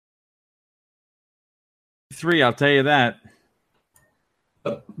3, I'll tell you that.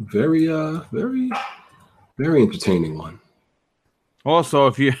 Very entertaining one. Also,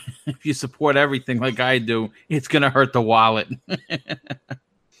 if you support everything like I do, it's gonna hurt the wallet.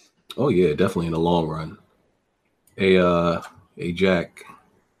 Oh yeah, definitely in the long run. Hey Jack.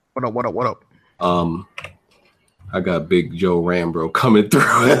 What up? I got Big Joe Rambro coming through.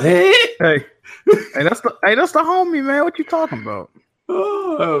 Hey, that's the homie, man. What you talking about?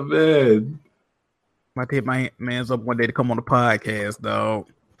 Oh man. Might hit my man's up one day to come on the podcast, dog.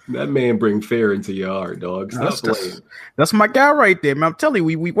 That man bring fear into your heart, dog. That's my guy right there, man. I'm telling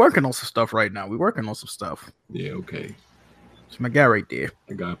you, we working on some stuff right now. We working on some stuff. Yeah, okay. It's my guy right there.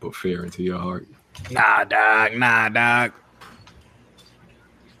 I gotta put fear into your heart. Nah, dog.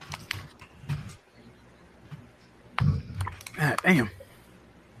 God damn.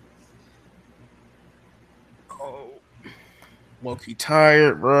 Oh, low-key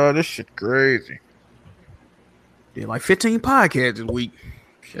tired, bro. This shit crazy. Did like 15 podcasts this week.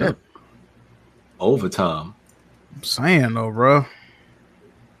 Shit. Yep. Overtime. I'm saying though, bro.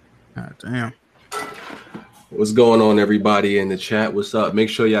 God damn. What's going on, everybody in the chat? What's up? Make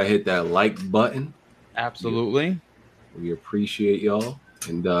sure y'all hit that like button. Absolutely. We appreciate y'all.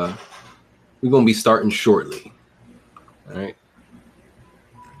 And we're going to be starting shortly. All right.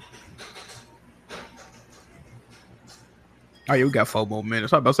 Oh, yeah, we got 4 more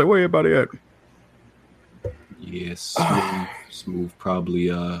minutes. I'm about to say, where everybody at? Yes. Smooth probably,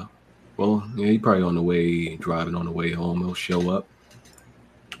 well, yeah, he probably on the way, driving on the way home. He'll show up.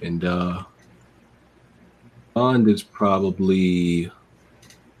 And Bond is probably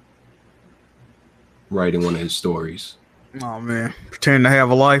writing one of his stories. Oh, man. Pretending to have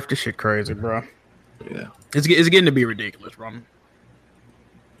a life. This shit crazy, bro. Yeah. It's getting to be ridiculous, bro.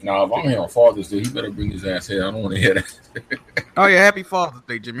 Nah, if I'm here on Father's Day, he better bring his ass here. I don't want to hear that. Oh, yeah. Happy Father's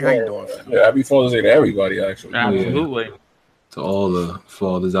Day, Jimmy. How you doing? Yeah, happy Father's Day to everybody, actually. Absolutely. Yeah. To all the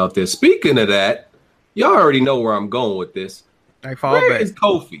fathers out there. Speaking of that, y'all already know where I'm going with this. Hey, fall Where back. is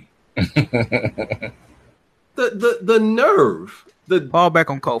Kofi? the nerve. Fall back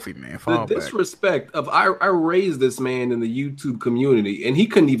on Kofi, man. Fall the back. disrespect of I raised this man in the YouTube community and he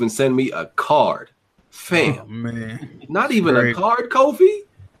couldn't even send me a card. Fam. Oh, man. Not even Great. a card, Kofi?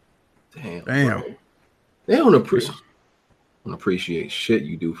 Damn. Bro. They don't appreciate shit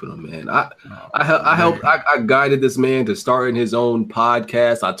you do for them, man. I guided this man to starting his own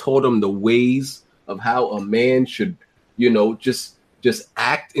podcast. I told him the ways of how a man should, just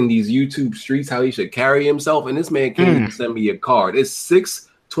act in these YouTube streets, how he should carry himself. And this man can't even send me a card. It's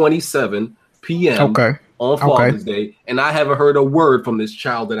 6:27 p.m. On Father's Day, and I haven't heard a word from this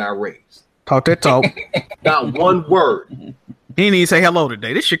child that I raised. Talk that talk. Not one word. He didn't even say hello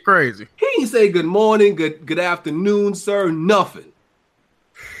today. This shit crazy. He didn't say good morning, good afternoon, sir. Nothing.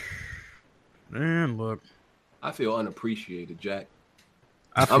 Man, look. I feel unappreciated, Jack.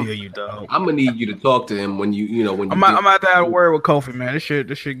 I feel you, dog. I'm gonna need you to talk to him when you I'm about to have a word with Kofi, man. This shit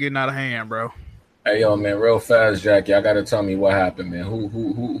getting out of hand, bro. Hey, yo, man, real fast, Jack. Y'all got to tell me what happened, man.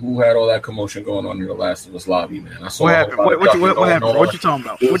 Who had all that commotion going on in the Last of Us lobby, man? I saw what happened? What happened? What you talking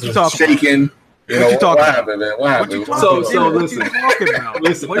about? What you talking shaking. about? What happened, man? What happened? So listen,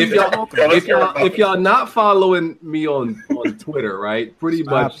 if y'all not following me on Twitter, right? Pretty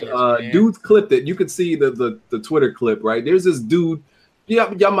much, dudes clipped it. You could see the Twitter clip, right? There's this dude.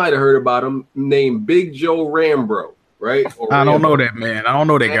 Y'all might have heard about him named Big Joe Rambro, right? I don't know that, man. I don't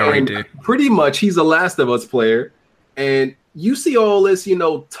know that guy right there. Pretty much, he's a Last of Us player, and you see all this,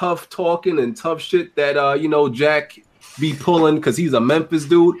 tough talking and tough shit that Jack be pulling because he's a Memphis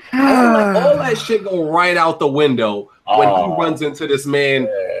dude. all that shit go right out the window when he runs into this man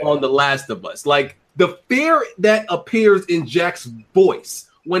on The Last of Us. Like the fear that appears in Jack's voice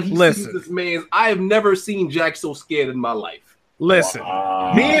when he sees this man. I have never seen Jack so scared in my life. Listen,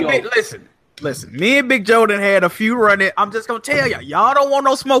 me and Big Joe done had a few running. I'm just gonna tell y'all don't want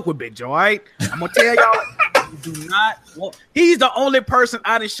no smoke with Big Joe, all right? I'm gonna tell y'all, you do not want. He's the only person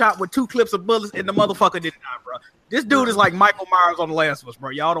I done shot with 2 clips of bullets, and the motherfucker did not, bro. This dude is like Michael Myers on The Last of Us,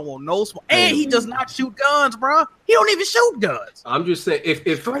 bro. Y'all don't want no smoke, and he does not shoot guns, bro. He don't even shoot guns. I'm just saying, if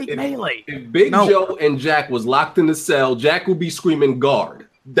melee. If Big Joe and Jack was locked in the cell, Jack would be screaming guard.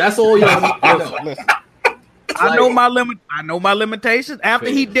 That's all y'all need to know. Listen. I know my limitations. After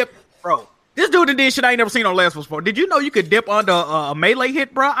he dipped, bro. This dude that did shit I ain't never seen on Last of Us before. Did you know you could dip under a melee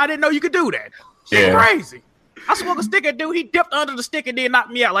hit, bro? I didn't know you could do that. Shit crazy. I smoked a stick at dude. He dipped under the stick and then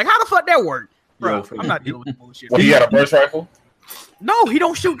knocked me out. Like, how the fuck that worked? Bro, I'm not dealing with bullshit. What, he had a burst rifle? No, he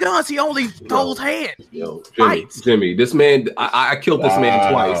don't shoot guns. He only throws hands. Jimmy, this man, I killed this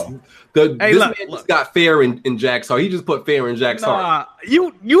man twice. This man just got fair in Jack's heart. He just put fair in Jack's heart.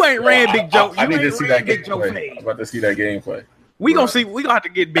 You ain't ran Big Joe. I need to see that gameplay. I'm about to see that gameplay. We gonna see. We gonna have to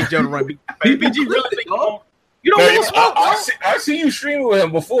get Big Joe to run. BG really think you don't want to smoke. I seen you stream with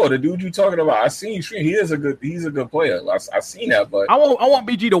him before. The dude you talking about, I seen you stream. He's a good player. I seen that, but I want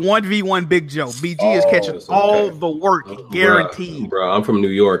BG to 1v1 Big Joe. BG is catching all the work, guaranteed. Bro, I'm from New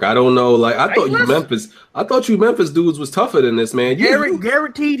York. I don't know. Like I thought you Memphis dudes was tougher than this, man.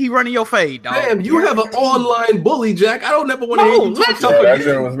 Guaranteed he running your fade, dog. Damn, you have an online bully, Jack. I don't ever want to hear you talk tougher.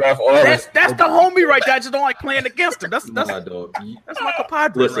 That's the homie right there. I just don't like playing against him. That's my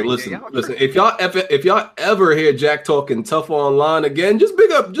compadre. Listen. If y'all ever hear Jack talking tough online again, just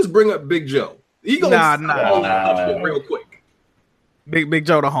bring up Big Joe. He gonna real quick. Big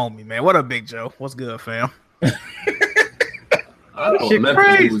Joe the homie, man. What up, Big Joe? What's good, fam? I know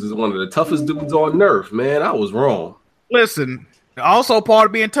Memphis dudes is one of the toughest dudes on Nerf, man. I was wrong. Listen, also part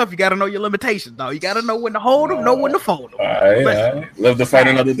of being tough, you got to know your limitations, though. You got to know when to hold them, know when to fold them. All right. Live to fight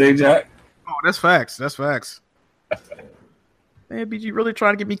another day, Jack. Oh, that's facts. Man, BG really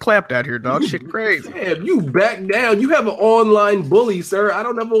trying to get me clapped out here, dog. Shit crazy. Damn, you back down. You have an online bully, sir. I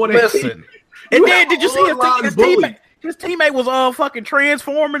don't ever want to listen. And then did you see his teammate? His teammate was fucking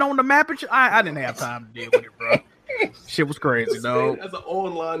transforming on the map and shit. I didn't have time to deal with it, bro. Shit was crazy, dog. As an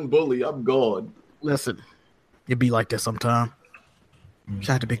online bully, I'm gone. Listen, it be like that sometime.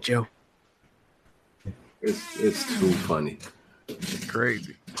 Shout out to Big Joe. It's too funny. It's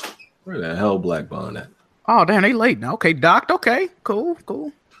crazy. Where the hell Black Bond at? Oh, damn, they late now. Okay, docked. Okay, cool.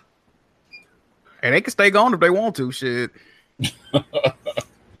 And they can stay gone if they want to. Shit.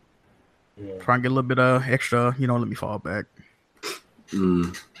 Try and get a little bit of extra, let me fall back.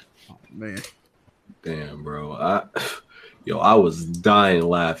 Oh, man. Damn, bro. I was dying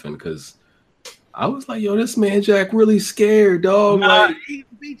laughing because I was like, this man Jack really scared, dog. Like,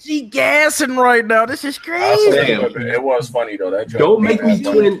 BG gassing right now. This is crazy. It was funny though. That don't make me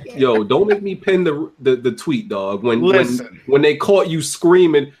pin the tweet, dog. When they caught you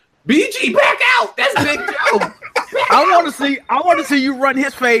screaming, BG back out. That's Big Joe. I want to see you run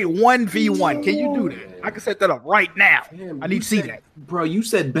his fade 1v1. Can you do that? I can set that up right now. Damn, I need to see that. Bro, you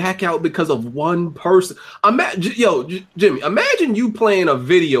said back out because of one person. Jimmy, imagine you playing a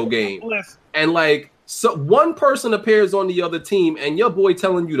video game and one person appears on the other team and your boy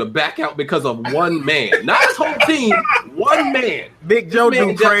telling you to back out because of one man. Not his whole team, one man. Big Joe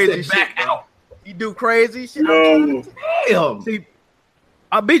do crazy shit. Back out. He do crazy shit. No. Damn. See,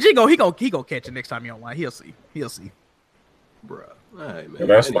 BG he gonna catch it next time he online. He'll see. Bruh. All right, man. Yeah,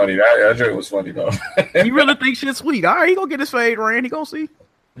 that's funny. That joke was funny though. He really thinks shit's sweet. All right, he gonna get his fade ran. He gonna see.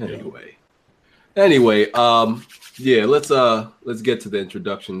 Anyway, let's get to the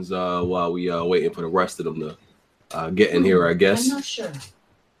introductions while we waiting for the rest of them to get in here, I guess. I'm not sure.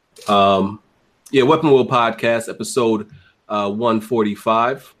 Weapon Wheel Podcast, episode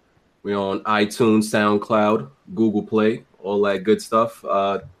 145. We're on iTunes, SoundCloud, Google Play, all that good stuff.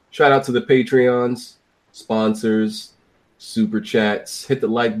 Shout out to the Patreons, sponsors, super chats. Hit the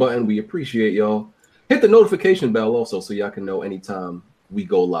like button. We appreciate y'all. Hit the notification bell also so y'all can know anytime we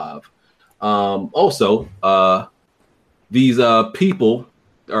go live. Also, these people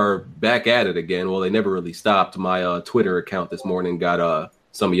are back at it again. Well, they never really stopped. My Twitter account this morning got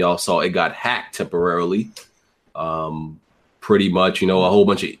some of y'all saw it got hacked temporarily. Pretty much, a whole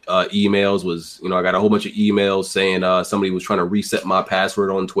bunch of emails was, I got a whole bunch of emails saying somebody was trying to reset my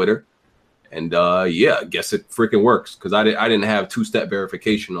password on Twitter. And I guess it freaking works because I didn't have two-step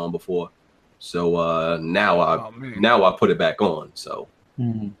verification on before. So now I put it back on. So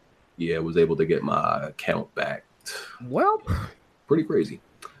was able to get my account back. Well, pretty crazy.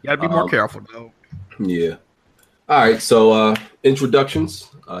 You gotta be more careful though. Yeah. All right. So introductions.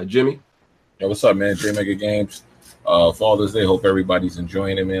 Jimmy. Yo, what's up, man? J Mega Games. Father's Day. Hope everybody's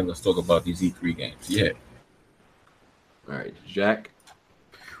enjoying it, man. Let's talk about these E3 games. Yeah. All right, Jack.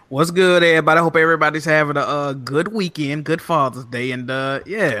 What's good, everybody? I hope everybody's having a good weekend, good Father's Day, and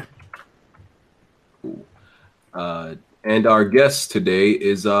Cool. And our guest today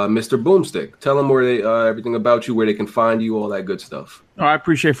is Mr. Boomstick. Tell them where they everything about you, where they can find you, all that good stuff. Oh, I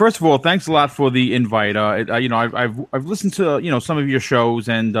appreciate it. First of all, thanks a lot for the invite. I've listened to some of your shows,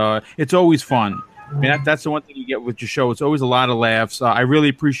 and it's always fun. I mean, that's the one thing you get with your show. It's always a lot of laughs. I really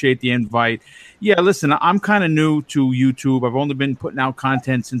appreciate the invite. Yeah, listen, I'm kind of new to YouTube. I've only been putting out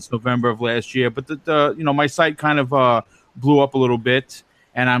content since November of last year, but my site kind of blew up a little bit,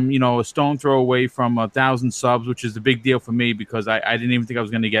 and I'm a stone throw away from 1,000 subs, which is a big deal for me because I didn't even think I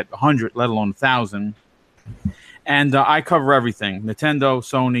was going to get 100, let alone 1,000. And I cover everything: Nintendo,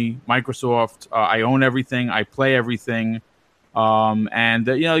 Sony, Microsoft. I own everything. I play everything. And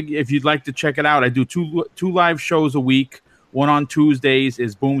if you'd like to check it out, I do two live shows a week. One on Tuesdays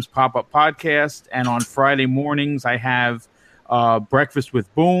is Boom's Pop-Up Podcast, and on Friday mornings I have Breakfast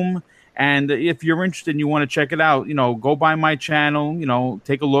with Boom. And if you're interested and you want to check it out, go by my channel,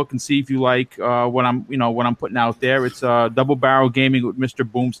 take a look and see if you like what I'm putting out there. It's Double Barrel Gaming with Mr.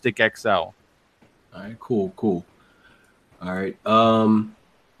 Boomstick XL. All right, cool. All right.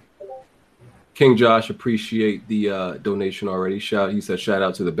 King Josh, appreciate the donation already. He said shout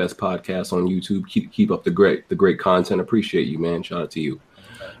out to the best podcast on YouTube. Keep up the great content. Appreciate you, man. Shout out to you.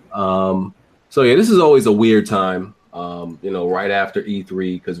 So yeah, this is always a weird time. Right after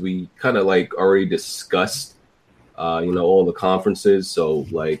E3, because we kind of like already discussed all the conferences. So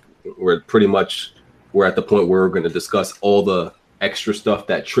like we're at the point where we're going to discuss all the extra stuff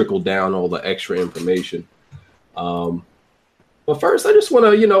that trickled down, all the extra information. But first, I just want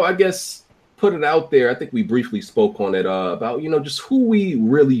to, I guess, put it out there. I think we briefly spoke on it about, just who we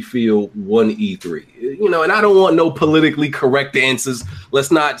really feel won E3. And I don't want no politically correct answers.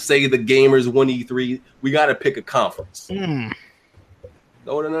 Let's not say the gamers won E3. We got to pick a conference. No,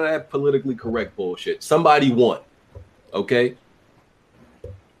 none of that politically correct bullshit. Somebody won. Okay?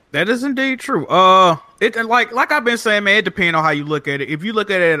 That is indeed true. It like I've been saying, man, it depends on how you look at it. If you look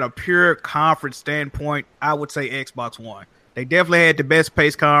at it at a pure conference standpoint, I would say Xbox won. They definitely had the best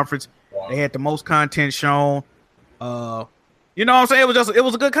paced conference. They had the most content shown. You know what I'm saying? It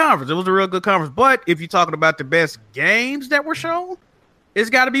was a good conference. It was a real good conference. But if you're talking about the best games that were shown, it's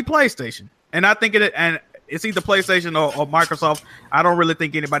got to be PlayStation. And I think it's either PlayStation or Microsoft. I don't really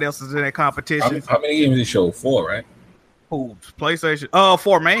think anybody else is in that competition. How many games did they show? 4, right? Oh, PlayStation.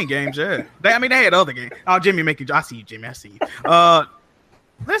 4 main games, yeah. They had other games. Oh, Jimmy, I see you, Jimmy. I see you.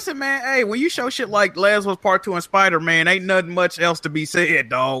 Listen, man, hey, when you show shit like Last of Us Part 2 and Spider-Man, ain't nothing much else to be said,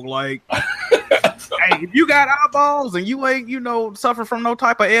 dog. Like, hey, if you got eyeballs and you ain't, suffer from no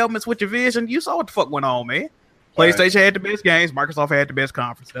type of ailments with your vision, you saw what the fuck went on, man. PlayStation had the best games. Microsoft had the best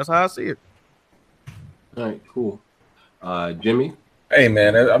conference. That's how I see it. All right, cool. Jimmy? Hey,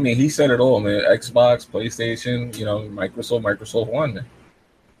 man, I mean, he said it all, man. Xbox, PlayStation, Microsoft won,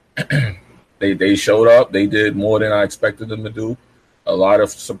 man. They showed up. They did more than I expected them to do. A lot of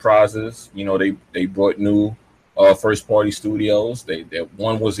surprises. They brought new first-party studios. That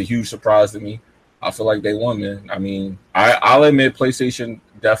one was a huge surprise to me. I feel like they won, man. I mean, I'll admit PlayStation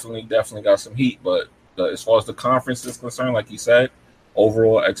definitely got some heat, but as far as the conference is concerned, like you said,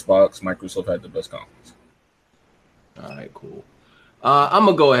 overall, Xbox, Microsoft had the best conference. All right, cool. I'm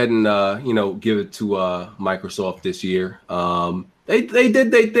gonna go ahead and give it to Microsoft this year. They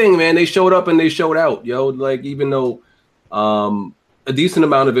did their thing, man. They showed up and they showed out, yo. Like, even though a decent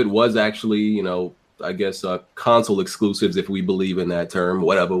amount of it was actually, I guess console exclusives, if we believe in that term,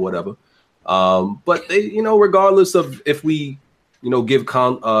 whatever. But they, regardless of if we, give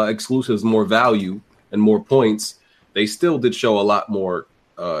exclusives more value and more points, they still did show a lot more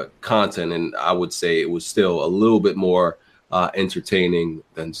content, and I would say it was still a little bit more entertaining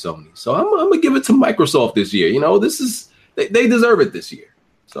than Sony. So I'm gonna give it to Microsoft this year. They deserve it this year.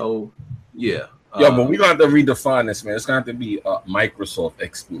 So yeah. But we're going to have to redefine this, man. It's going to have to be Microsoft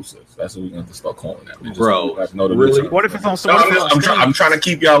exclusives. That's what we're going to start calling that. Bro, really? What if it's on Steam? I'm trying to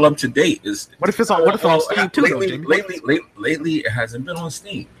keep y'all up to date. What if it's on Steam too? Lately, it hasn't been on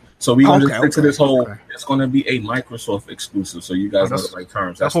Steam. So we're going to stick to this whole, it's going to be a Microsoft exclusive. So you guys know the right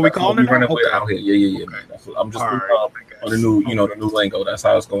terms. That's what we call it? Running out here. Yeah, man. That's what, I'm just on the new, the new lingo. That's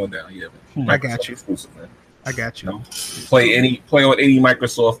how it's going down. Yeah, man. I got you. Exclusive, man. I got you. Play on any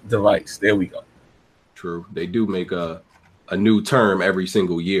Microsoft device. There we go. True. They do make a new term every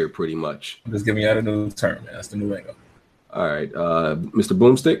single year, pretty much. Just give me out a new term, man. That's the new lingo. All right. Mr.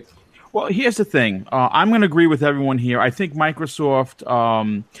 Boomstick? Well, here's the thing. I'm going to agree with everyone here. I think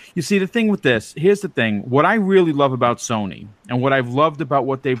Microsoft, you see, the thing with this, here's the thing. What I really love about Sony and what I've loved about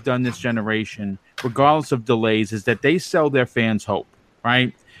what they've done this generation, regardless of delays, is that they sell their fans hope,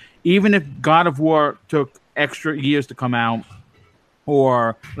 right? Even if God of War took extra years to come out,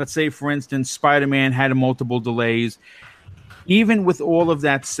 or let's say, for instance, Spider-Man had multiple delays. Even with all of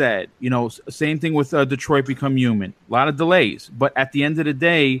that said, same thing with Detroit Become Human. A lot of delays. But at the end of the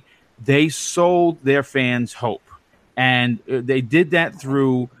day, they sold their fans hope. And they did that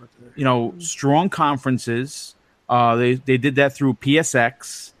through, strong conferences. They did that through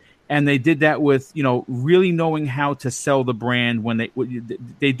PSX. And they did that with, really knowing how to sell the brand when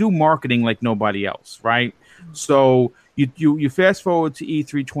they do marketing like nobody else, right? So you fast forward to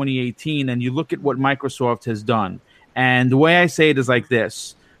E3 2018 and you look at what Microsoft has done. And the way I say it is like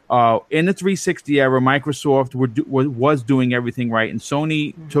this. In the 360 era, Microsoft was doing everything right. And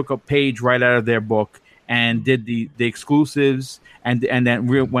Sony took a page right out of their book and did the exclusives and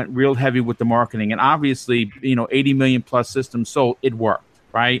then went real heavy with the marketing. And obviously, 80 million plus systems sold. It worked,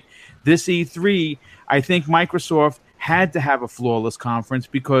 right? This E3, I think Microsoft had to have a flawless conference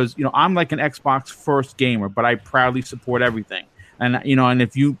because, I'm like an Xbox first gamer, but I proudly support everything. And, and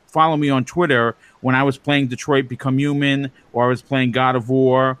if you follow me on Twitter, when I was playing Detroit Become Human, or I was playing God of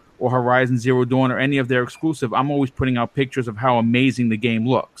War or Horizon Zero Dawn or any of their exclusive, I'm always putting out pictures of how amazing the game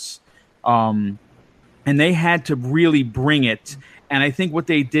looks. And they had to really bring it. And I think what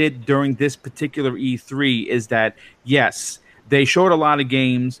they did during this particular E3 is that, yes, they showed a lot of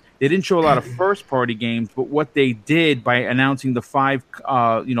games. They didn't show a lot of first-party games, but what they did by announcing the 5,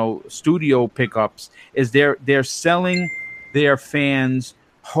 studio pickups is they're selling their fans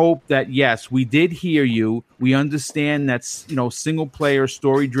hope that, yes, we did hear you. We understand that, single-player,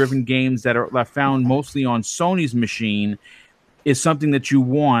 story-driven games that are found mostly on Sony's machine is something that you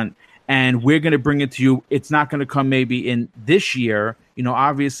want, and we're going to bring it to you. It's not going to come maybe in this year.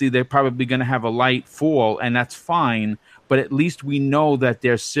 Obviously, they're probably going to have a light fall, and that's fine. But at least we know that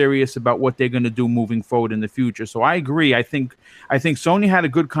they're serious about what they're going to do moving forward in the future. So I agree. I think Sony had a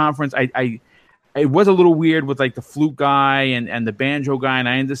good conference. It was a little weird with like the flute guy and the banjo guy, and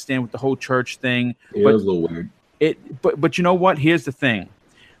I understand with the whole church thing. Yeah, it was a little weird. But you know what? Here's the thing.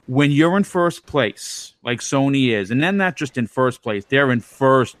 When you're in first place, like Sony is, and then not just in first place, they're in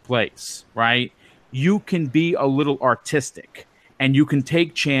first place, right? You can be a little artistic. And you can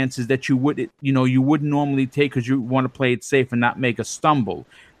take chances that you wouldn't normally take because you want to play it safe and not make a stumble.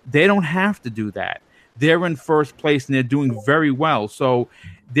 They don't have to do that. They're in first place and they're doing very well. So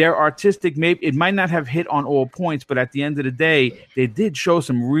they're artistic. Maybe it might not have hit on all points, but at the end of the day, they did show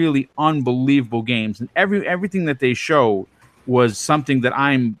some really unbelievable games. And everything that they showed was something that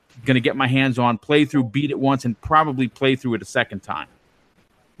I'm going to get my hands on, play through, beat it once, and probably play through it a second time.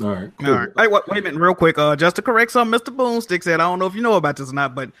 All right. Cool. All right. Hey, wait a minute, real quick. Just to correct something Mr. Boomstick said. I don't know if you know about this or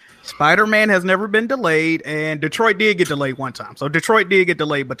not, but Spider-Man has never been delayed, and Detroit did get delayed one time. So Detroit did get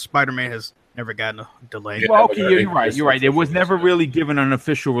delayed, but Spider-Man has never gotten a delay. Well, okay, you're right. You're right. It was never really given an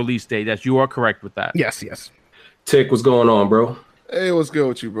official release date. You are correct with that. Yes. Tick, what's going on, bro? Hey, what's good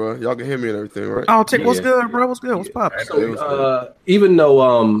with you, bro? Y'all can hear me and everything, right? Oh, Tick, what's good, bro? What's good? What's poppin'? So, even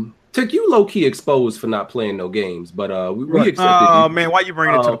though Tick, you low key exposed for not playing no games, but we accepted. Oh man, why you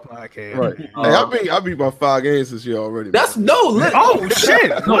bringing it to the podcast? Right. Hey, I beat about 5 games this year already. That's man. Oh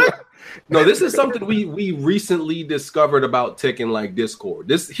shit! What? No, this is something we recently discovered about Tick in like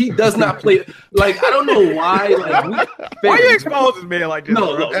Discord. He does not play. Like I don't know why. Like why you expose this man like this?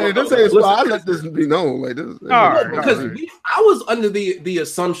 No, hey, this ain't why I let this be known. Like this, because I was under the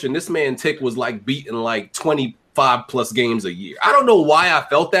assumption this man Tick was like beating like 25 plus games a year. I don't know why I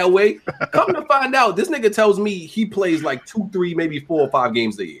felt that way. Come to find out, this nigga tells me he plays like 2, 3, maybe 4 or 5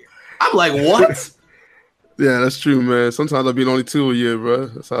 games a year. I'm like, what? Yeah, that's true, man. Sometimes I beat only 2 a year, bro.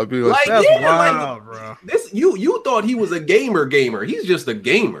 That's how I be. Like, that's wild, like, bro. This you thought he was a gamer. He's just a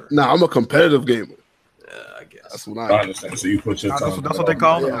gamer. Nah, I'm a competitive gamer. I guess that's what I understand. So you put your that's what they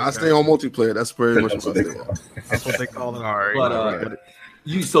call it. Yeah, I stay on multiplayer. That's pretty much what I stay on. That's what they call it. All right. But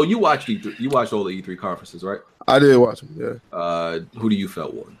you watched E3. You watched all the E3 conferences, right? I did watch them. Yeah. Who do you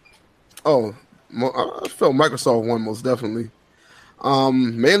felt won? Oh, I felt Microsoft won most definitely.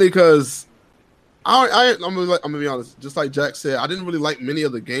 Mainly because I'm gonna be honest. Just like Jack said, I didn't really like many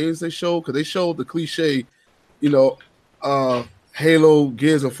of the games they showed because they showed the cliche, Halo,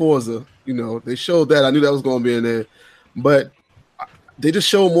 Gears, and Forza. They showed that. I knew that was going to be in there, but they just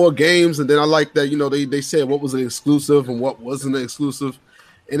showed more games. And then I like that. They said what was an exclusive and what wasn't an exclusive.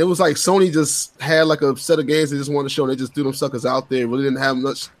 And it was like Sony just had like a set of games they just wanted to show. They just threw them suckers out there. Really didn't have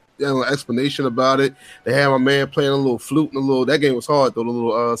much explanation about it. They had my man playing a little flute and that game was hard though, the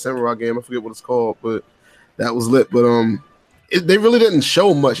little samurai game. I forget what it's called, but that was lit. But they really didn't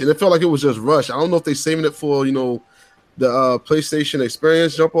show much, and it felt like it was just rushed. I don't know if they saving it for the PlayStation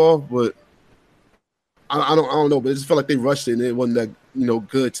Experience jump off, but I don't know. But it just felt like they rushed it, and it wasn't that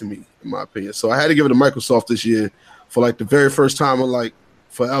good to me, in my opinion. So I had to give it to Microsoft this year for like the very first time in like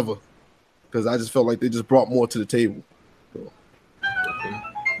forever, because I just felt like they just brought more to the table. So.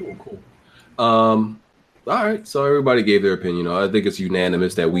 Cool. All right, so everybody gave their opinion. I think it's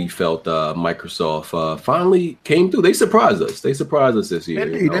unanimous that we felt Microsoft finally came through. They surprised us. this year.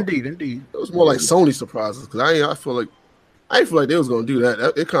 Indeed. It was more like Sony surprises because I didn't feel like they was going to do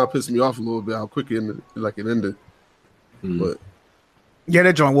that. It kind of pissed me off a little bit how quick it ended. But yeah,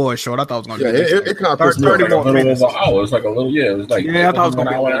 that joint was short. I thought it was going to be. It kind of pissed me off. 30 more minutes. Over an hour. It's like a little. Yeah, it was like. Yeah, I thought it was going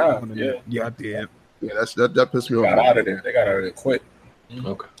to be an hour and a half. Yeah, I did. Yeah, that pissed me off. They got out of there quick.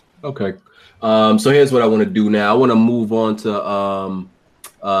 Okay. So here's what I want to do now. I want to move on to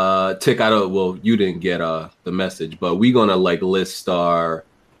Tick, you didn't get the message, but we're gonna like list our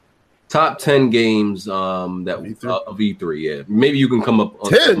top 10 games that of E3. Yeah, maybe you can come up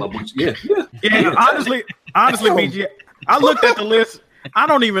on 10. Yeah. Honestly, BG, I looked at the list. I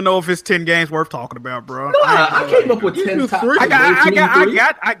don't even know if it's 10 games worth talking about, bro. No, I came up with 10 top.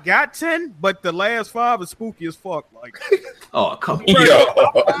 I got 10, but the last 5 is spooky as fuck. Like, oh, come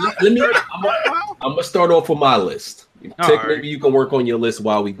on. I'm gonna start off with my list. Tick, maybe you can work on your list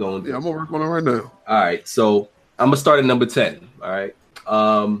while we going. Yeah, I'm gonna work on it right now. All right, so I'm gonna start at number 10. All right.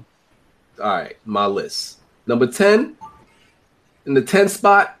 All right, my list. Number 10, in the 10th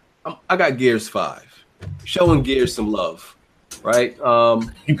spot, I got Gears 5. Showing Gears some love, right?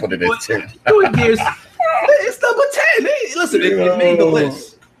 You put it in 10. Doing Gears, it's number 10. Hey, listen, it made the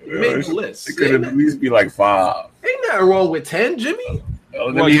list. It could at least be like 5. Ain't nothing wrong with 10, Jimmy.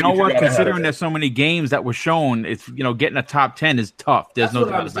 Well, you know what? Considering there's so many games that were shown, it's getting a top 10 is tough. There's no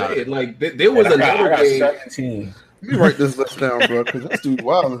doubt about it. Like there was another game. 17. Let me write this list down, bro, because that's dude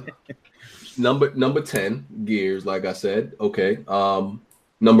wild. Number 10, Gears, like I said. Okay.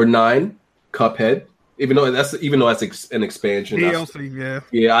 Number 9, Cuphead. Even though that's an expansion. DLC,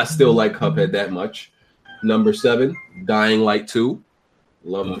 yeah, I still like Cuphead that much. Number 7, Dying Light 2.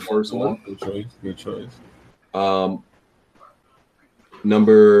 Love the first one. Good choice. Dying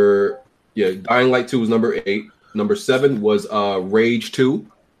Light 2 was number 8. Number 7 was Rage 2.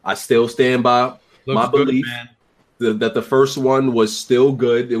 I still stand by my belief that the first one was still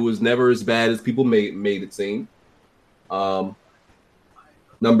good. It was never as bad as people made it seem.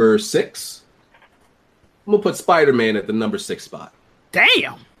 Number 6, I'm gonna put Spider-Man at the number 6 spot.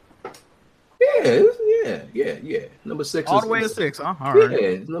 damn. Yeah. Number 6 All the way to 6, huh? All right.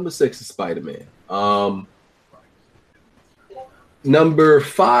 Yeah, number 6 is Spider-Man. Number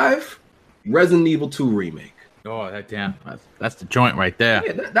 5, Resident Evil 2 remake. Oh, that's the joint right there.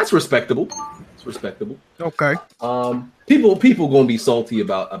 Yeah, that's respectable. It's respectable. Okay. People gonna be salty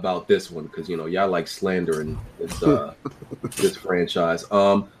about this one because y'all like slandering this franchise.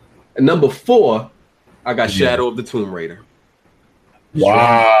 And number 4, I got Shadow of the Tomb Raider.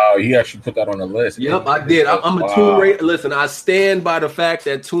 Wow, he actually put that on the list. Yep, I did. I'm a Tomb Raider. Listen, I stand by the fact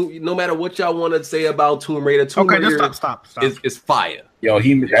that no matter what y'all want to say about Tomb Raider, Just stop. Is fire. Yo,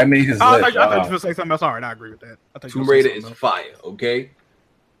 that made his list. I thought you were going to say something else. All right, I agree with that. Tomb Raider is fire, okay?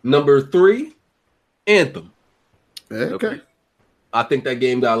 Number 3, Anthem. Okay. I think that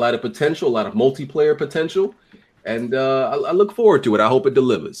game got a lot of potential, a lot of multiplayer potential, and I look forward to it. I hope it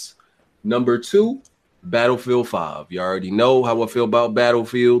delivers. Number 2, Battlefield 5. You already know how I feel about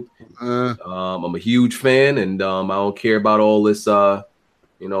Battlefield. I'm a huge fan, and I don't care about all this, all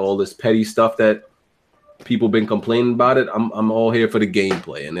this petty stuff that people been complaining about it. I'm all here for the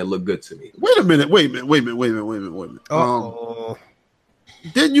gameplay, and it looked good to me. Wait a minute.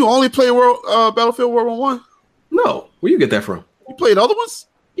 Didn't you only play Battlefield World War 1? No, where you get that from? You played other ones?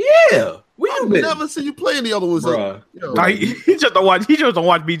 Yeah, where you been? Never seen you play any other ones, bro. He just don't watch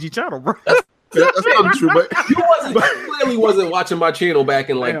BG channel, bro. That's not true, but you clearly wasn't watching my channel back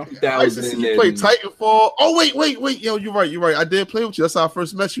in like 2000. You played Titanfall. Oh wait, yo, you're right. I did play with you. That's how I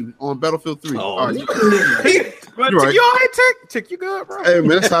first met you on Battlefield 3. Oh, all right. You're right. You all right, Tick? You good, bro? Hey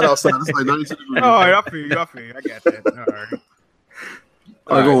man, it's hot outside. It's like 92 degrees. Oh, I feel you. I got that.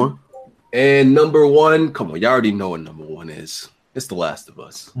 All right, go on. And number 1, come on, y'all already know what number 1 is. It's The Last of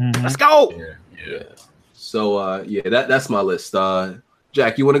Us. Mm-hmm. Let's go. Yeah. So that's my list.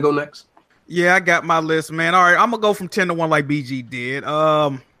 Jack, you want to go next? Yeah, I got my list, man. All right, I'm gonna go from 10 to 1 like BG did.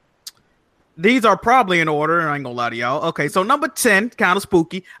 These are probably in order. I ain't gonna lie to y'all. Okay, so number 10, kind of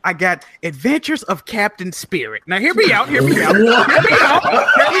spooky. I got Adventures of Captain Spirit. Now, hear me out.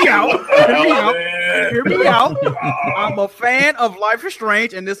 I'm a fan of Life is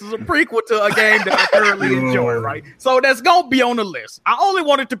Strange, and this is a prequel to a game that I thoroughly enjoy, right? So that's gonna be on the list. I only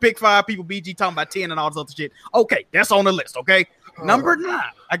wanted to pick 5 people. BG talking about 10 and all this other shit. Okay, that's on the list, okay? Number 9,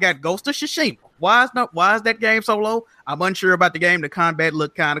 I got Ghost of Tsushima. Why is that game so low? I'm unsure about the game. The combat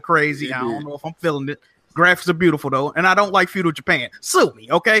looked kind of crazy. I don't know if I'm feeling it. Graphics are beautiful though, and I don't like feudal Japan. Sue me,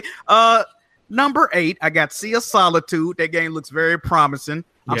 okay? Number 8, I got Sea of Solitude. That game looks very promising.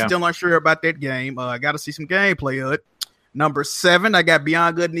 I'm still unsure about that game. I got to see some gameplay of it. Number 7, I got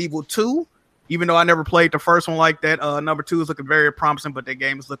Beyond Good and Evil 2. Even though I never played the first one like that, number 2 is looking very promising, but that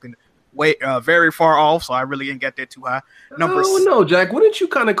game is looking very far off, so I really didn't get that too high. No, Jack. Wouldn't you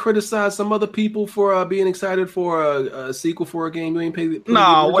kind of criticize some other people for being excited for a sequel for a game you ain't paid?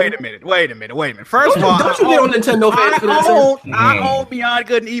 No, wait a minute. First of all, don't you get on Nintendo fans for that? I own Beyond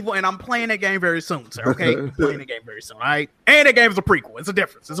Good and Evil, and I'm playing that game very soon, sir. Okay, playing the game very soon. All right, and the game is a prequel. It's a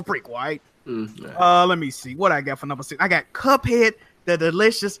difference. It's a prequel. All right. Let me see what I got for number 6. I got Cuphead the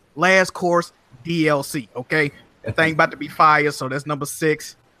delicious Last Course DLC. Okay, that thing about to be fire. So that's number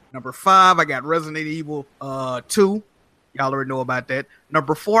 6. Number 5, I got Resident Evil 2. Y'all already know about that.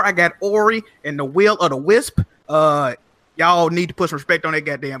 Number 4, I got Ori and the Will of the Wisp. Y'all need to put some respect on that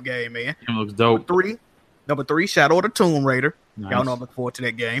goddamn game, man. It looks dope. Number 3, Shadow of the Tomb Raider. Nice. Y'all know I'm looking forward to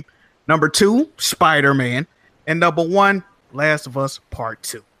that game. Number 2, Spider-Man. And number 1, Last of Us Part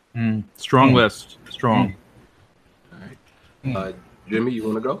 2. Strong list. Strong. All right. Jimmy, you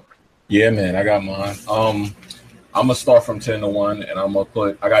want to go? Yeah, man, I got mine. I'm gonna start from 10 to 1, and I'm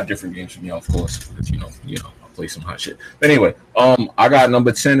gonna I got different games from y'all, of course, because you know, I'll play some hot shit. But anyway, I got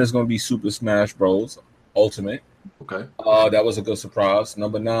number 10 is gonna be Super Smash Bros. Ultimate. Okay. That was a good surprise.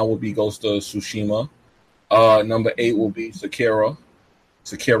 Number 9 will be Ghost of Tsushima. Number 8 will be Sekiro.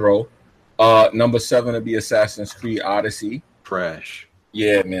 Number 7 will be Assassin's Creed Odyssey. Trash.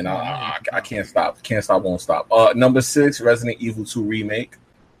 Yeah, man, I can't stop. Won't stop. Number 6, Resident Evil 2 Remake.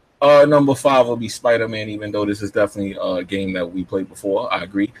 Number 5 will be Spider-Man, even though this is definitely a game that we played before. I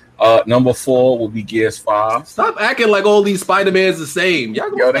agree. Number 4 will be Gears 5. Stop acting like all these Spider-Mans the same.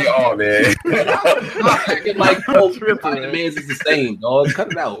 Yo, they are, man. Stop acting like all Spider-Mans is the same, dog.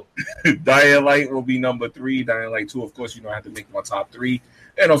 Cut it out. Dying Light will be number 3. Dying Light 2, of course, I have to make my top 3.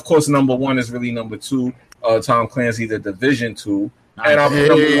 And, of course, number 1 is really number 2. Tom Clancy, The Division 2. And I'm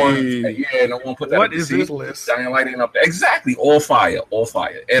number 1. Yeah, and I won't put that. What is this list? Dying Light ain't up there. Exactly. All fire.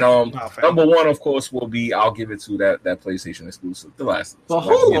 And number 1, of course, will be, I'll give it to that PlayStation exclusive, The Last of Us. Well,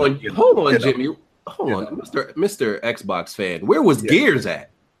 hold on, Jimmy. Hold on, Mr. Xbox fan. Where was Gears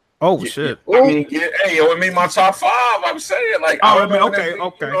at? Oh shit! I mean, it made my top 5. I'm saying, like, okay.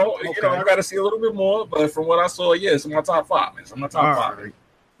 I got to see a little bit more, but from what I saw, it's in my top 5. It's in my top 5.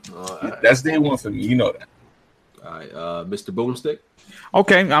 Right. That's day 1 for me. You know that. All right, Mr. Boomstick.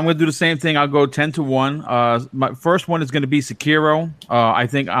 Okay, I'm going to do the same thing. I'll go 10 to 1. My first one is going to be Sekiro. I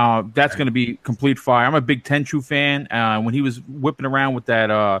think that's going to be complete fire. I'm a big Tenchu fan. When he was whipping around with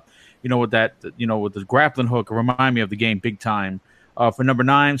that, with the grappling hook, it reminded me of the game big time. For number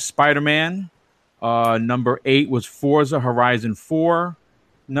 9, Spider-Man. Number 8 was Forza Horizon 4.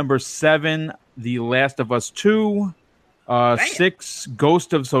 Number 7, The Last of Us 2. 6,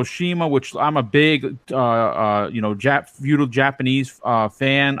 Ghost of Tsushima, which I'm a big, feudal Japanese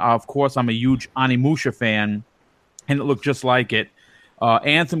fan. Of course, I'm a huge Onimusha fan, and it looked just like it.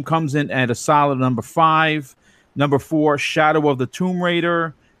 Anthem comes in at a solid number 5. Number 4, Shadow of the Tomb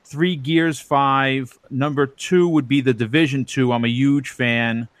Raider. 3, Gears 5. Number 2 would be The Division 2. I'm a huge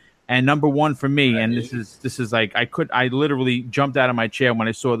fan. And number 1 for me, and this is like I literally jumped out of my chair when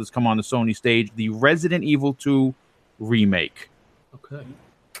I saw this come on the Sony stage. The Resident Evil 2 remake. Okay.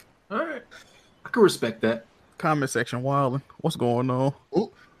 All right. I can respect that. Comment section wilding. What's going on?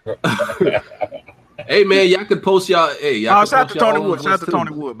 Hey man, y'all could post y'all. Hey, y'all. Shout out to Tony Wood. Shout out to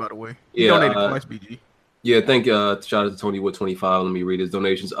Tony Wood, by the way. He donated twice, BG. Yeah, thank you. Shout out to Tony Wood 25. Let me read his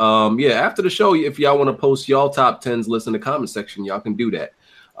donations. After the show, if y'all want to post y'all top 10s list in the comment section, y'all can do that.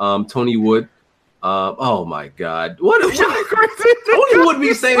 Tony Wood. Oh my God! What Tony would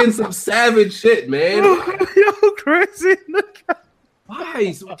be saying some savage shit, man. Yo, crazy.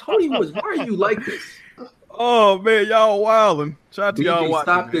 Why, Tony Woods? Why are you like this? Oh man, y'all wilding. Shout out to y'all.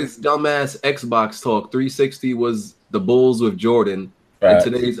 Stop this dumbass Xbox talk. 360 was the Bulls with Jordan, and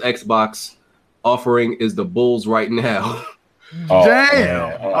today's Xbox offering is the Bulls right now.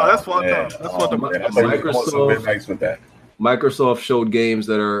 Damn! That's fucked up. That's fucked up. Microsoft showed games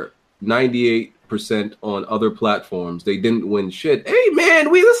that are 98% on other platforms. They didn't win shit. Hey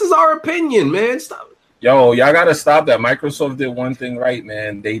man, this is our opinion, man. Stop. Yo, y'all gotta stop that. Microsoft did one thing right,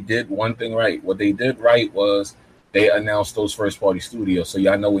 man. They did one thing right. What they did right was they announced those first party studios. So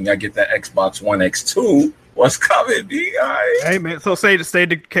y'all know when y'all get that Xbox One X2, what's coming, B guys? Hey man, so say the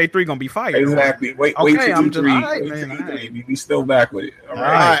K3 gonna be fire. Exactly. Wait till E3. We still back with it. All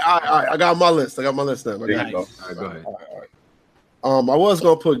right. I got my list. There you go. All right, go ahead. I was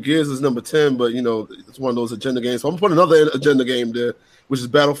gonna put Gears as number 10, but it's one of those agenda games. So I'm gonna put another agenda game there, which is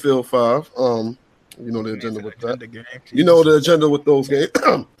Battlefield 5. The agenda with that. The agenda with those games.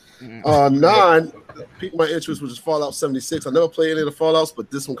 9 piqued my interest, which is Fallout 76. I never played any of the Fallouts, but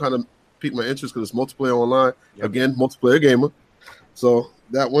this one kind of piqued my interest because it's multiplayer online. Yep. Again, multiplayer gamer. So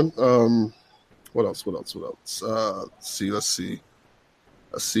that one. What else? Let's see.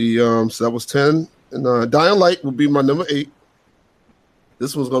 So that was 10. And Dying Light will be my number 8.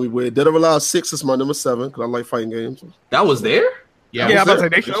 This one's gonna be weird. Dead or Alive 6 is my number 7 because I like fighting games. That was there? Yeah, I'm about to say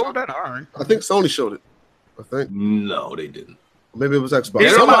they showed that. All right. I think Sony showed it. No, they didn't. Maybe it was Xbox.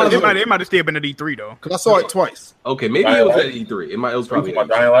 It might have still been at E3 though. Because I saw it twice. Okay, maybe it was at E3. It was probably my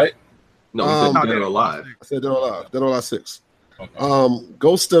Dying Light. No, Dead or Alive. I said Dead or Alive. Dead or Alive 6. Okay.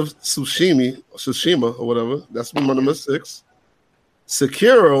 Ghost of Tsushima or whatever. That's my number 6.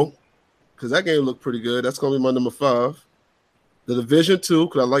 Sekiro, because that game looked pretty good. That's gonna be my number 5. The Division 2,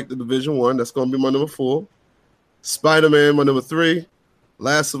 because I like the Division 1. That's gonna be my number 4. Spider-Man, my number 3.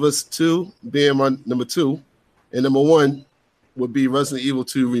 Last of Us 2 being my number 2. And number 1 would be Resident Evil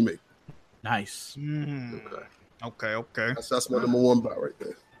 2 Remake. Nice. Okay. That's my number 1 bet right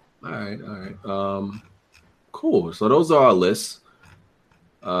there. All right. Cool. So those are our lists.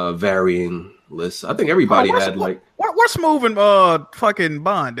 Varying lists. I think everybody had like. What's moving? Fucking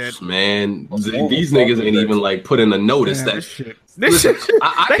Bond. Man, these niggas ain't even like put in a notice that. This shit.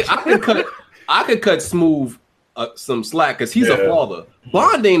 I could cut Smooth some slack because he's a father.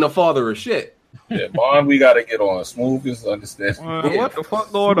 Bond ain't a father of shit. Yeah, Bond, we gotta get on. Smooth is understanding. What the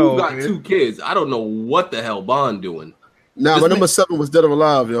fuck going Smooth on? got Man? 2 kids. I don't know what the hell Bond doing. Nah, my number 7 was Dead or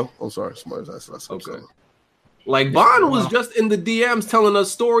Alive, yo. I'm sorry. That's okay. Like Bond was just in the DMs telling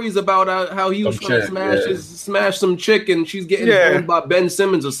us stories about how he was trying to smash some chick and she's getting owned by Ben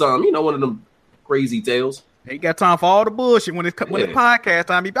Simmons or something. You know, one of them crazy tales. He got time for all the bullshit when it's podcast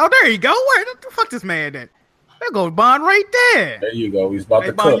time. There you go. Where the fuck this man at? There goes Bond right there. There you go. He's about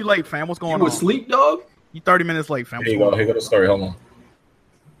to Bond, cook. you late, fam. What's going on? You asleep, dog? You 30 minutes late, fam. Here you go. Here go the story. Hold on.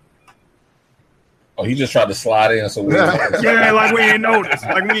 Oh, he just tried to slide in. So like we ain't noticed.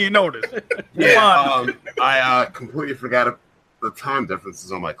 Yeah, I completely forgot the time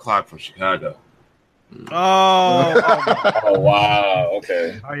differences on my clock from Chicago. Oh wow.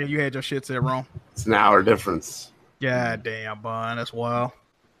 Okay. Oh yeah, you had your shit set wrong. It's an hour difference. God damn, Bond. That's wild.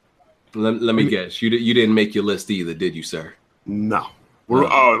 Let me guess. You didn't make your list either, did you, sir? No. We're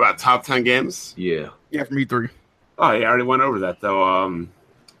about top 10 games? Yeah. Yeah, for me 3. Oh, yeah, I already went over that though.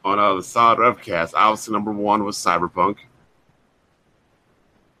 On the Solid Revcast, obviously number 1 was Cyberpunk.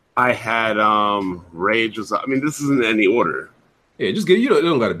 I had Rage was. I mean, this isn't in any order. Yeah, just give it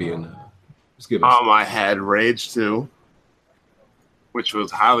don't got to be in. Just give us. I had Rage 2, which was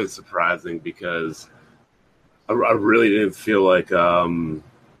highly surprising because I really didn't feel like the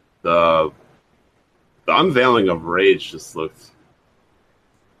unveiling of Rage just looked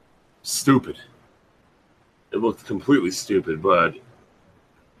stupid. It looked completely stupid, but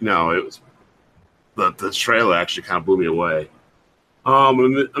it was the trailer actually kind of blew me away. I'm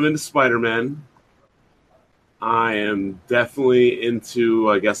into Spider-Man. I am definitely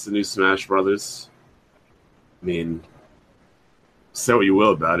into, I guess, the new Smash Brothers. I mean, say what you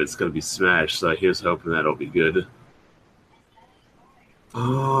will about it, it's going to be Smash, so here's hoping that it'll be good.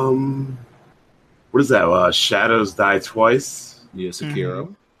 What is that? Shadows Die Twice? Yeah,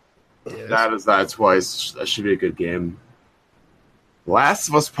 Sekiro. Mm-hmm. Shadows Die Twice. That should be a good game. Last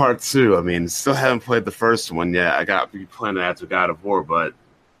of Us Part 2. I mean, still haven't played the first one yet. I got to be playing that after God of War, but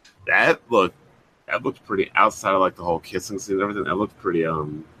that looked pretty outside of like the whole kissing scene and everything. That looked pretty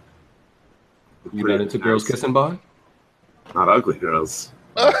You got into girls kissing, Bond? Not ugly girls.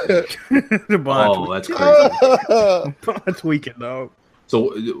 That's crazy. Bond tweaking, dog.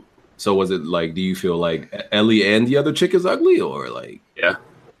 So was it like? Do you feel like Ellie and the other chick is ugly, or like? Yeah.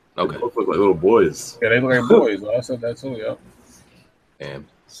 Okay. They both look like little boys. Yeah, they look like boys. I said that too. Yeah. Damn,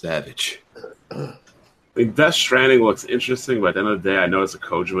 savage. I mean, Death Stranding looks interesting, but at the end of the day, I know it's a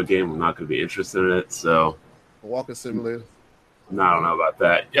Kojima game. I'm not going to be interested in it, so. Walking simulator. No, I don't know about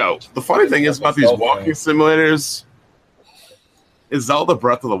that. Yo, the funny thing is about these walking simulators is Zelda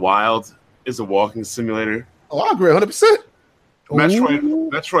Breath of the Wild is a walking simulator. Oh, I agree 100%.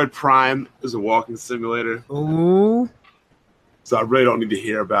 Metroid Prime is a walking simulator. Ooh. So I really don't need to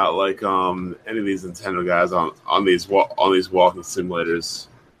hear about like any of these Nintendo guys on these walking simulators.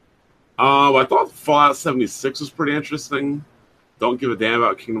 I thought Fallout 76 was pretty interesting. Don't give a damn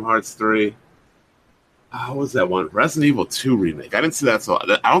about Kingdom Hearts 3. What was that one? Resident Evil 2 remake. I didn't see that, so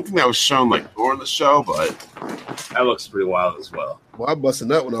I don't think that was shown like during the show, but that looks pretty wild as well. Well, I busted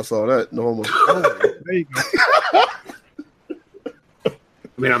that when I saw that. No, There you go. I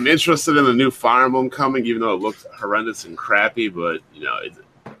mean, I'm interested in the new Fire Emblem coming, even though it looked horrendous and crappy, but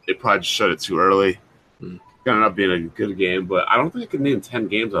it probably just showed it too early. It's gonna end up being a good game, but I don't think I could name 10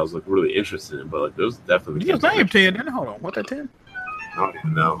 games I was like really interested in, but like those definitely. You name 10, then hold on. What that 10? I don't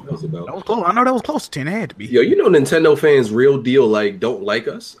even know. That was about. That was close. I know that was close to 10. It had to be. Yo, Nintendo fans, real deal, like don't like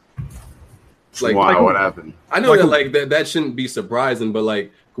us. Like, why? What happened? I know that shouldn't be surprising, but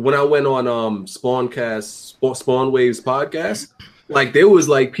like when I went on Spawn Waves podcast. Like there was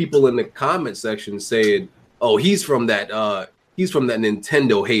like people in the comment section saying, "Oh, he's from that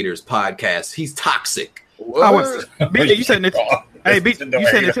Nintendo haters podcast. He's toxic." BG, you said BG, you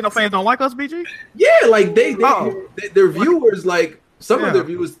said Nintendo fans don't like us, BG? Yeah, like they their viewers like some of the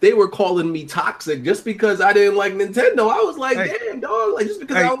reviews, they were calling me toxic just because I didn't like Nintendo. I was like, damn, dog, like just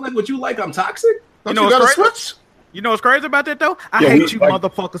because I don't like what you like, I'm toxic? You know what's crazy? You know what's crazy about that though? I hate you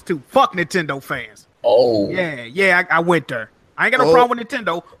motherfuckers too. Fuck Nintendo fans. Oh. Yeah, I went there. I ain't got no problem with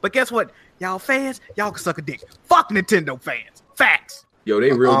Nintendo, but guess what? Y'all fans, y'all can suck a dick. Fuck Nintendo fans. Facts. Yo,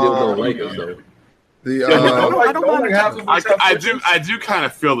 they real deal don't like us though. I do kind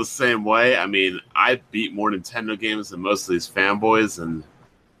of feel the same way. I mean, I beat more Nintendo games than most of these fanboys, and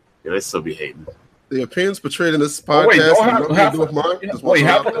they still be hating. The opinions portrayed in this podcast. Half of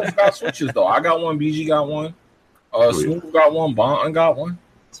them got Switches though. I got one. BG got one. Smooth got one. Bonton got one.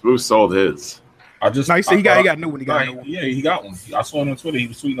 Smooth sold his. He got a new one. Yeah, he got one. I saw him on Twitter. He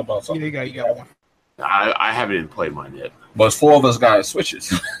was tweeting about something. Yeah, he got one. I haven't even played mine yet. But 4 of us got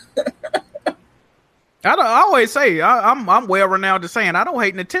Switches. I always say I'm well renowned to saying I don't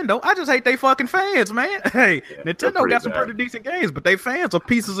hate Nintendo. I just hate they fucking fans, man. Hey, Nintendo got some pretty decent games, but they fans are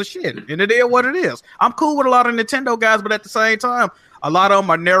pieces of shit, and it is what it is. I'm cool with a lot of Nintendo guys, but at the same time, a lot of them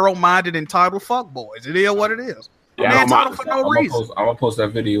are narrow-minded, entitled fuckboys. It is what it is. Yeah, I'm gonna post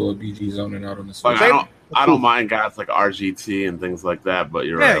that video of BG zoning out on the Switch. I don't mind guys like RGT and things like that, but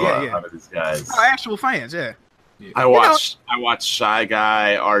you're right. A lot of these guys, actual fans, I watch Shy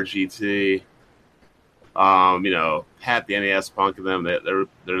Guy, RGT. Pat the NES Punk and them. They're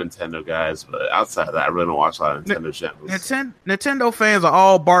Nintendo guys, but outside of that, I really don't watch a lot of Nintendo channels. Nintendo fans are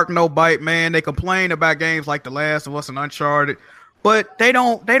all bark no bite, man. They complain about games like The Last of Us and Uncharted, but they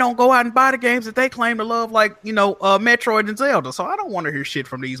don't go out and buy the games that they claim to love, like Metroid and Zelda. So I don't want to hear shit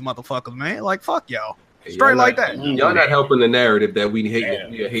from these motherfuckers, man. Like fuck y'all. Straight like that. Y'all not helping the narrative that we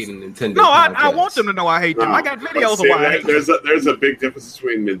are hating Nintendo. No, I want them to know I hate them. I got videos of why I hate them. There's a big difference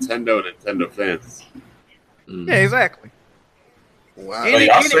between Nintendo and Nintendo fans. Yeah, exactly. Wow.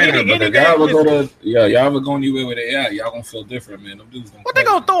 Y'all say that, but y'all ever go anywhere with it? Yeah, y'all gonna feel different, man. Them dudes what they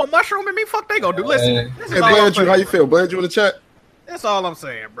gonna throw a mushroom at me? Fuck they gonna do? Listen. Hey, Blandrew, how you feel? Blandrew in the chat? That's all I'm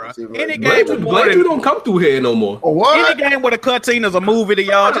saying, bro. Any game Blandrew don't come through here no more. Oh, what? Any game with a cutscene is a movie to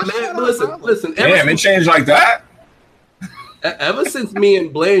y'all. Listen. Damn, it changed like that. Ever since me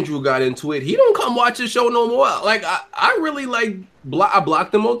and Blandrew got into it, he don't come watch the show no more. Like I really like. I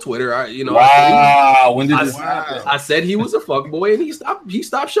blocked him on Twitter. Wow. When did this happen? I said he was a fuckboy, and he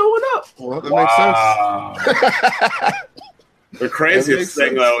stopped showing up. Well, that makes sense. The craziest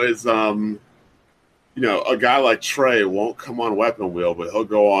thing though is a guy like Trey won't come on Weapon Wheel, but he'll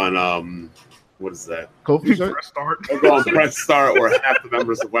go on what is that? Press Start. He'll go on Press Start, where half the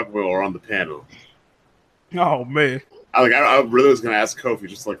members of Weapon Wheel are on the panel. Oh man. I really was gonna ask Kofi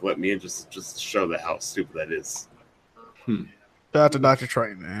just let me in just show that how stupid that is. Shout out to Dr.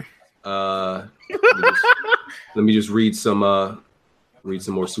 Trey, man. Let me just read some more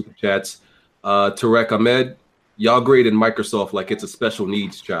super chats. Tarek Ahmed, y'all graded Microsoft like it's a special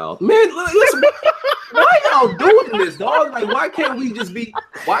needs child. Man, listen, why y'all doing this, dog? Like, why can't we just be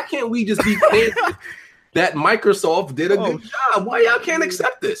thankful that Microsoft did a good job? Why y'all can't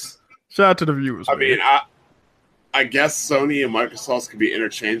accept this? Shout out to the viewers. I mean, I guess Sony and Microsoft could be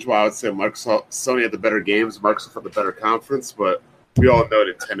interchangeable. I would say Sony had the better games, Microsoft had the better conference, but we all know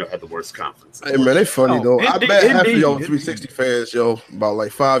Nintendo had the worst conference. Hey man, they funny though. I bet half of y'all 360 fans, about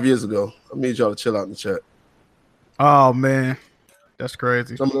like 5 years ago. I need y'all to chill out in the chat. Oh man, that's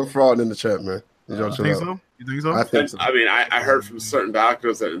crazy. Some of them fraud in the chat, man. You think so? I think so. I mean, I heard from certain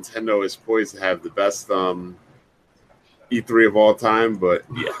doctors that Nintendo is poised to have the best E3 of all time, but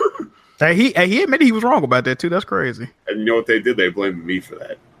yeah. He admitted he was wrong about that too. That's crazy. And you know what they did? They blamed me for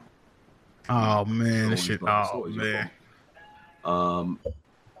that. Oh man, this shit. Oh man.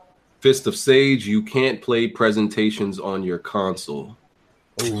 Fist of Sage, you can't play presentations on your console.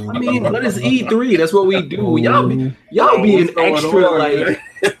 I mean, what is E3? That's what we do. Y'all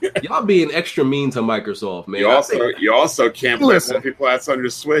being extra mean to Microsoft, man. You also can't play multiplats on your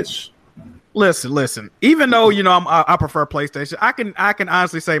Switch. Listen. Even though I prefer PlayStation, I can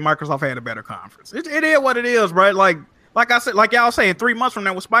honestly say Microsoft had a better conference. It is what it is, right? Like I said, like y'all saying, 3 months from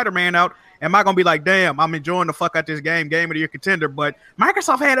now with Spider-Man out, am I gonna be like, damn, I'm enjoying the fuck out this game of the year contender? But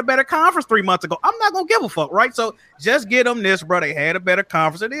Microsoft had a better conference 3 months ago. I'm not gonna give a fuck, right? So just get them this, bro. They had a better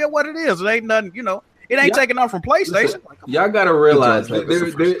conference. It is what it is. It ain't nothing, It ain't taking off from PlayStation. Y'all gotta realize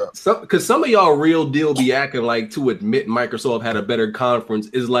because some of y'all real deal be acting like to admit Microsoft had a better conference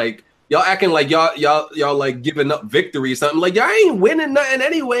is like y'all acting like y'all like giving up victory or something. Like y'all ain't winning nothing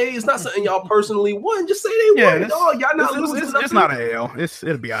anyway. It's not something y'all personally won. Just say they won. Dog. Y'all not losing. It's not a L.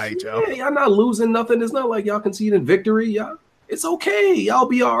 It'll be alright, y'all. Yeah, y'all not losing nothing. It's not like y'all conceding victory. Y'all, it's okay. Y'all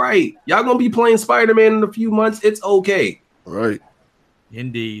be all right. Y'all gonna be playing Spider-Man in a few months. It's okay. Right.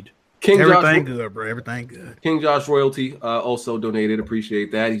 Indeed. Everything good, bro. Everything good. King Josh Royalty also donated.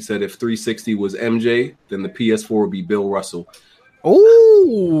 Appreciate that. He said if 360 was MJ, then the PS4 would be Bill Russell.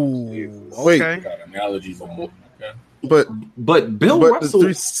 Ooh, okay. Got analogies on it. Okay. But Bill Russell,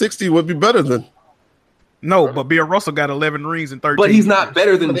 the 360 would be better than. No, but Bill Russell got 11 rings and 13. But he's not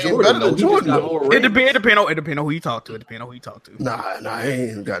better than Jordan. Better than Jordan. It depends on who you talk to. Nah, I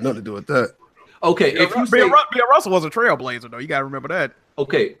ain't got nothing to do with that. Okay, if you say Bill Russell was a trailblazer, though, you gotta remember that.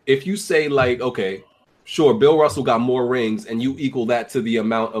 Okay, if you say like, okay, sure, Bill Russell got more rings, and you equal that to the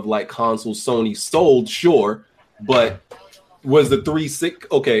amount of like consoles Sony sold, sure, but was the 360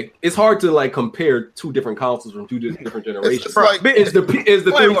 okay? It's hard to like compare two different consoles from two different generations. It's like, is the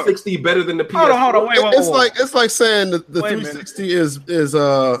 360 better than the PS4? Hold on, wait. It's like saying the 360 is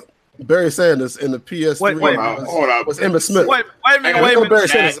Barry Sanders and the PS3 hold on. was Emmitt Smith. Wait a minute. Barry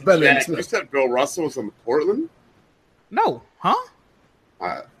Sanders is better than Emmitt You Smith. said Bill Russell was on Portland? No, huh?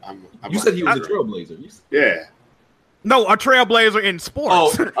 You said he was a trailblazer. Yeah. No, a trailblazer in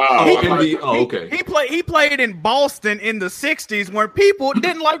sports. Okay. He played in Boston in the 60s when people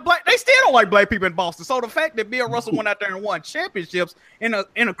didn't like black. They still don't like black people in Boston. So the fact that Bill Russell went out there and won championships in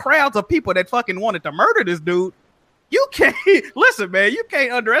a crowds of people that fucking wanted to murder this dude, you can't listen, man. You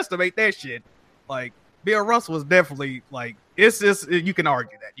can't underestimate that shit. Like Bill Russell was definitely like it's just you can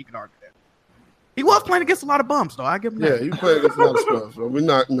argue that. He was playing against a lot of bums, though. I give him that. Yeah, you played against a lot of stuff. So we're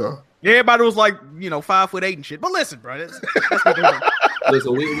not Everybody was like, 5'8" and shit. But listen, bro, that's what they're doing.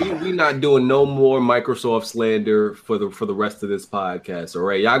 Listen, we not doing no more Microsoft slander for the rest of this podcast. All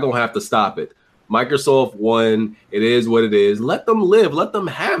right, y'all gonna have to stop it. Microsoft won. It is what it is. Let them live. Let them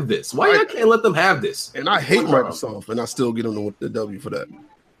have this. Why y'all can't let them have this? And I hate Microsoft, and I still get them the W for that.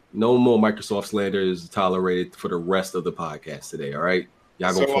 No more Microsoft slander is tolerated for the rest of the podcast today. All right,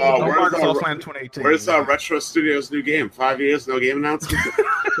 y'all So, gonna Microsoft slander 2018. Where's Retro Studios' new game? 5 years, no game announcement?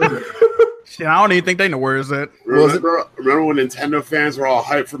 Shit, I don't even think they know where is it. Remember when Nintendo fans were all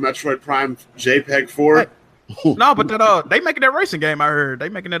hyped for Metroid Prime JPEG 4? No, but that they making that racing game. I heard they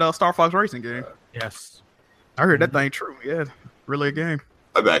making that Star Fox racing game. Yes, I heard that thing true. Yeah, really a game.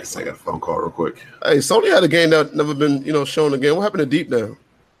 I'm back. I got a phone call real quick. Hey, Sony had a game that never been shown again. What happened to Deep Down?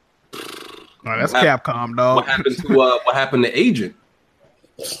 Oh, that's Capcom, dog. what happened to Agent?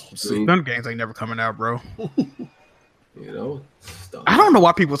 See, None games ain't never coming out, bro. I I don't know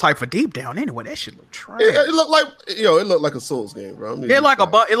why people was hyped for Deep Down anyway. That shit look trash. it looked like it looked like a Souls game, bro. It like a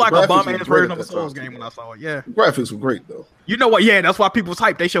bum graphics ass was great version at of a that Souls time. game when I saw it. Yeah, Graphics were great though. you know what? Yeah, that's why people was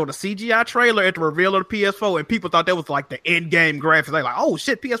hyped. They showed a CGI trailer at the reveal of the PS4, and people thought that was like the end game graphics. They like, oh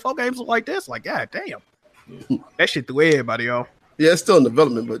shit, PS4 games look like this. Like, god damn, that shit threw everybody off. Yeah, it's still in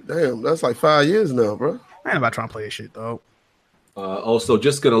development, but damn, that's like 5 years now, bro. I ain't about trying to play this shit though. Also,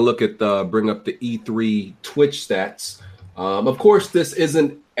 just gonna look at bring up the E3 Twitch stats. Of course, this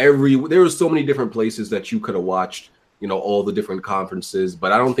isn't there were so many different places that you could have watched, all the different conferences,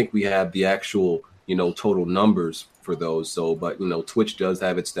 but I don't think we have the actual, total numbers for those. So, but Twitch does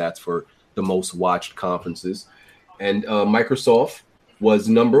have its stats for the most watched conferences, and Microsoft was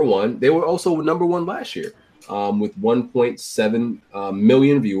number one. They were also number one last year, with 1.7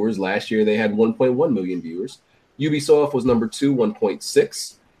 million viewers. Last year they had 1.1 million viewers. Ubisoft was number two,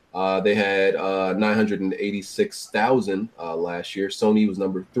 1.6. They had 986,000 last year. Sony was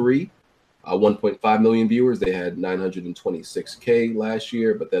number three, 1.5 million viewers. They had 926K last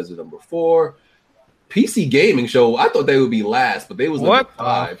year. Bethesda number four. PC Gaming Show, I thought they would be last, but they was number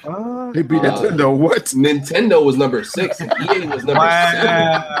five. They beat Nintendo. What? Nintendo was number six, and EA was number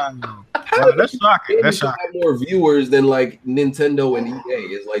seven. That's shocking. That's They shocking. have more viewers than like Nintendo and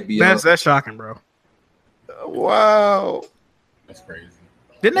EA. Is like beyond. That's shocking, bro. Wow. That's crazy.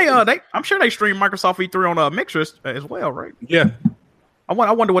 Didn't they? I'm sure they streamed Microsoft E3 on Mixer as well, right? yeah. I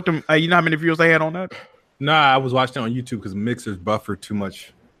wonder what them. You know how many viewers they had on that? Nah, I was watching it on YouTube because Mixer's buffered too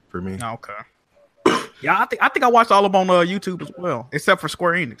much for me. Okay. Yeah, I think I watched all of them on YouTube as well, except for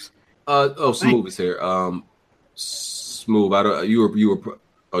Square Enix. Smooth is here. Smooth. You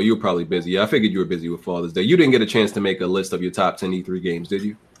were probably busy. Yeah, I figured you were busy with Father's Day. You didn't get a chance to make a list of your top 10 E3 games, did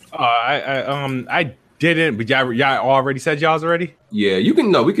you? I didn't, but y'all already said y'all's already. Yeah, you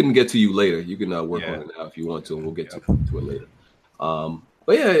can. No, we can get to you later. You can work on it now if you want to, and we'll get to it later.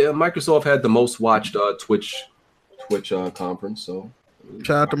 But yeah, Microsoft had the most watched Twitch conference. So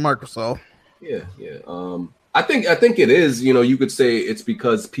Shout out to Microsoft. yeah. I think it is. You could say it's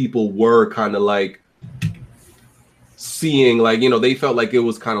because people were kind of like seeing, like, they felt like it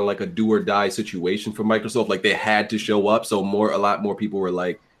was kind of like a do or die situation for Microsoft. Like they had to show up, so a lot more people were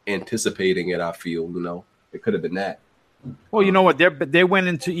like anticipating it. I feel, it could have been that. Well, you know what? They went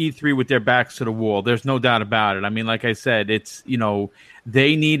into E3 with their backs to the wall. There's no doubt about it. I mean, like I said, it's, you know,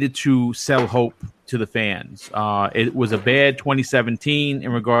 they needed to sell hope to the fans. It was a bad 2017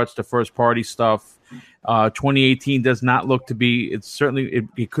 in regards to first party stuff. 2018 does not look to be. It's certainly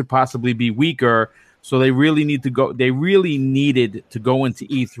it could possibly be weaker. So they really need to go. They really needed to go into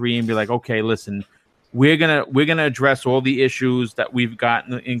E3 and be like, okay, listen, we're gonna address all the issues that we've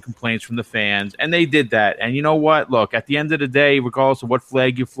gotten in complaints from the fans, and they did that. And you know what? Look, at the end of the day, regardless of what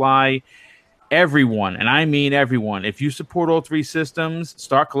flag you fly, everyone, and I mean everyone, if you support all three systems,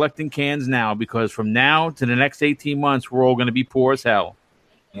 start collecting cans now, because from now to the next 18 months, we're all going to be poor as hell.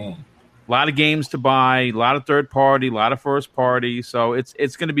 A lot of games to buy, a lot of third party, a lot of first party, so it's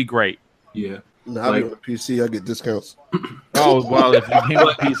going to be great. Yeah. Nah, I be on the PC, I get discounts. Oh well, if you came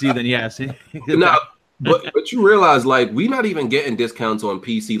on PC, then yes. No. But you realize, like, we're not even getting discounts on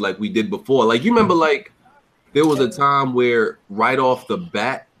PC like we did before. Like, you remember, like, there was a time where right off the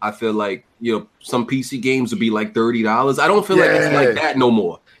bat, I feel like, you know, some PC games would be like $30. I don't feel like it's like that no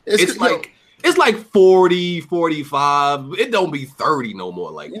more. It's like 40, 45. It don't be 30 no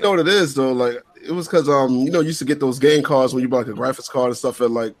more. Like, you know what it is though? Like, it was because you know, you used to get those game cards when you buy like a graphics card and stuff at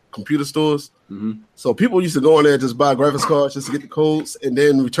like computer stores. Mm-hmm. So people used to go in there and just buy graphics cards just to get the codes and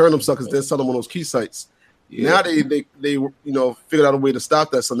then return them suckers, then sell them on those key sites. Yeah. Now they you know, figured out a way to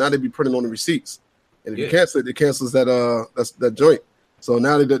stop that. So now they be printing on the receipts, and if you cancel it, it cancels that joint. So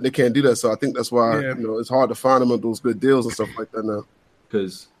now they can't do that. So I think that's why you know, it's hard to find them at those good deals and stuff like that now.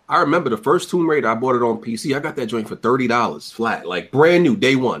 Because I remember the first Tomb Raider, I bought it on PC. I got that joint for $30 flat, like brand new,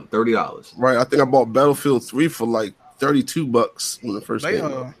 day one, $30. Right. I think I bought Battlefield 3 for like $32 when the first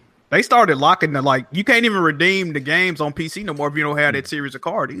game. They started locking the, like, you can't even redeem the games on PC no more if you don't have that series of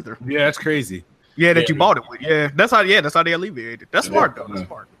card either. Yeah, that's crazy. Yeah, that you bought it with. Yeah, that's how they alleviated it. That's smart though. That's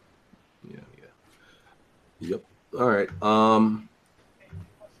smart. Yeah. Yep. All right.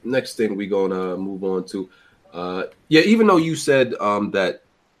 Next thing we're gonna move on to. Even though you said that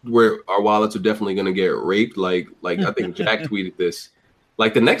where our wallets are definitely gonna get raped, like I think Jack tweeted this.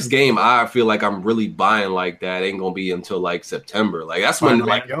 Like, the next game I feel like I'm really buying like that ain't gonna be until like September. Like, that's when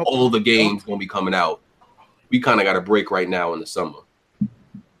like all the games gonna be coming out. We kind of got a break right now in the summer.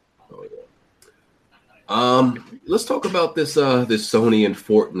 Let's talk about this Sony and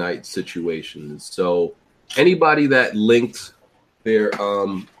Fortnite situation. So anybody that linked their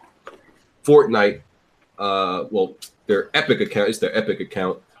Fortnite, their Epic account, it's their Epic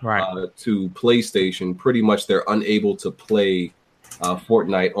account, right, to PlayStation, pretty much they're unable to play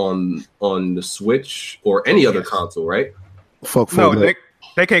Fortnite on the Switch or any other console, right? No,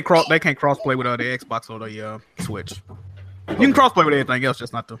 they can't cross play with the Xbox or the Switch. You can crossplay with anything else,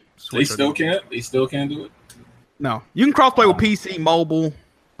 just not the Switch. They still can't do it. No, you can crossplay with PC, mobile,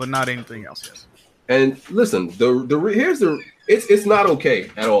 but not anything else. Yes. And listen, it's not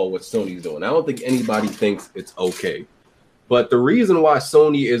okay at all what Sony's doing. I don't think anybody thinks it's okay. But the reason why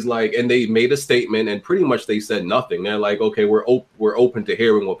Sony is like, and they made a statement, and pretty much they said nothing. They're like, okay, we're open to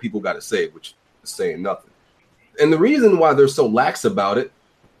hearing what people got to say, which is saying nothing. And the reason why they're so lax about it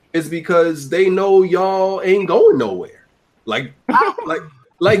is because they know y'all ain't going nowhere. Like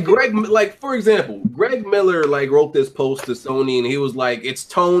Greg, like, for example, Greg Miller like wrote this post to Sony, and he was like, it's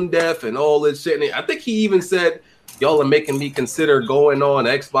tone deaf and all this shit. And I think he even said, y'all are making me consider going on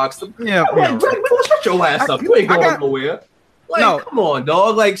Xbox. Yeah, like, Greg Miller, shut your ass up. You ain't going nowhere. Like, come on,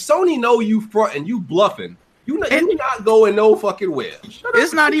 dog. Like, Sony know you front and you bluffing. You're not going no fucking where.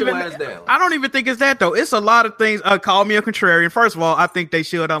 It's not even. I don't even think it's that though. It's a lot of things. Call me a contrarian. First of all, I think they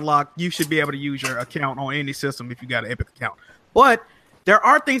should unlock. You should be able to use your account on any system if you got an Epic account. But there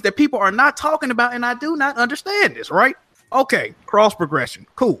are things that people are not talking about, and I do not understand this. Right? Okay, cross progression,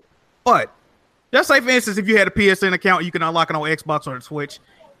 cool. But just say, for instance, if you had a PSN account, you can unlock it on Xbox or the Switch.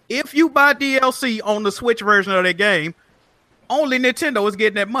 If you buy DLC on the Switch version of that game, only Nintendo is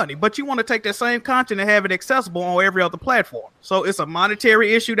getting that money, but you want to take that same content and have it accessible on every other platform. So it's a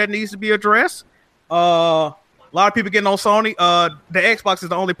monetary issue that needs to be addressed. A lot of people getting on Sony. The Xbox is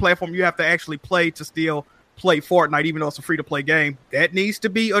the only platform you have to actually play to still play Fortnite, even though it's a free-to-play game. That needs to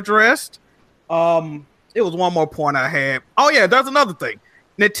be addressed. It was one more point I had. Oh, yeah, there's another thing.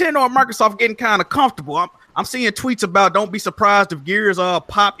 Nintendo and Microsoft getting kind of comfortable. I'm seeing tweets about don't be surprised if Gears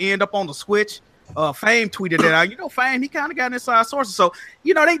Pop end up on the Switch. Fame tweeted that out. You know, Fame, he kind of got inside sources. So,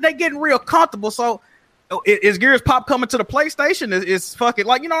 you know, they getting real comfortable. So, is Gears Pop coming to the PlayStation? Is fucking,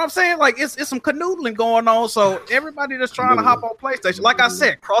 like, you know what I'm saying? Like, it's some canoodling going on. So, everybody that's trying to hop on PlayStation, like I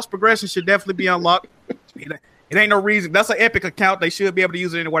said, cross progression should definitely be unlocked. It ain't no reason. That's an Epic account. They should be able to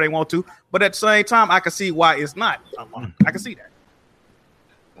use it anywhere they want to. But at the same time, I can see why it's not unlocked. I can see that.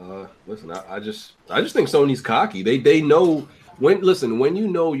 Listen, I just think Sony's cocky. They know when you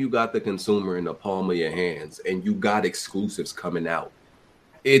know you got the consumer in the palm of your hands and you got exclusives coming out,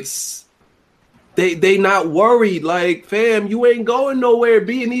 it's they not worried. Like, fam, you ain't going nowhere. And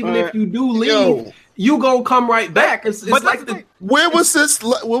even if you do leave, you gonna come right back. It's like where was this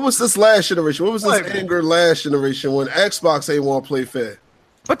last generation? Where was this anger last generation when Xbox ain't want to play fair?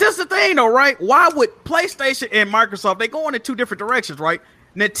 But that's the thing, though, right? Why would PlayStation and Microsoft, they going in two different directions, right?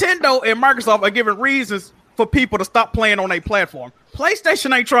 Nintendo and Microsoft are giving reasons for people to stop playing on their platform.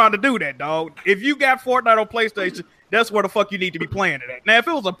 PlayStation ain't trying to do that, dog. If you got Fortnite on PlayStation, that's where the fuck you need to be playing it at. Now, if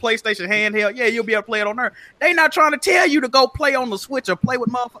it was a PlayStation handheld, yeah, you'll be able to play it on there. They not trying to tell you to go play on the Switch or play with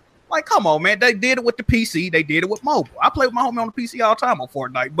motherfuckers. Like, come on, man. They did it with the PC. They did it with mobile. I play with my homie on the PC all the time on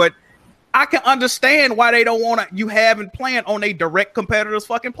Fortnite, but I can understand why they don't want you having playing on a direct competitor's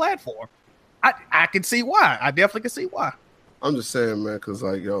fucking platform. I can see why. I definitely can see why. I'm just saying, man, because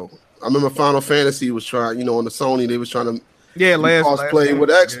like, I remember Final Fantasy was trying, on the Sony, they was trying to last play with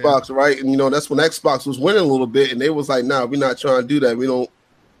Xbox, right? And that's when Xbox was winning a little bit, and they was like, nah, we're not trying to do that. We're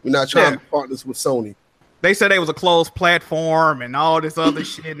not trying to partners with Sony. They said they was a closed platform and all this other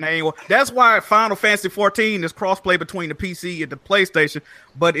shit. And that's why Final Fantasy 14 is crossplay between the PC and the PlayStation,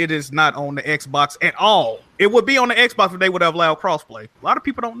 but it is not on the Xbox at all. It would be on the Xbox if they would have allowed crossplay. A lot of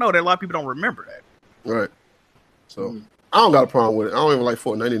people don't know that. A lot of people don't remember that. Right. So I don't got a problem with it. I don't even like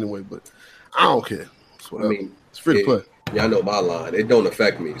Fortnite anyway, but I don't care. It's whatever. I mean, it's free to play. Y'all know my line. It don't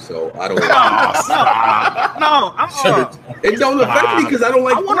affect me, so I don't. It don't affect me because I don't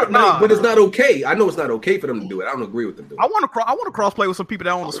like Fortnite, but it's not okay. I know it's not okay for them to do it. I don't agree with them doing it. I want to crossplay with some people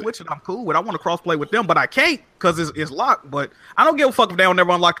that own the Switch, and I'm cool with. I want to crossplay with them, but I can't because it's locked. But I don't give a fuck if they don't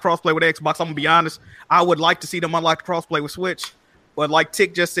ever unlock the crossplay with Xbox. I'm gonna be honest. I would like to see them unlock the crossplay with Switch, but like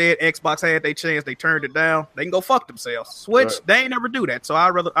Tick just said, Xbox had their chance. They turned it down. They can go fuck themselves. Switch, They ain't never do that. So I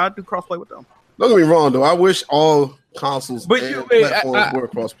do crossplay with them. Don't get me wrong, though. I wish all consoles and platforms were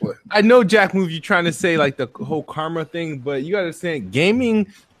crossplay. I know, Jack Move, you're trying to say like the whole karma thing, but you got to understand,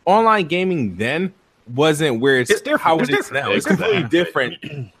 online gaming then wasn't where it's different. How it is now. It's completely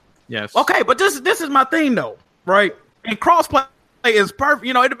different. Yes. Okay, but this is my thing though, right? And crossplay is perfect.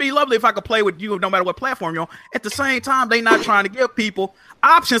 It'd be lovely if I could play with you no matter what platform you're on. At the same time, they not trying to give people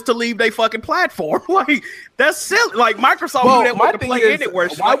options to leave their fucking platform. Like, that's silly. Like, Microsoft knew that way to play anywhere.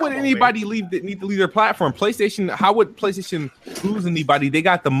 Why would anybody need to leave their platform? PlayStation, how would PlayStation lose anybody? They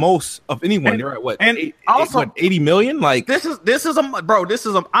got the most of anyone. They're at what? And 80 million? Like, this is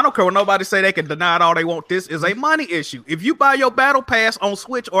I don't care what nobody say. They can deny it all they want. This is a money issue. If you buy your battle pass on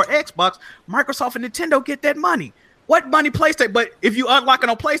Switch or Xbox, Microsoft and Nintendo get that money. What money PlayStation? But if you unlock it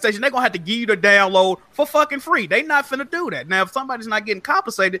on PlayStation, they're gonna have to give you the download for fucking free. They not finna do that. Now, if somebody's not getting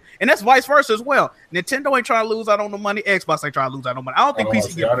compensated, and that's vice versa as well. Nintendo ain't trying to lose out on the money. Xbox ain't trying to lose out on money. I don't think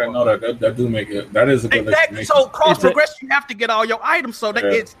PC. I didn't know that. That do make it. That is a good exactly. So cross progression, you have to get all your items. So that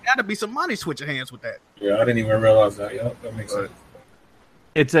it's got to be some money switching hands with that. Yeah, I didn't even realize that. Yeah, that makes sense.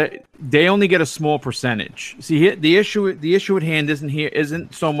 They only get a small percentage. See, the issue at hand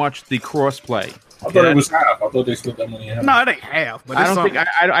isn't so much the crossplay. I thought it was half. I thought they split that money in half. No, it ain't half. But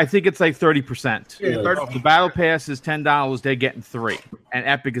I think it's like 30%. Yeah, 30%. If the battle pass is $10, they're getting $3, and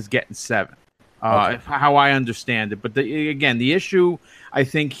Epic is getting $7. How I understand it. But the issue I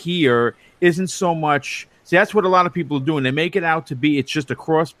think here isn't so much. See, that's what a lot of people are doing. They make it out to be it's just a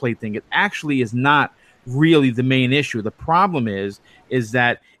crossplay thing. It actually is not really the main issue. The problem is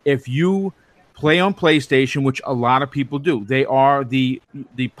that if you play on PlayStation, which a lot of people do, they are the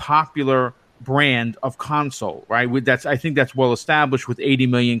popular brand of console, right? I think that's well established with 80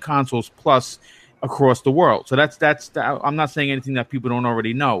 million consoles plus across the world. So that's I'm not saying anything that people don't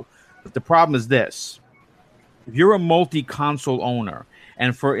already know. But the problem is this: if you're a multi-console owner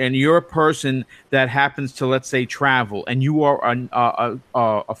and you're a person that happens to, let's say, travel, and you are a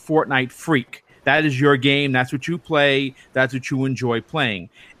Fortnite freak, that is your game, that's what you play, that's what you enjoy playing,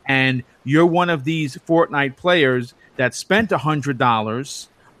 and you're one of these Fortnite players that spent $100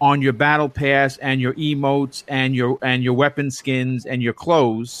 on your battle pass and your emotes and your weapon skins and your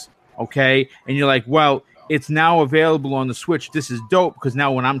clothes, okay? And you're like, well, it's now available on the Switch. This is dope because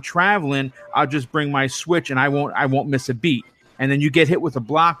now when I'm traveling, I'll just bring my Switch and I won't miss a beat. And then you get hit with a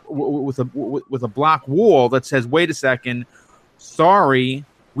block with a block wall that says, wait a second, sorry,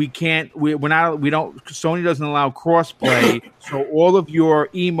 we don't. Sony doesn't allow crossplay, so all of your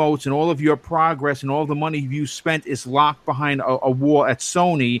emotes and all of your progress and all the money you spent is locked behind a wall at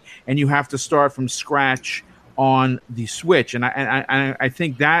Sony, and you have to start from scratch on the Switch. And I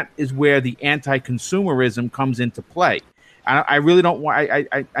think that is where the anti-consumerism comes into play, I really don't want.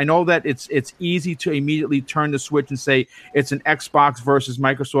 I know that it's easy to immediately turn the switch and say it's an Xbox versus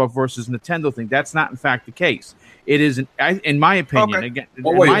Microsoft versus Nintendo thing. That's not in fact the case. It is, in my opinion. Okay. Again, in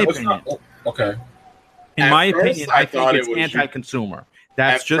my opinion. Okay. In my opinion, I think it's anti-consumer.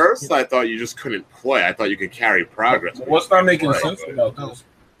 That's At first, I thought you just couldn't play. I thought you could carry progress. What's not making sense about this?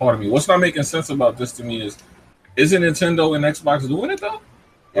 Pardon me. What's not making sense about this to me is, isn't Nintendo and Xbox doing it though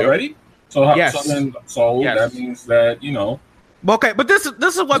already? So yes. That means that, you know. Okay, but this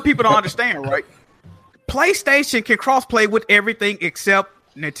is what people don't understand, right? PlayStation can crossplay with everything except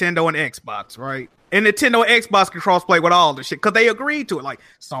Nintendo and Xbox, right? And Nintendo and Xbox can crossplay with all the shit because they agreed to it. Like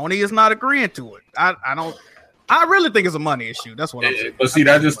Sony is not agreeing to it. I really think it's a money issue. That's what I'm saying. But see,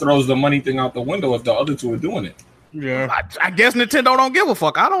 that just throws the money thing out the window if the other two are doing it. Yeah, I guess Nintendo don't give a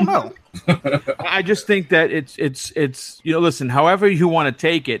fuck. I don't know. I just think that it's listen, however you want to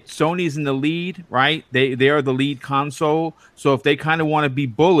take it, Sony's in the lead, right? They are the lead console. So if they kind of want to be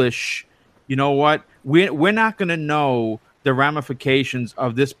bullish, you know what? We're not going to know the ramifications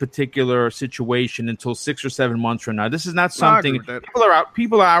of this particular situation until 6 or 7 months from now. This is not something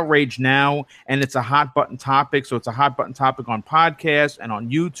people are outraged now, and it's a hot button topic. So it's a hot button topic on podcasts and on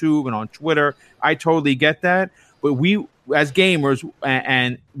YouTube and on Twitter. I totally get that, but we as gamers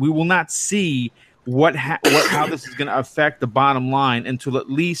and we will not see how this is going to affect the bottom line until at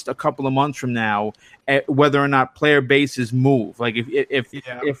least a couple of months from now, whether or not player bases move. Like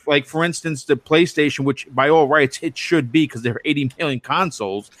if like for instance the PlayStation, which by all rights it should be because there are 80 million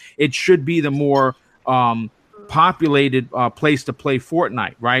consoles, it should be the more populated place to play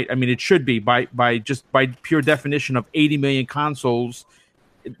Fortnite, right? I mean, it should be by pure definition of 80 million consoles.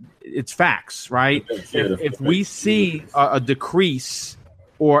 It's facts, right? If we see a decrease,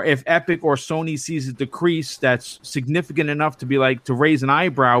 or if Epic or Sony sees a decrease that's significant enough to be like to raise an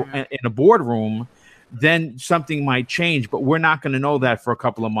eyebrow in a boardroom, then something might change. But we're not going to know that for a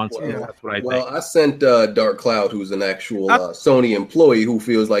couple of months. That's what I think. Well, I sent Dark Cloud, who's an actual Sony employee who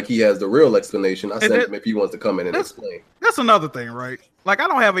feels like he has the real explanation. I sent him if he wants to come in and explain. That's another thing, right? Like, I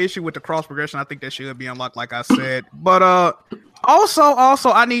don't have an issue with the cross progression. I think that should be unlocked, like I said. But also,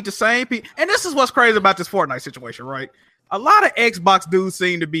 I need the same people. And this is what's crazy about this Fortnite situation, right? A lot of Xbox dudes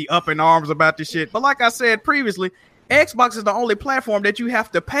seem to be up in arms about this shit. But like I said previously, Xbox is the only platform that you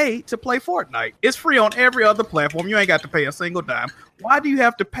have to pay to play Fortnite. It's free on every other platform. You ain't got to pay a single dime. Why do you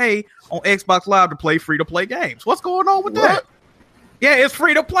have to pay on Xbox Live to play free-to-play games? What's going on with that? Yeah, it's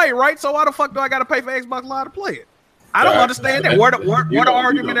free to play, right? So why the fuck do I got to pay for Xbox Live to play it? I don't understand that. What the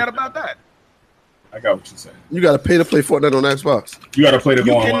argument about that? I got what you're saying. You got to pay to play Fortnite on Xbox. You got to play to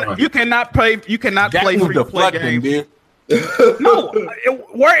go online. You cannot play free-to-play games. No,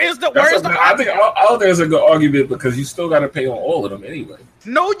 where is the I think all there's a good argument because you still got to pay on all of them anyway.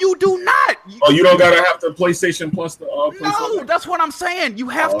 No, you do not. You don't gotta have the PlayStation Plus. No, that's what I'm saying. You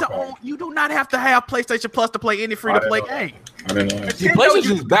have to own. You do not have to have PlayStation Plus to play any free to play game. I didn't know.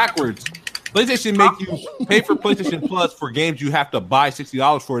 PlayStation is backwards. PlayStation make you pay for PlayStation Plus for games you have to buy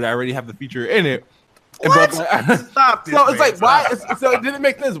 $60 for that already have the feature in it. What? Stop this. So it's like why? So it didn't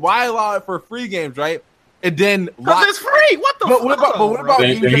make sense. Why allow it for free games, right? And then because it's free. What the? But what about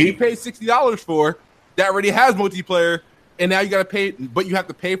games that you pay $60 for that already has multiplayer, and now you got to pay, but you have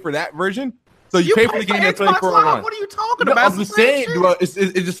to pay for that version. So you pay for the game that's playing for online. What are you talking about? I'm just saying, it's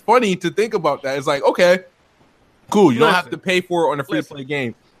just funny to think about that. It's like, okay, cool. You don't have to pay for it on a free to play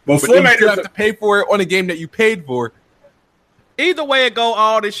game, but you have to pay for it on a game that you paid for. Either way it go,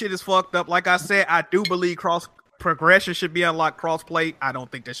 all this shit is fucked up. Like I said, I do believe cross progression should be unlocked. Cross-play, I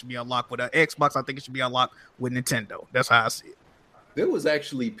don't think that should be unlocked with an Xbox. I think it should be unlocked with Nintendo. That's how I see it. There was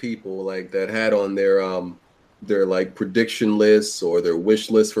actually people like that had on their like prediction lists or their wish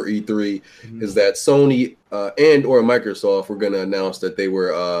list for E3 is that Sony and or Microsoft were going to announce that they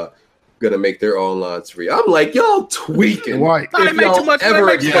were going to make their online free. I'm like, y'all tweaking. Right. If y'all ever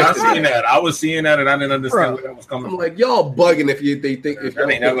I seen that. I was seeing that and I didn't understand where that was coming from. I'm like, y'all bugging if y'all think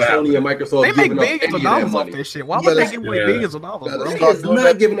Sony and Microsoft they make billions of dollars off this shit. Why would they give away billions of dollars, bro? They're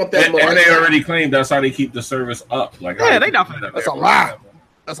not giving up that money. And they already claimed that's how they keep the service up. Like, yeah, they not. That's a lie.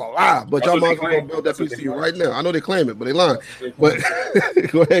 That's a lie. But y'all might as well build that PC right now. I know they claim it, but they lying. But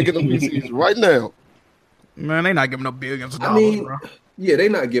go ahead and get them PCs right now. Man, they not giving up billions of dollars, bro. Yeah, they're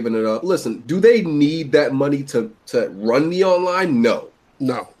not giving it up. Listen, do they need that money to run the online? No.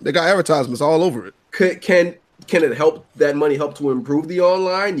 They got advertisements all over it. Can it help that money help to improve the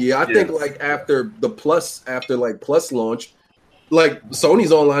online? Yeah, I think like after Plus launch, like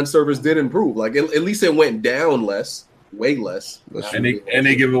Sony's online service did improve. Like at least it went down less. way less. And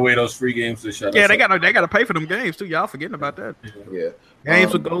they give away those free games to shut. Yeah, they got to pay for them games too. Y'all forgetting about that? Yeah,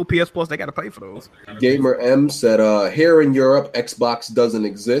 games with Gold PS Plus, they got to pay for those. Gamer M said, "Here in Europe, Xbox doesn't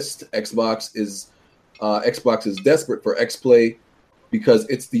exist. Xbox is desperate for XPlay because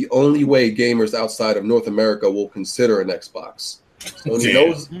it's the only way gamers outside of North America will consider an Xbox.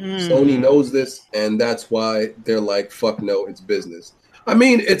 Sony knows this, and that's why they're like, fuck no, it's business." I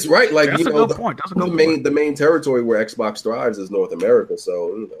mean, it's right. Like, that's the main territory where Xbox thrives is North America.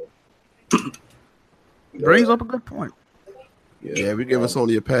 So, brings up a good point. Yeah, we giving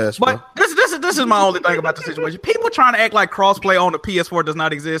Sony a pass. But this is my only thing about the situation. People trying to act like crossplay on the PS4 does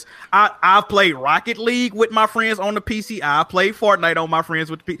not exist. I've played Rocket League with my friends on the PC. I played Fortnite on my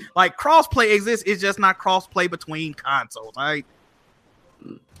friends with the PC. Like, crossplay exists. It's just not crossplay between consoles. Right?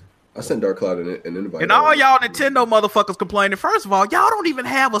 I sent Dark Cloud an invite. And all y'all Nintendo motherfuckers complaining. First of all, y'all don't even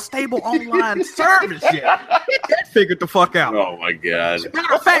have a stable online service yet. Get that figured the fuck out. Oh my god. As a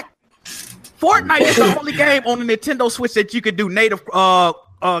matter of fact, Fortnite is the only game on the Nintendo Switch that you could do native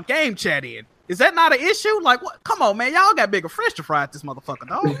game chat in. Is that not an issue? Like, what? Come on, man. Y'all got bigger fish to fry at this motherfucker,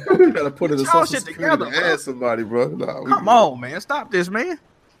 dog. You gotta put it in Social shit together, and add somebody, bro. Nah, come on, man. Stop this, man.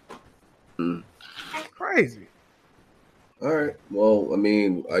 Crazy. All right. Well, I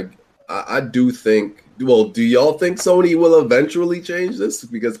mean, I do think. Well, do y'all think Sony will eventually change this?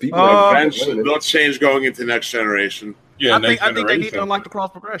 Because people eventually they'll change going into next generation. Yeah, I think they need to unlock the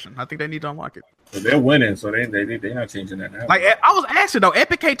cross progression. I think they need to unlock it. But they're winning, so they're not changing that now. Like, I was asking though,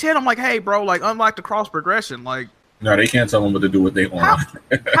 Epic K10. I'm like, hey, bro, like unlock the cross progression. Like, no, they can't tell them what to do what they want.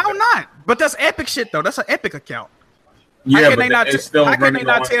 How not? But that's Epic shit though. That's an Epic account. Yeah, how can they not tell them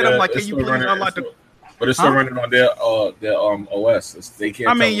like, can you please unlock the? But it's still running on their OS. They can't.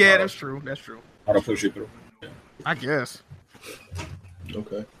 I mean, yeah, that's true. That's true. How to push it through? Yeah. I guess.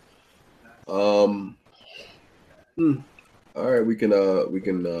 Okay. All right, we can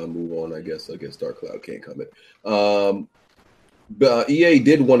move on. I guess Dark Cloud can't comment. But EA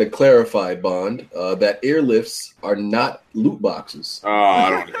did want to clarify, Bond, that airlifts are not loot boxes. Oh, I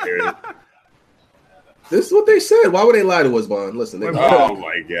don't want to hear it. This is what they said. Why would they lie to us, Bond? Listen. Oh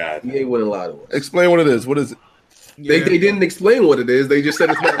my god. EA wouldn't lie to us. Explain what it is. What is it? They didn't explain what it is. They just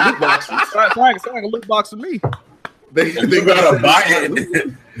said it's not loot boxes. It's like a loot box to me. You gotta buy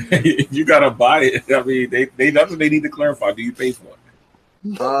it. You gotta buy it. I mean, that's what they need to clarify. Do you pay for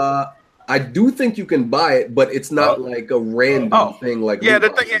it? I do think you can buy it, but it's not like a random thing. Like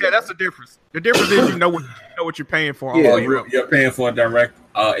that's the difference. The difference is you know what you're paying for. Yeah, you're paying for a direct.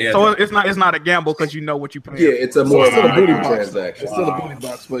 So it's not a gamble because you know what you're paying. Yeah, it's a booty transaction. It's still a booty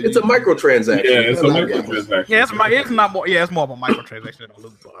box, but it's a microtransaction. Yeah, it's a microtransaction. Yeah, it's not more. Yeah, it's more of a microtransaction than a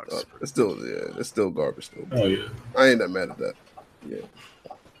loot box. It's still garbage though. Oh yeah, I ain't that mad at that. Yeah.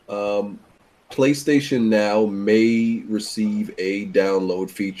 PlayStation Now may receive a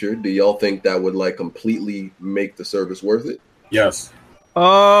download feature. Do y'all think that would like completely make the service worth it? Yes.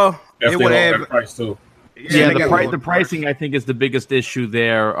 It would add price too. Yeah, the pricing I think is the biggest issue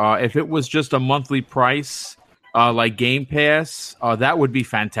there. If it was just a monthly price, like Game Pass, that would be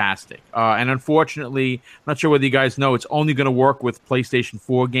fantastic. And unfortunately, I'm not sure whether you guys know, it's only going to work with PlayStation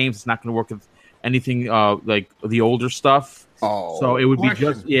 4 games. It's not going to work with anything like the older stuff. So it would be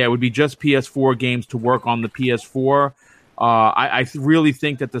just PS4 games to work on the PS4. I really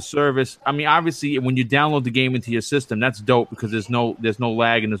think that the service. I mean, obviously, when you download the game into your system, that's dope because there's no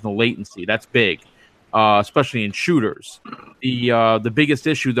lag and there's no latency. That's big, especially in shooters. The biggest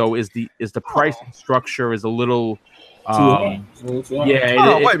issue though is the pricing structure is a little. Too high.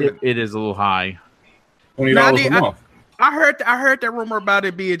 It is a little high. $20 a month. I heard that rumor about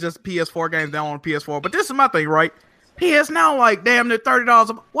it being just PS4 games down on PS4, but this is my thing, right? PS Now, like, damn near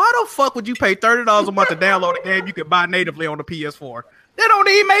 $30. Why the fuck would you pay $30 a month to download a game you can buy natively on the PS4? That don't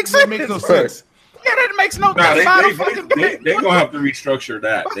even make sense. That makes no sense. Yeah, that makes no sense. They're gonna have to restructure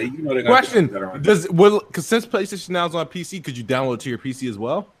that. Question: because since PlayStation Now is on PC, could you download it to your PC as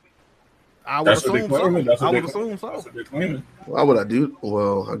well? I would assume so. Why would I do?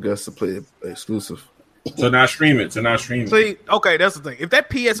 Well, I guess to play exclusive. So not stream it. See, okay, that's the thing. If that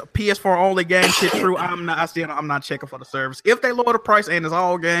PS4 only game shit true, I'm not checking for the service. If they lower the price and it's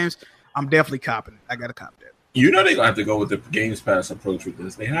all games, I'm definitely copping it. I gotta cop that. You know they're gonna have to go with the Games Pass approach with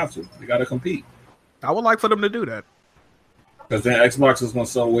this. They have to. They gotta compete. I would like for them to do that. Because then Xbox is gonna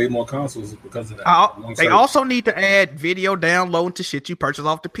sell way more consoles because of that. They also need to add video download to shit you purchase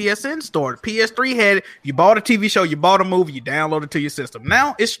off the PSN store. The PS3 had it. You bought a TV show, you bought a movie, you download it to your system.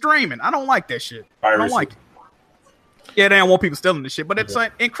 Now it's streaming. I don't like that shit. I don't like it. Yeah, they don't want people stealing this shit, but it's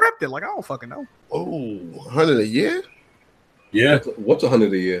like encrypted. Like, I don't fucking know. Oh, $100 a year? Yeah. What's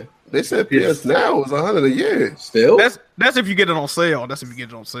 $100 a year? They said PS Now is $100 a year. Still? That's if you get it on sale. That's if you get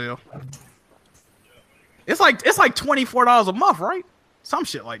it on sale. It's like $24 a month, right? Some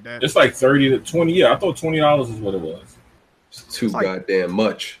shit like that. It's like 30 to 20. Yeah, I thought $20 is what it was. It's too goddamn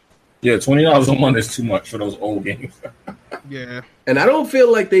much. Yeah, $20 a month is too much for those old games. Yeah. And I don't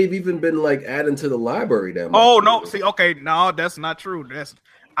feel like they've even been like adding to the library that much. Oh no, see, okay, no, that's not true.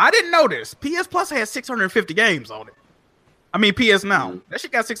 I didn't know this. PS Plus has 650 games on it. I mean PS Now. That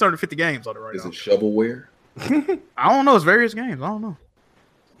shit got 650 games on it right now. Is it shovelware? I don't know. It's various games. I don't know.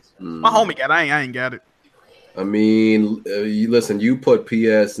 My homie got it. I ain't got it. I mean, you put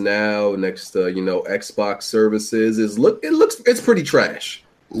PS Now next to Xbox services. It's pretty trash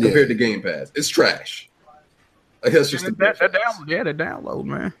compared to Game Pass. It's trash. I guess just the download,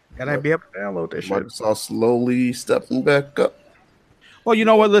 man. Gotta be able to download that shit. Microsoft slowly stepping back up. Well, you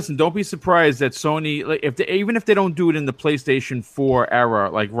know what? Listen, don't be surprised that Sony, like, even if they don't do it in the PlayStation 4 era,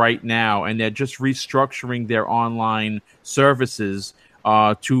 like right now, and they're just restructuring their online services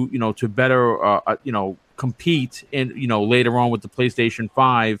to better compete in later on with the PlayStation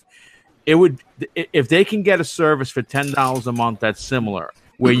 5. It would, if they can get a service for $10 a month that's similar,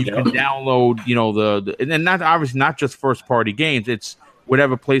 where you can download and not just first party games, it's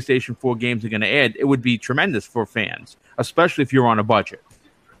whatever PlayStation 4 games are going to add. It would be tremendous for fans, especially if you're on a budget.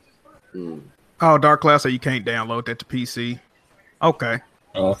 Oh, Dark Cloud, so you can't download that to PC. Okay.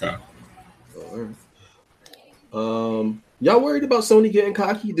 Okay. Y'all worried about Sony getting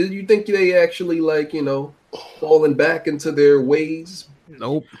cocky? Did you think they actually falling back into their ways?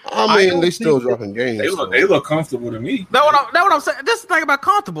 Nope. I mean, they still dropping games. They look comfortable to me. That's what I'm saying. This is the thing about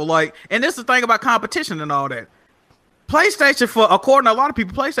comfortable, and this is the thing about competition and all that. PlayStation, according to a lot of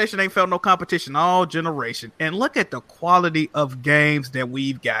people, PlayStation ain't felt no competition all generation. And look at the quality of games that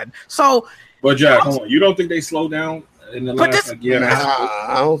we've gotten. So, but Jack, come on, you don't think they slowed down in the last year and a half?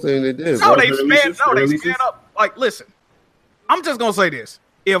 I don't think they did. No, they sped up. Like, listen, I'm just gonna say this.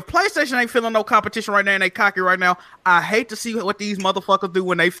 If PlayStation ain't feeling no competition right now and they cocky right now, I hate to see what these motherfuckers do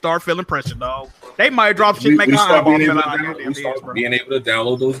when they start feeling pressure, dog. They might drop shit, make start being able to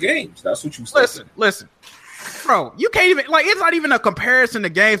download those games. That's what you said. Listen. Bro, you can't even it's not even a comparison to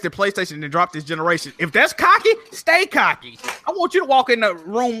games that PlayStation did drop this generation. If that's cocky, stay cocky. I want you to walk in the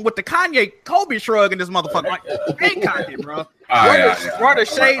room with the Kanye Kobe shrug in this motherfucker. Like, stay cocky, bro. Wear the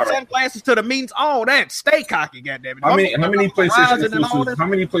shades, sunglasses to the meetings, all that. Stay cocky, goddammit. How many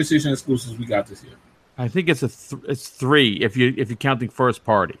PlayStation exclusives we got this year? I think it's it's 3 if you're counting first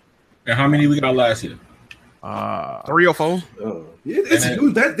party. And how many we got last year? 3 or 4.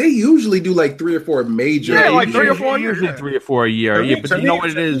 They usually do like 3 or 4 major. Yeah, like 3 or 4. Usually 3 or 4 a year. Yeah, but you know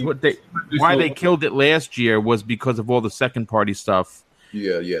what it is? Why they killed it last year was because of all the second party stuff.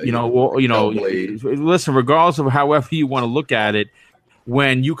 Yeah. Listen, regardless of however you want to look at it,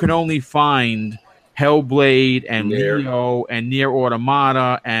 when you can only find Hellblade and Neo and Nier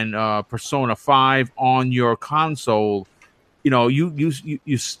Automata and Persona 5 on your console.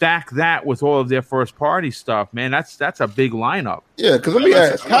 You stack that with all of their first party stuff, man. That's a big lineup. Yeah, because let me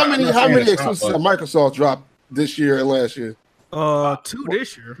ask, how many exclusives have Microsoft dropped this year and last year? 2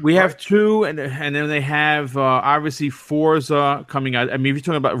 this year. We have 2, and then they have obviously Forza coming out. I mean, if you're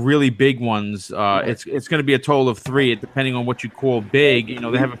talking about really big ones, it's going to be a total of 3, depending on what you call big.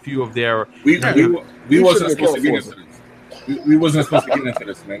 They have a few of their. We wasn't supposed to get into this. We wasn't supposed to get into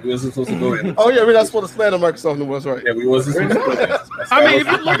this, man. We wasn't supposed to go into this. Oh yeah, we're not supposed to slander Microsoft. No, that's right. Yeah, we wasn't supposed to go into this. I mean, if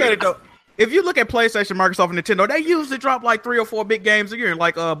you look at it though, if you look at PlayStation, Microsoft, and Nintendo, they usually drop like 3 or 4 big games a year.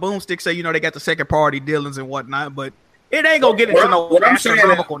 Like Boomstick say, they got the second party dealings and whatnot, but it ain't gonna get into what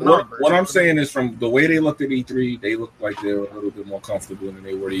I'm saying is from the way they looked at E3, they looked like they were a little bit more comfortable than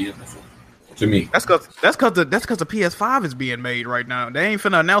they were the year before. To me, that's because the PS5 is being made right now. They ain't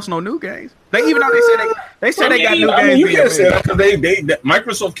finna announce no new games. Even though they say they got new games. You can't say that because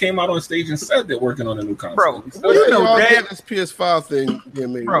Microsoft came out on stage and said they're working on a new console. Bro, damn this PS5 thing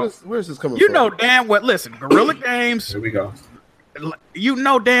being made. Bro, where's this coming from? Damn well. Listen, Guerrilla Games. Here we go.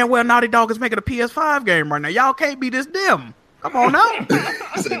 Damn well Naughty Dog is making a PS5 game right now. Y'all can't be this dim. Come on now.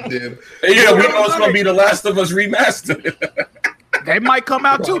 Yeah, we know it's gonna be The Last of Us remastered. They might come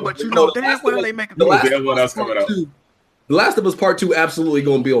out too, but damn well they make it. The Last of Us Part 2 absolutely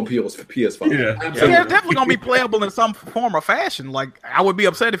going to be on PS5. Yeah, it's definitely going to be playable in some form or fashion. Like, I would be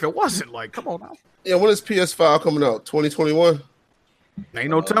upset if it wasn't. Like, come on now. Yeah, when is PS5 coming out? 2021? Ain't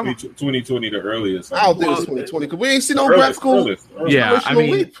no telling. 2020 the earliest. I don't think it's 2020 because we ain't seen no graphical. Yeah, I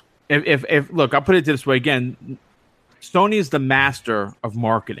mean, if look, I'll put it this way again. Sony is the master of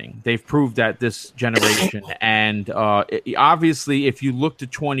marketing. They've proved that this generation. And obviously, if you look to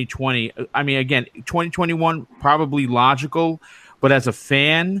 2020, I mean, again, 2021, probably logical. But as a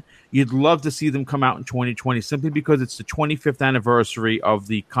fan, you'd love to see them come out in 2020 simply because it's the 25th anniversary of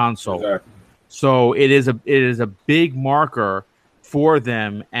the console. Exactly. So it is a big marker for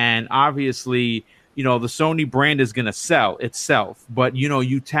them. And obviously, the Sony brand is going to sell itself. But,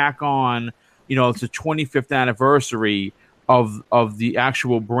 you tack on, it's the 25th anniversary of the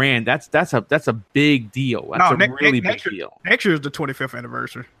actual brand. That's a big deal. That's a really big deal. Next year is the 25th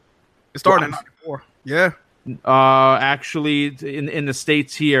anniversary. It started in 94. Yeah. Actually, in the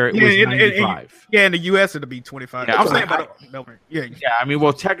States here, it was 95. In the US, it'll be 25. Yeah, I'm saying about Melbourne. Yeah. I mean,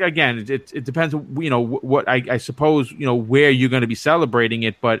 well, again, it depends. What I suppose where you're going to be celebrating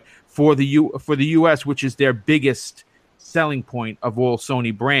it, but for the US, which is their biggest selling point of all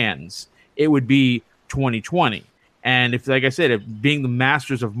Sony brands, it would be 2020. And if, like I said, if being the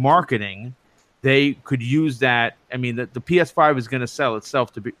masters of marketing, they could use that. I mean, the PS5 is going to sell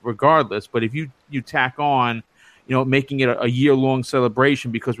itself regardless. But if you tack on, making it a year-long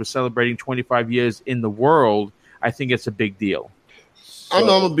celebration because we're celebrating 25 years in the world, I think it's a big deal. I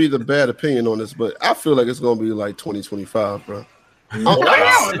know I'm going to be the bad opinion on this, but I feel like it's going to be like 2025, bro. You're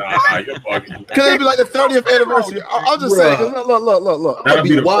bugging. Because it'll be like the 30th anniversary. I'll just say, look. That'll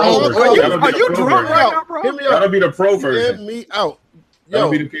be the pro version. Are you drunk right now, bro? Hear me out. That'll be the pro version. Hear me out. That'll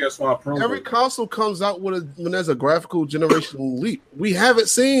be the PS5 Pro. Every console comes out when there's a graphical generational leap. We haven't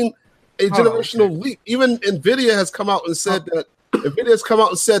seen a generational leap. Even Nvidia has come out and said that it's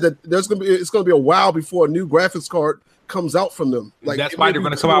gonna be a while before a new graphics card comes out from them. Like that's why they're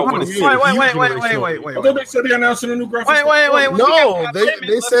gonna come out with Wait. They said they're announcing a new graphics card. Wait. No,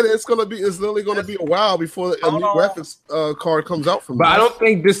 they said it's literally gonna be a while before a new graphics card comes out from them. But I don't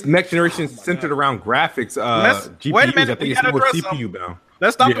think this next generation is centered around graphics. GPUs. Wait a minute, I think it's more CPU bound.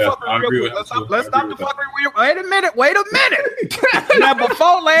 Let's stop the fuckery real quick. Let's stop the fuckery. Wait a minute. Now,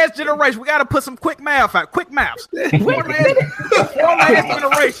 before last generation, we got to put some quick math out. Quick maths. Before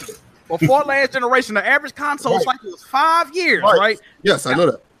last generation, the average console cycle was 5 years, right? Yes, I know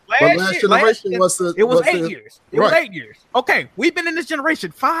that. Last generation was 8 years. It was 8 years. Okay, we've been in this generation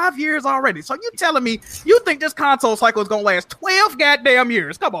 5 years already. So you telling me you think this console cycle is gonna last 12 goddamn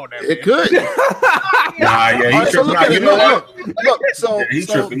years? Come on, man. It could.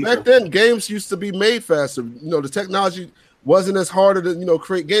 So back then, games used to be made faster. The technology wasn't as hard to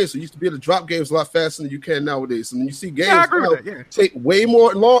create games. So you used to be able to drop games a lot faster than you can nowadays. And you see games take way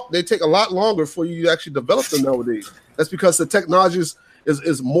more long. They take a lot longer for you to actually develop them nowadays. That's because the technology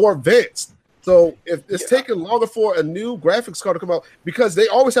is more advanced. So if it's taking longer for a new graphics card to come out, because they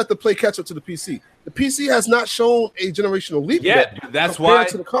always have to play catch up to the PC. The PC has not shown a generational leap yet. That's why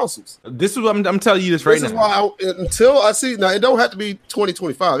to the consoles. This is what I'm telling you this right now. This is why until I see now, it don't have to be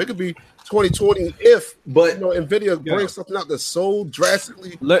 2025. It could be 2020 if Nvidia brings something out that's so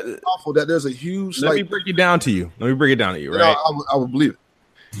drastically awful that there's a huge. Let me break it down to you. Right? I would believe it.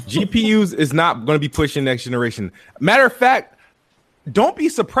 GPUs is not going to be pushing next generation. Matter of fact, don't be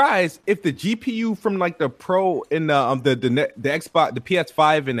surprised if the GPU from like the Pro and the Xbox, the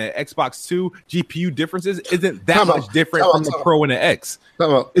PS5 and the Xbox 2 GPU differences isn't that much different from the Pro and the X.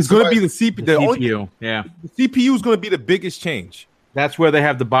 It's going to be the CPU. The CPU, the CPU is going to be the biggest change. That's where they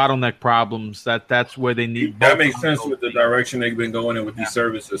have the bottleneck problems. That's where they need. That makes sense with the direction they've been going in with these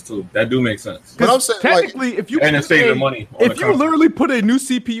services too. That do make sense. But I'm saying, technically, if you and saving money, if you literally put a new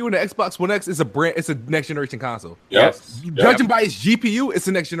CPU in the Xbox One X, it's a next generation console. Yes. Judging by its GPU, it's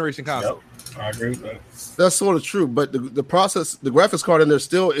a next generation console. Yep. I agree with that. That's sort of true, but the process, the graphics card in there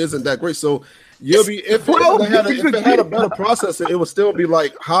still isn't that great. So you'll be if it had a better processor, it would still be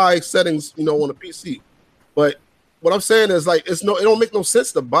like high settings, on a PC, but. What I'm saying is like it don't make no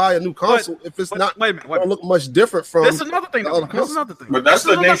sense to buy a new console if it's not don't look much different from. That's another thing. But that's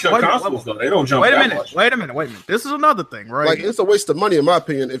the nature of consoles, though. They don't jump. Wait a minute. This is another thing, right? Like it's a waste of money in my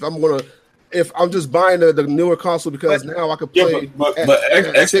opinion. If I'm just buying the newer console because now I can play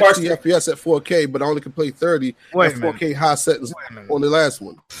at 60 FPS at 4K, but I only can play 30 at 4K high settings on the last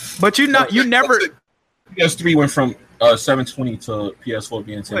one. But you never. PS3 went from 720 to PS4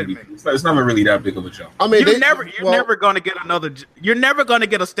 being 1080p. It's never really that big of a jump. I mean, you're never going to get You're never going to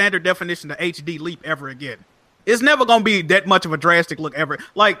get a standard definition to HD leap ever again. It's never going to be that much of a drastic look ever.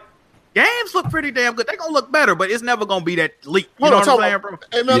 Like games look pretty damn good. They're going to look better, but it's never going to be that leap. You know what I'm saying, bro?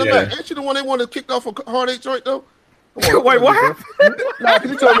 Hey man, ain't you the one they wanted to kick off a Hard 8 joint though? Wait, what happened? Nah,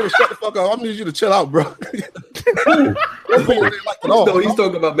 because you told me to shut the fuck up. I need you to chill out, bro. No, he's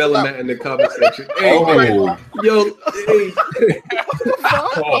talking about Melon Matt in the comment section. Hey, yo, hey.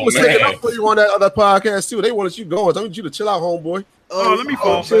 I was taking up for you on that other podcast too. They wanted you going. I want you to chill out, homeboy. Let me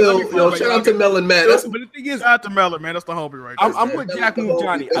fall. Chill. Yo, shout out to Melon Matt. But the thing is, Shout out to Melon, man. That's the homie right there. I'm with Jack and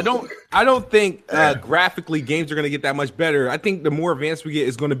Johnny. I don't think graphically games are going to get that much better. I think the more advanced we get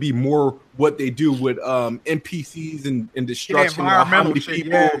is going to be more what they do with NPCs and destruction. Yeah, how many shit.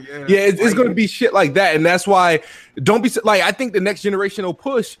 people? It's going to be shit like that, and that's why don't be like. I think the next generational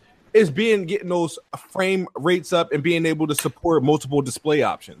push is getting those frame rates up and being able to support multiple display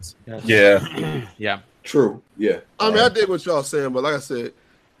options. Yeah. True. Yeah. I mean, I dig what y'all saying, but like I said,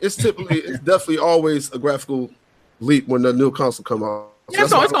 it's definitely always a graphical leap when the new console come out. Yeah,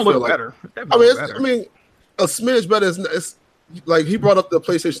 so it's gonna look better. I mean, a smidge better. It's like he brought up the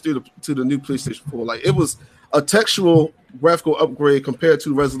PlayStation 3 to the new PlayStation 4. Like it was a textual graphical upgrade compared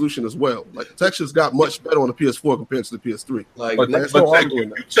to resolution as well. Like the textures got much better on the PS4 compared to the PS3. Like, but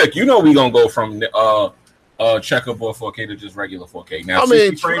check, you know, we gonna go from checkerboard 4K to just regular 4K. Now, I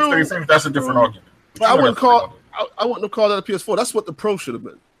mean, 60 frames, 30 frames, that's a different argument. But I wouldn't have called that a PS4. That's what the Pro should have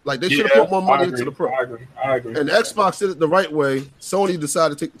been. Like they should have put more money into the Pro. I agree. And Xbox did it the right way. Sony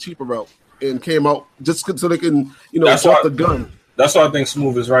decided to take the cheaper route and came out just so they can, bump the gun. That's why I think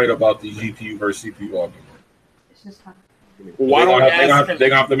Smooth is right about the GPU versus CPU argument. Why don't they're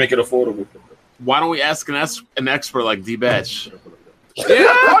gonna have to make it affordable. Why don't we ask an expert like D-Batch?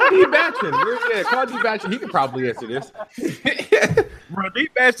 Yeah, call D-Batchin. Call D-Batchin. He can probably answer this. Bro,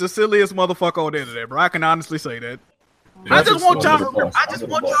 D-Batch the silliest motherfucker on the internet, bro. I can honestly say that. I just want y'all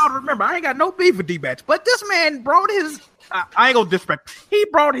to remember. I ain't got no beef with D-Batch, but this man brought his. I ain't gonna disrespect. He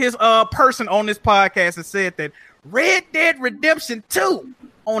brought his person on this podcast and said that Red Dead Redemption 2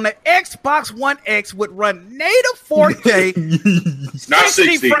 on the Xbox One X would run native 4K. Not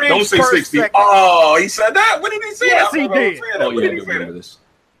 60. Don't say 60. Second. Oh, he said that? When did he say yes, that? He did. Oh, yeah, I remember this.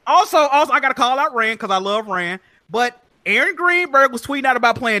 Also, I gotta call out Rand because I love Rand, but Aaron Greenberg was tweeting out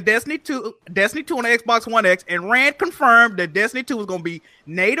about playing Destiny 2 on the Xbox One X, and Rand confirmed that Destiny 2 was going to be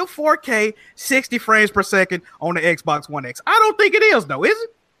native 4K, 60 frames per second on the Xbox One X. I don't think it is, though, is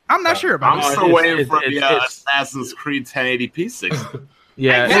it? I'm not sure about it. I'm still waiting for the Assassin's Creed 1080p 60.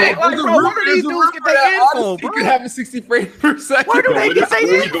 Yeah. Exactly. Bro, where do these dudes get their info, bro? You could have a 60 frames per second. Where do they get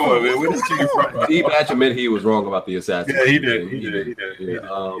their info? D-Batch admitted he was wrong about the Assassin. Yeah, he did. Yeah,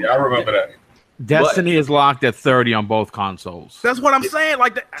 I remember that. Destiny is locked at 30 on both consoles. That's what I'm saying.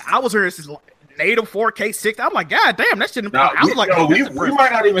 Like, I was hearing this is native 4K 60. I'm like, God damn, that shouldn't. I was like, we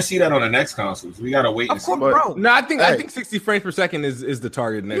might not even see that on the next consoles. We gotta wait. Of course, bro. No, I think 60 frames per second is the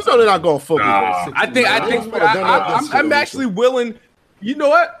target. Next they're not going full. I'm actually willing. You know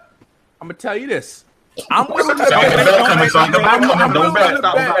what? I'm gonna tell you this. I'm willing to bet. Stop.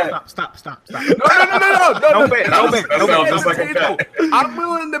 No bet. I'm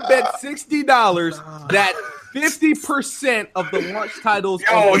willing to bet $60 that 50% of the launch titles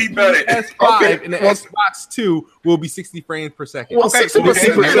of the PS5 and the Xbox 2 will be 60 frames per second. Well, 60%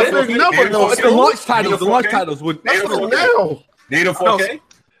 is a big number, though. It's the launch titles. The launch titles would native 4K.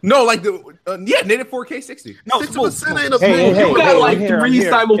 No, like native 4K 60. No, 60% ain't a big. You got like three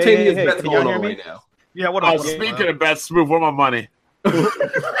simultaneous bets going on right now. Yeah, what else? Speaking of bets, Smooth, where my money? What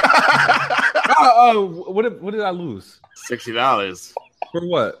did I lose? $60. For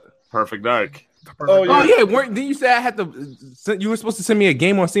what? Perfect Dark. Yeah. Didn't you say I had to? You were supposed to send me a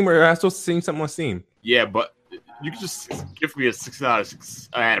game on Steam, or I was supposed to send you something on Steam? Yeah, but you could just give me a $60.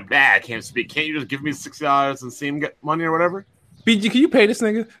 I can't speak. Can't you just give me $60 and Steam money or whatever? BG, can you pay this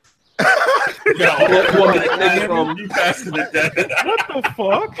nigga? You passing it down. What the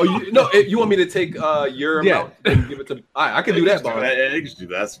fuck? Oh, you want me to take your amount and give it to? I can do that, Bob. You can do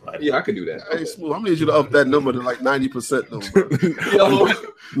that. That's fine. Yeah, I can do that. Hey, Smooth, I'm gonna need you to up that number to like 90%, though.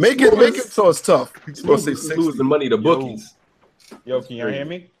 Make it so it's tough. It's gonna say 60. Lose the money to bookies. Yo, can y'all hear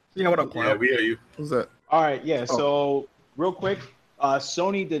me? Yeah, what up, Cloud? Yeah, we hear you. What's that? All right, yeah. So real quick,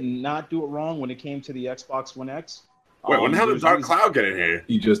 Sony did not do it wrong when it came to the Xbox One X. Wait, when the hell did Dark Cloud get in here?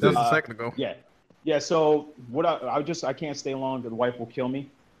 He just did. A second ago. Yeah. So what I can't stay long. The wife will kill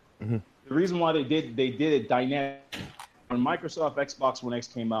me. Mm-hmm. The reason why they did it dynamic. When Microsoft Xbox One X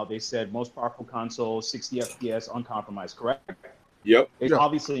came out, they said most powerful console, 60 FPS, uncompromised. Correct? Yep. It's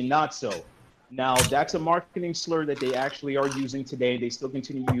obviously not so. Now that's a marketing slur that they actually are using today. They still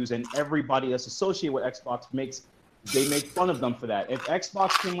continue to use, and everybody that's associated with Xbox make fun of them for that. If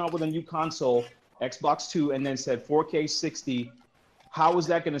Xbox came out with a new console, Xbox 2, and then said 4K 60, how is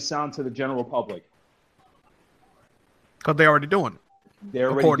that going to sound to the general public? Because they're already doing it.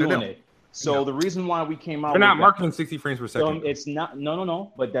 They're already doing it. So the reason why we came out, They're not with marketing 60 frames per second. it's not.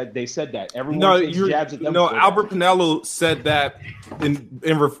 No. But that they said that everyone No, takes jabs at them. Albert Pinello said that in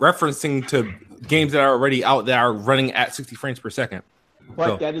referencing to games that are already out that are running at 60 frames per second.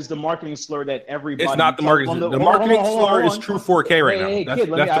 But that is the marketing slur that everybody. It's not the marketing. The marketing slur is true 4K right now. Hey,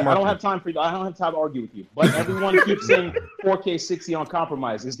 kid, I don't have time for you. I don't have time to argue with you. But everyone keeps saying 4K 60 on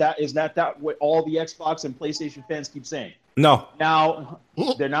compromise. Is that what all the Xbox and PlayStation fans keep saying? No. Now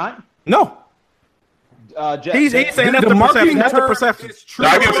they're not. No. He's saying that's the perception. That's the perception. It's true.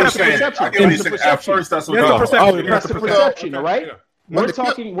 I get what you're saying. At first, that's what I was. That's the perception, all right?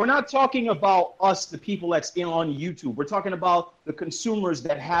 We're not talking about us, the people that's on YouTube. We're talking about the consumers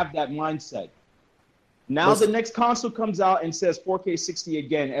that have that mindset. Now the next console comes out and says 4K 60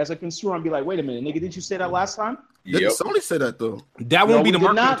 again. As a consumer, I'll be like, wait a minute, nigga, did you say that last time? Yep. Somebody said that though. That won't be the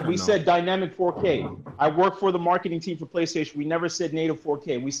marketing term, we said dynamic 4K. I work for the marketing team for PlayStation. We never said native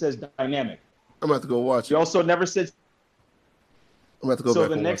 4K. We said dynamic. I'm about to go watch it. You also never said. I'm about to go so back.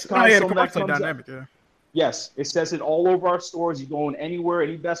 The and next watch console that comes dynamic, out, yes, it says it all over our stores. You go in anywhere,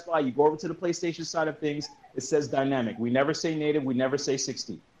 any Best Buy, you go over to the PlayStation side of things, it says dynamic. We never say native, we never say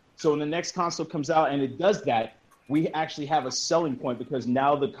 60. So when the next console comes out and it does that, we actually have a selling point because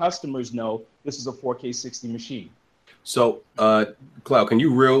now the customers know this is a 4K 60 machine. So, Cloud, can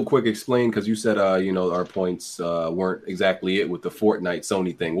you real quick explain, because you said, our points weren't exactly it with the Fortnite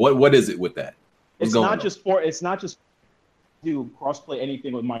Sony thing. What is it with that? It's not just do crossplay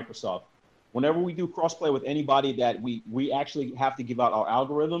anything with Microsoft. Whenever we do crossplay with anybody, that we actually have to give out our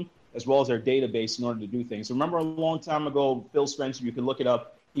algorithm as well as our database in order to do things. Remember a long time ago, Phil Spencer, you can look it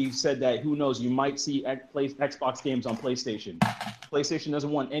up. He said that, who knows, you might see Xbox games on PlayStation. PlayStation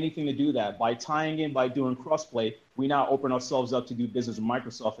doesn't want anything to do that. By tying in, by doing crossplay, we now open ourselves up to do business with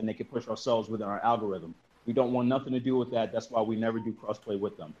Microsoft, and they can push ourselves within our algorithm. We don't want nothing to do with that. That's why we never do crossplay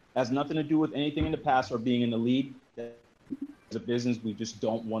with them. It has nothing to do with anything in the past or being in the lead. As a business, we just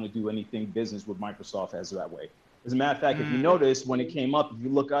don't want to do anything business with Microsoft as that way. As a matter of fact, if you notice, when it came up, if you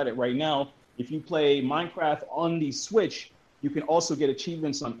look at it right now, if you play Minecraft on the Switch, you can also get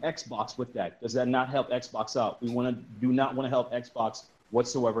achievements on Xbox with that. Does that not help Xbox out? We do not want to help Xbox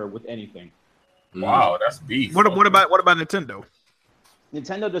whatsoever with anything. Wow, that's beef. What about Nintendo?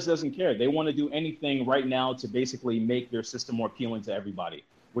 Nintendo just doesn't care. They want to do anything right now to basically make their system more appealing to everybody,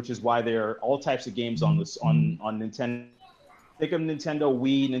 which is why there are all types of games on Nintendo. Think of Nintendo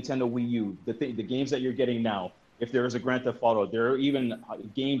Wii, Nintendo Wii U, the games that you're getting now. If there is a Grand Theft Auto, there are even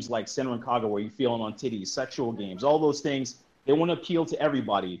games like Senran Kagura where you're feeling on titties, sexual games, all those things. They want to appeal to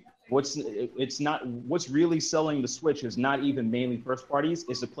everybody. What's really selling the Switch is not even mainly first parties.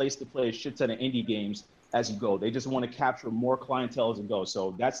 It's a place to play a shit ton of indie games as you go. They just want to capture more clientele as it goes.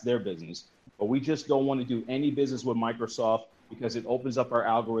 So that's their business. But we just don't want to do any business with Microsoft because it opens up our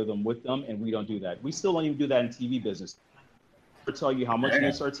algorithm with them, and we don't do that. We still don't even do that in TV business. We never tell you how much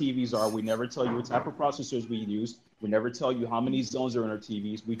use our TVs are. We never tell you what type of processors we use. We never tell you how many zones are in our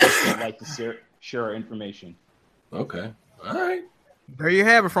TVs. We just don't like to share our information. Okay. All right. There you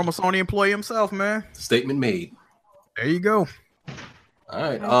have it from a Sony employee himself, man. Statement made. There you go.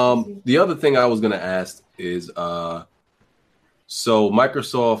 All right. The other thing I was going to ask is, so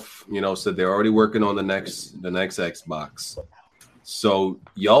Microsoft, said they're already working on the next Xbox. So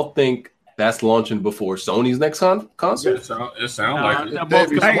y'all think that's launching before Sony's next console? It sounds like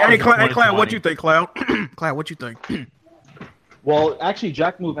it. Hey, Cloud, what you think, Cloud? Cloud, what you think? Well, actually,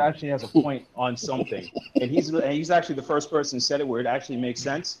 Jack Move actually has a point on something, and he's actually the first person who said it where it actually makes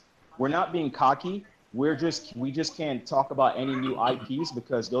sense. We're not being cocky. We just can't talk about any new IPs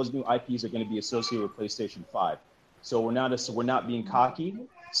because those new IPs are going to be associated with PlayStation 5. So we're not being cocky.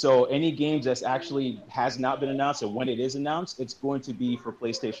 So any games that's actually has not been announced, and when it is announced, it's going to be for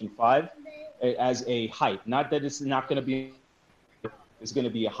PlayStation 5 as a hype. Not that it's not going to be. It's going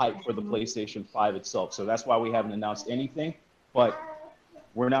to be a hype for the PlayStation 5 itself. So that's why we haven't announced anything. But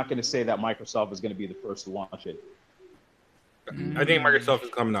we're not going to say that Microsoft is going to be the first to launch it. I think Microsoft is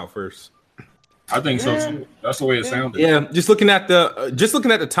coming out first. I think so too. That's the way it sounded. Yeah, just looking at the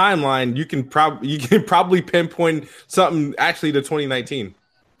timeline, you can probably pinpoint something actually to 2019.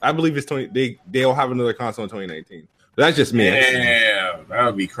 I believe it's 20. They'll have another console in 2019. But that's just me. Yeah, that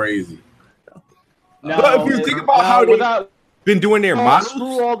would be crazy. But if you think about how they've been doing their models,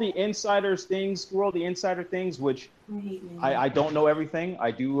 screw all the insider things, which I don't know everything.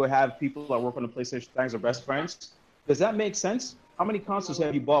 I do have people that work on the PlayStation things are best friends. Does that make sense? How many consoles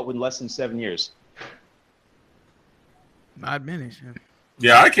have you bought with less than 7 years? Not many.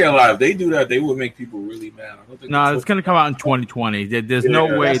 Yeah, I can't lie. If they do that, they would make people really mad. I don't think it's going to come out in 2020. There's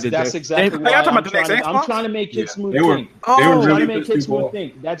no way that's exactly why I'm trying to make Kid Smooth think. I'm trying to make Kid Smooth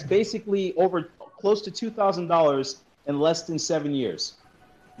think. That's basically over close to $2,000 in less than 7 years.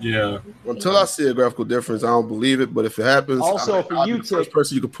 Yeah. Until I see a graphical difference, I don't believe it. But if it happens, also I'll be the first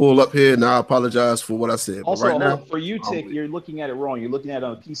person you can pull up here, and I apologize for what I said. Also, but right now, for you, Tick, you're looking at it wrong. You're looking at it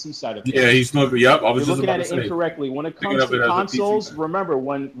on the PC side of things. Yeah, he's looking. Yep, I was You're just looking about at to it say. incorrectly. When it comes to consoles, remember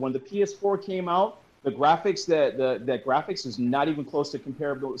when the PS4 came out, the graphics that graphics is not even close to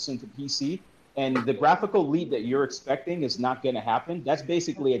comparable to PC, and the graphical leap that you're expecting is not going to happen. That's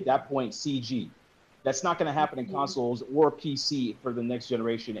basically at that point CG. That's not going to happen in consoles or PC for the next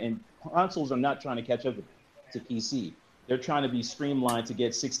generation. And consoles are not trying to catch up to PC. They're trying to be streamlined to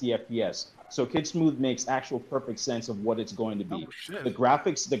get 60 FPS. So Kid Smooth makes actual perfect sense of what it's going to be. The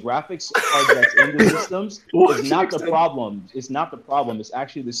graphics card that's in the systems is not the problem. It's not the problem. It's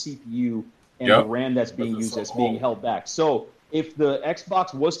actually the CPU and the RAM that's being used that's being held back. So if the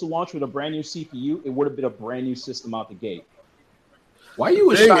Xbox was to launch with a brand new CPU, it would have been a brand new system out the gate. Why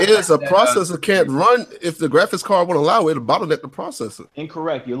you? The thing is, a processor can't run if the graphics card won't allow it. It'll bottleneck the processor.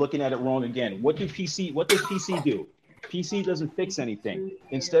 Incorrect. You're looking at it wrong again. What does PC do? PC doesn't fix anything.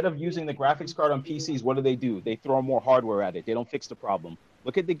 Instead of using the graphics card on PCs, what do? They throw more hardware at it. They don't fix the problem.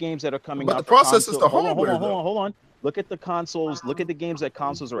 Look at the games that are coming out. But the process is the hardware. Hold on. Look at the consoles. Look at the games that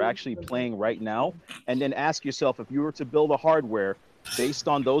consoles are actually playing right now, and then ask yourself, if you were to build a hardware based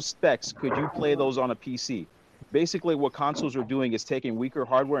on those specs, could you play those on a PC? Basically, what consoles are doing is taking weaker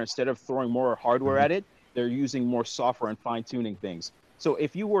hardware. Instead of throwing more hardware at it, they're using more software and fine-tuning things. So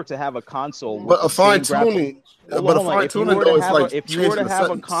if you were to have a console, but a fine-tuning, if you were to have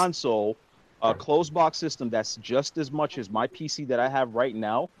a console, a closed box system that's just as much as my PC that I have right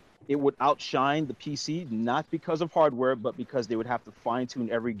now, it would outshine the PC, not because of hardware, but because they would have to fine-tune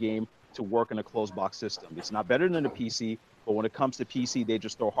every game to work in a closed box system. It's not better than a PC, but when it comes to PC, they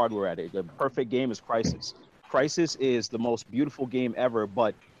just throw hardware at it. The perfect game is Crysis. Crysis is the most beautiful game ever,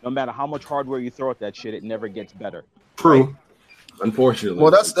 but no matter how much hardware you throw at that shit, it never gets better. True. Right? Unfortunately.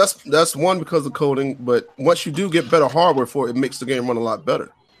 Well, that's one because of coding, but once you do get better hardware for it, it makes the game run a lot better.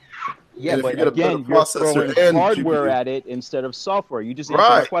 Yeah, but again, you're throwing hardware at it instead of software. You just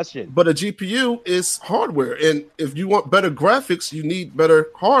answered the question. But a GPU is hardware, and if you want better graphics, you need better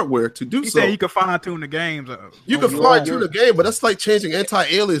hardware to do so. You can fine-tune the games. You can fine-tune the game, but that's like changing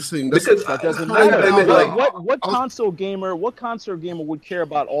anti-aliasing. That doesn't matter. What console gamer would care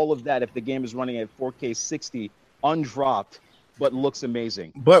about all of that if the game is running at 4K 60 undropped but looks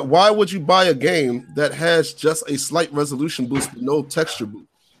amazing? But why would you buy a game that has just a slight resolution boost but no texture boost?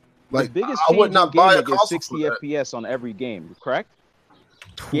 Like, the biggest I would not buy a console 60 FPS on every game, correct?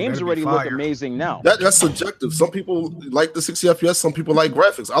 Games already look amazing now. That's subjective. Some people like the 60 FPS, some people like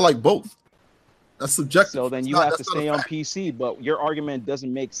graphics. I like both. That's subjective. So then you have to stay on PC, but your argument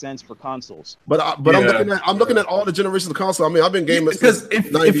doesn't make sense for consoles. But I'm looking at all the generations of consoles. I mean, I've been gaming since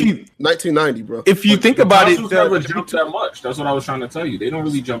 1990, bro. If you think about it, never jump that much. That's what I was trying to tell you. They don't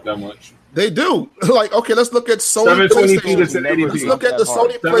really jump that much. They do. Like, okay, let's look at Sony 720p to 1080p. Let's look at the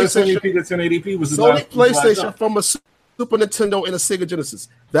Sony PlayStation. 720p to 1080p was Sony PlayStation from a Super Nintendo and a Sega Genesis.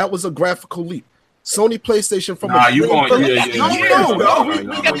 That was a graphical leap. Sony PlayStation from you going? We're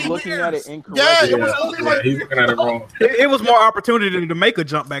looking at it incorrectly. Yeah, he's looking at it wrong. It was more opportunity to make a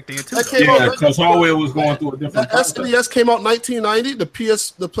jump back then too. Because hardware was going through a different. The SNES came out in 1990.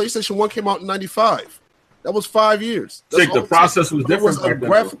 The PlayStation 1 came out in 95. That was 5 years. The process was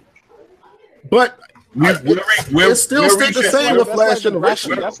different. But it still stayed the same with last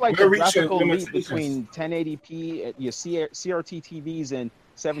generation. That's like the graphical leap between 1080p, your CRT TVs, and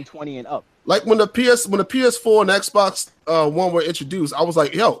 720 and up. Like when the PS4 and Xbox One were introduced, I was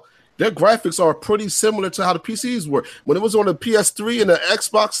like, yo, their graphics are pretty similar to how the PCs were. When it was on the PS3 and the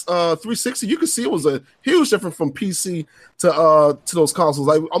Xbox 360, you could see it was a huge difference from PC to those consoles.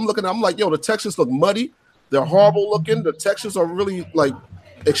 Like I'm like, yo, the textures look muddy. They're horrible looking. The textures are really like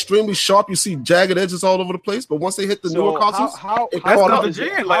extremely sharp. You see jagged edges all over the place. But once they hit the newer consoles, it caught up. The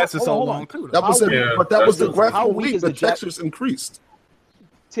gen lasted so long too. That was but that was the graphical leap. The textures increased.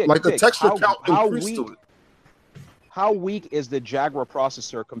 The texture count increased to it. How weak is the Jaguar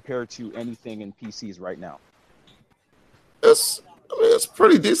processor compared to anything in PCs right now? It's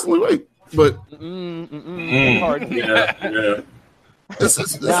pretty decently weak, but hard. Yeah. Then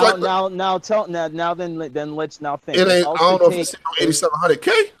let's now think. It ain't. I don't know if it's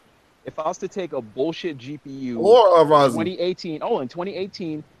 8700K. If I was to take a bullshit GPU or a Ryzen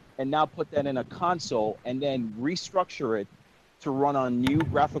 2018, and now put that in a console and then restructure it to run on new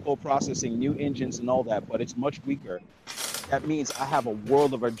graphical processing, new engines, and all that, but it's much weaker. that means I have a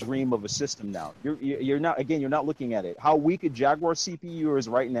world of a dream of a system now. You're not looking at it. How weak a Jaguar CPU is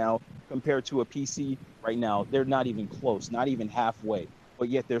right now compared to a PC right now, they're not even close, not even halfway. But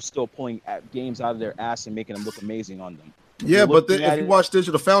yet they're still pulling games out of their ass and making them look amazing on them. Yeah, but if you watch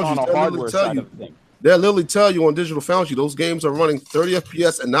Digital Foundry, they'll literally tell you on Digital Foundry those games are running 30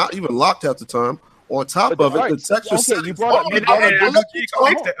 FPS and not even locked half the time. On top of it, the texture. Okay, you brought up.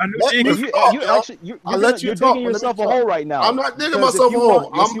 You're digging yourself a hole right now. I'm not digging myself a hole.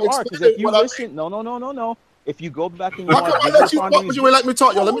 Yes, you are. Because if you listen, no. If you go back and you watch, I let you talk, but you ain't let me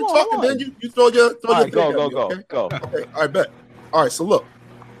talk. Yo, let me talk, and then you throw your. Go. Okay, all right, bet. All right, so look,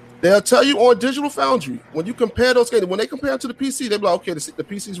 they'll tell you on Digital Foundry when you compare those games. When they compare to the PC, they're like, okay, the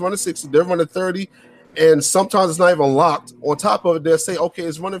PC's running 60, they're running 30, and sometimes it's not even locked. On top of it, they'll say, okay,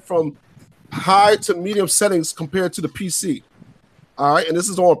 it's running from high to medium settings compared to the PC. All right, and this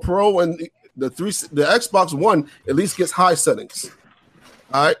is on Pro, and the Xbox One at least gets high settings.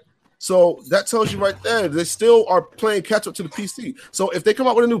 All right, so that tells you right there they still are playing catch up to the PC. So if they come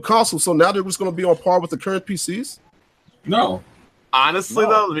out with a new console, so now they're just going to be on par with the current PCs. No, honestly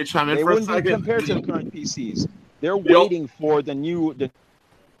though, let me chime in for a second. Be compared to the current PCs, they're waiting for the new.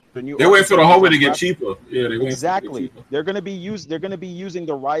 They're waiting for the hardware to get cheaper. Yeah, exactly. They're going to be using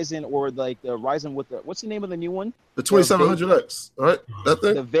the Ryzen or like the Ryzen with the what's the name of the new one? The 2700X, right? That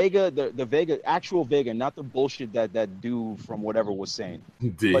thing. The Vega, the Vega, actual Vega, not the bullshit that dude from whatever was saying.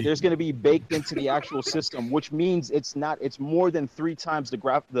 But there's going to be baked into the actual system, which means it's more than 3 times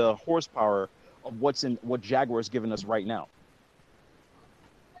the horsepower of what Jaguar is giving us right now.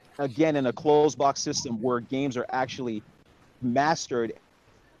 Again, in a closed box system where games are actually mastered.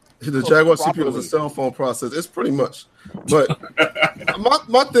 The Jaguar CPU is a cell phone processor. It's pretty much. But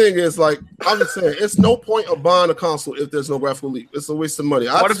my thing is, like, I'm just saying, it's no point of buying a console if there's no graphical leap. It's a waste of money.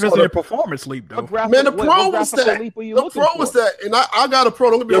 What if it's a performance leap, though? Man, the Pro was that. The Pro was that. And I got a Pro.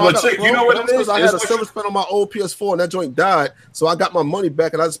 Don't get me wrong. You know what it is? I had a silver spin on my old PS4, and that joint died. So I got my money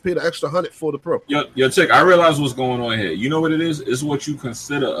back, and I just paid an extra $100 for the Pro. Yo, Chick, I realize what's going on here. You know what it is? It's what you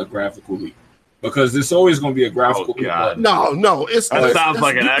consider a graphical leap. Because there's always going to be a graphical. No, it sounds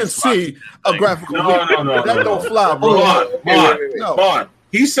like an Xbox. You can see a graphical leap. No. That don't fly, bro. Bond.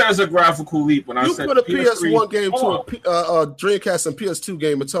 He says a graphical leap when I said you put a PS1 game to a Dreamcast and PS2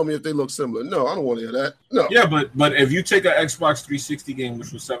 game and tell me if they look similar. No, I don't want to hear that. No. Yeah, but if you take an Xbox 360 game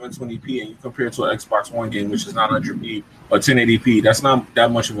which was 720p and you compare it to an Xbox One game which is 900p or 1080p, that's not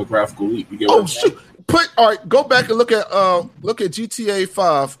that much of a graphical leap. You get what I'm saying? Go back and look at GTA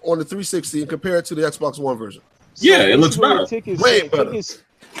 5 on the 360 and compare it to the Xbox One version. Yeah, it looks better. Way better.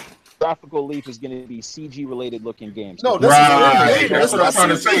 Graphical leap is going to be CG related looking games. No, that's what I'm trying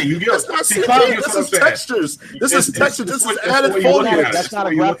to say. This is textures. This is texture. This is added foliage. That's not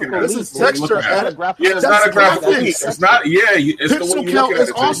a graphical leap. This is texture added. Yeah, it's not a graphical leap. It's not. Yeah, it's the way pixel count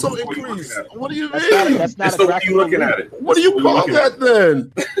is also increased. What do you mean? That's not it's the way you're looking at it. What do you call that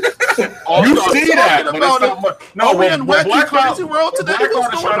then? You see that? No, when Black Crazy World today,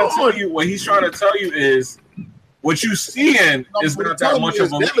 what's going on? What he's trying to tell you is. What you seeing is not that much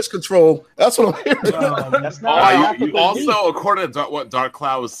of a damage control. That's what I'm hearing. That's not you also, according to what Dark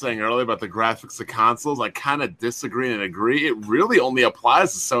Cloud was saying earlier about the graphics of consoles, I kind of disagree and agree. It really only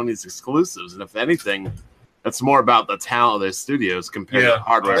applies to Sony's exclusives, and if anything, that's more about the talent of their studios compared to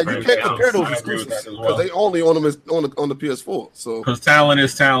hardware. And you can't compare those exclusives because they only on them on the PS4. So because talent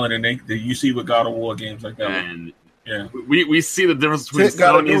is talent, and you see with God of War games like that. And yeah, we see the difference between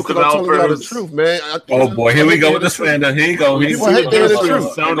Sony's developers. The truth, man. Oh boy, here we go with the slander. Here you go.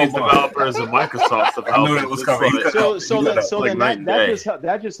 Sony's developers and Microsoft's developers. I knew it was coming.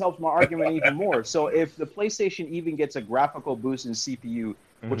 That just helps my argument even more. So if the PlayStation even gets a graphical boost in CPU,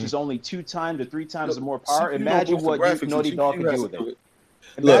 which is only 2 times or 3 times more power, imagine what Naughty Dog can do with it.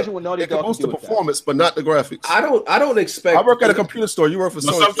 Imagine what Naughty Dog can do with the performance, but not the graphics. I don't expect. I work at a computer store. You work for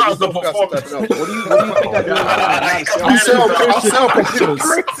Sony. Sometimes the performance. What do you think I do? I sell computers.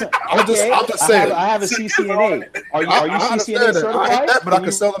 I'm just saying. I have a CCNA. Are you CCNA certified? But I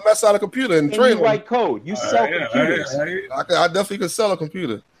can sell the mess out of a computer and train. You write code. You sell computers. I definitely can sell a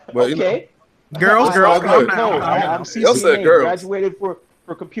computer. But okay. Girls, I'm CCNA. Graduated for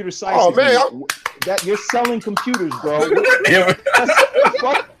computer science. Oh man, that you're selling computers, bro.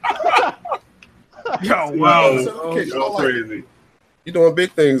 Yo, wow, crazy. You doing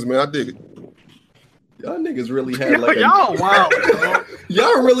big things, man. I dig it. Y'all niggas really had like wow.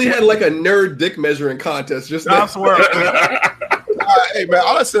 Y'all really had like a nerd dick measuring contest. Just I swear. Hey man,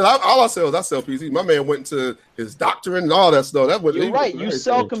 all I said was I sell PC. My man went into his doctorate and all that stuff. That was You're right. You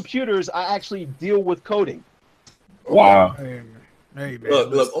sell computers. I actually deal with coding. Wow. Hey, man,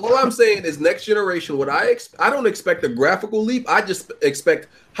 look. All I'm saying is next generation. What I don't expect a graphical leap. I just expect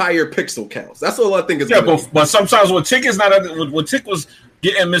higher pixel counts. That's all I think is. Yeah, but sometimes what Tick is not. What Tick was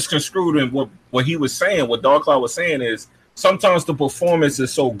getting misconstrued, and what he was saying, what Dark Cloud was saying is sometimes the performance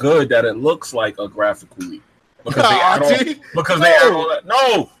is so good that it looks like a graphical leap. Because they add all that.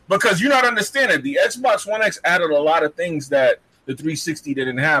 No, because you're not understanding. The Xbox One X added a lot of things that the 360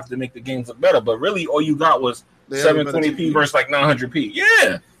 didn't have to make the games look better. But really, all you got was 720p versus like 900p.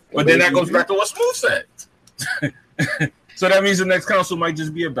 Yeah, but then that goes back to what Smooth said. So that means the next console might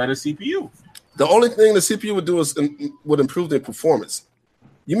just be a better CPU. The only thing the CPU would do is would improve their performance.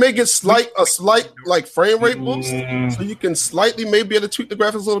 You may get a slight like frame rate boost, so you can slightly maybe able to tweak the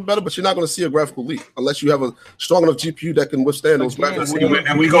graphics a little better, but you're not going to see a graphical leap unless you have a strong enough GPU that can withstand those graphics.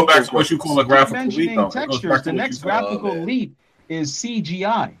 And we go back to what you call a graphical leap. Textures. The next graphical leap is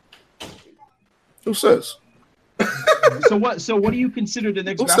CGI. Who says? So what do you consider the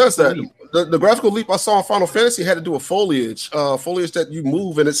next? Who says that? Leap? The graphical leap I saw in Final Fantasy had to do with foliage that you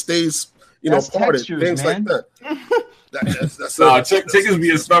move and it stays, that's parted, textures, things man. like that. That's Tick is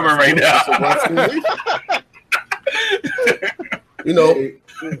being stubborn right now.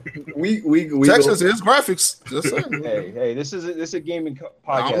 we Texas is graphics. Just saying. Hey, this is a gaming podcast.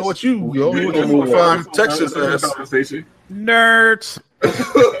 I don't know what you find Texas conversation. Nerds.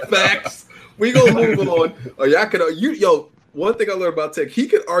 Facts. We gonna move on. Y'all can one thing I learned about Tech, he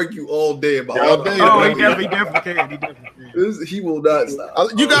can argue all day about all day. Oh, he definitely can. He will not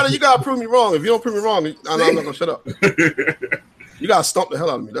stop. You gotta prove me wrong. If you don't prove me wrong, I'm not gonna shut up. You gotta stomp the hell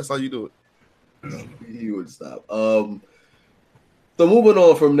out of me. That's how you do it. He would stop. So moving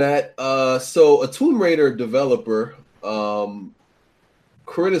on from that, so a Tomb Raider developer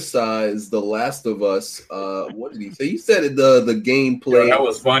criticized The Last of Us. What did he say? He said the gameplay. That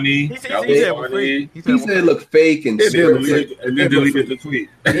was funny. He said it looked fake and then deleted the tweet.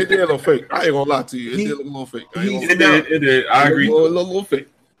 It did look fake. I ain't gonna lie to you. It did look a little fake. It did. I agree. A little fake.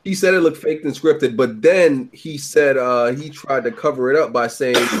 He said it looked fake and scripted, but then he said he tried to cover it up by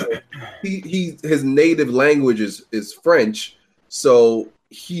saying his native language is French, so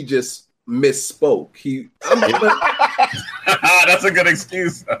he just misspoke. That's a good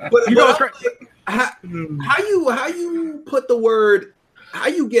excuse. But how you put the word, how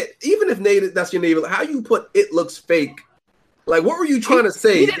you get, even if native that's your native, how you put it looks fake? Like, what were you trying to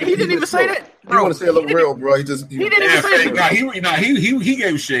say? He didn't even say that. You want to say it look real, bro? He didn't even say that. He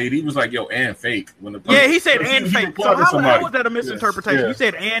gave shade. He was like, "Yo, and fake." He said and fake. So how was that a misinterpretation? Yeah. You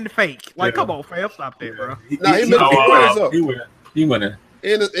said and fake. Like, come on, fam, stop there, bro. He went in.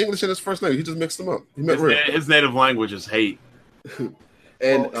 In English and his first name, he just mixed them up. He meant real. His native language is hate.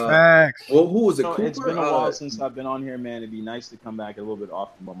 And who was it? It's been a while since I've been on here, man. It'd be nice to come back a little bit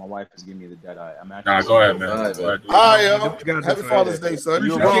often, but my wife is giving me the dead eye. I'm actually go ahead, man. All right, happy Father's Day, son.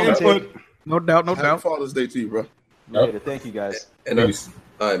 No doubt. Happy Father's Day to you, bro. Later. Thank you, guys. And all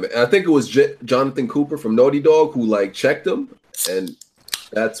right, man. I think it was Jonathan Cooper from Naughty Dog who checked him, and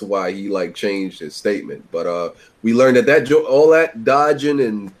that's why he changed his statement. But we learned that all that dodging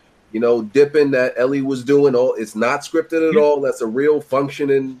and dipping that Ellie was doing, it's not scripted at all. That's a real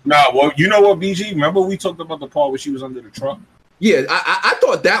functioning. Well, you know what, BG? Remember we talked about the part where she was under the truck? Yeah, I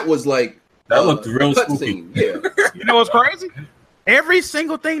thought that was that looked real spooky. Yeah. You know what's crazy? Every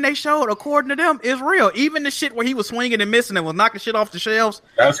single thing they showed, according to them, is real. Even the shit where he was swinging and missing and was knocking shit off the shelves.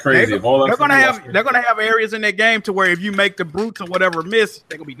 That's crazy. They're gonna have areas in that game to where if you make the brutes or whatever miss,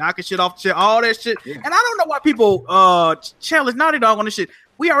 they're gonna be knocking shit off the shelf, all that shit. Yeah. And I don't know why people challenge Naughty Dog on this shit.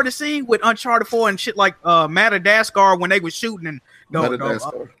 We already seen with Uncharted 4 and shit like Madagascar when they were shooting and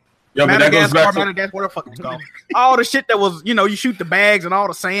Madagascar, whatever the fuck it's called. All the shit that was, you shoot the bags and all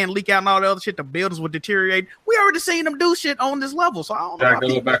the sand leak out and all the other shit, the buildings would deteriorate. We already seen them do shit on this level. So I don't know.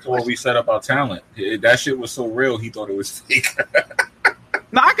 Go back to what we said about talent. That shit was so real, he thought it was fake.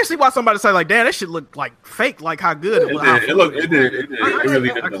 Now I can see why somebody say damn, that shit looked like fake, like how good it was. It did. It really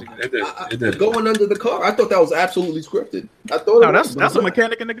did. It did. Going under the car, I thought that was absolutely scripted. I thought that's a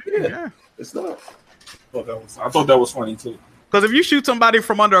mechanic in the game. Yeah, it's not. I thought that was funny too. Because if you shoot somebody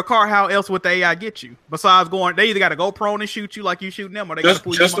from under a car, how else would the AI get you? Besides they either got to go prone and shoot you like you shooting them, or they just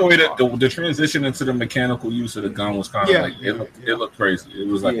the way that the transition into the mechanical use of the gun was kind of it looked crazy. It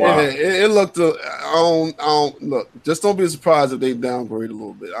was like wow. It looked. I don't look. Just don't be surprised if they downgrade a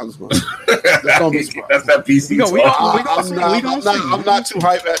little bit. I just want. Don't be surprised. That's that PC. I'm not too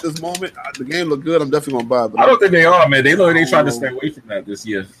hyped at this moment. The game looked good. I'm definitely gonna buy it. I don't think they are, man. They tried to stay away from that this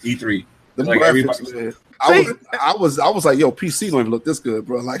year. E3. The graphics, man. I was like, yo, PC don't even look this good,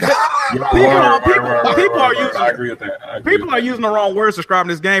 bro. Like, people are using. I agree with that. People are using the wrong words describing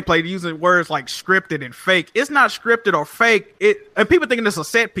this gameplay. Using words like scripted and fake. It's not scripted or fake. And people thinking it's a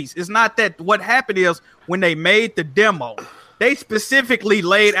set piece. It's not that. What happened is when they made the demo, they specifically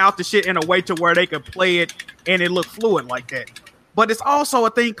laid out the shit in a way to where they could play it and it looked fluid like that. But it's also a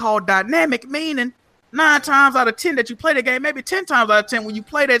thing called dynamic, meaning 9 times out of 10 that you play the game, maybe 10 times out of 10 when you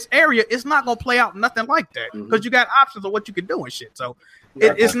play that area, it's not gonna play out nothing like that because you got options of what you can do and shit. So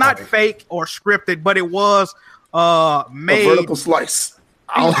it's not fake or scripted, but it was made a vertical slice.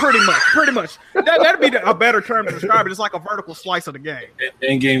 Pretty much. That'd be a better term to describe it. It's like a vertical slice of the game.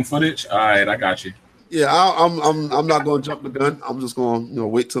 In-game footage. All right, I got you. Yeah, I'm not going to jump the gun. I'm just going to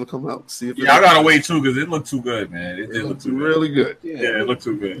wait till it come out. See if I gotta wait too because it looked too good, man. It looked too really good. Yeah, it looked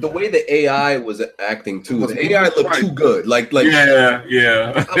too good. The way the AI was acting too, the AI looked too good. Like yeah.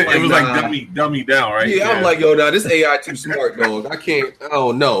 It was like dummy down, right? Yeah, I'm like, yo, nah, this AI too smart, dog. I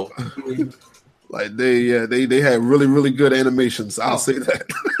don't know. Like they had really, really good animations. I'll say that.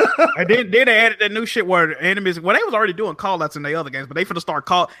 And then they added that new shit where the enemies, well, they was already doing call outs in the other games, but they finna start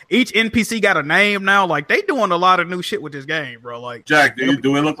each NPC got a name now. Like they doing a lot of new shit with this game, bro. Like Jack, do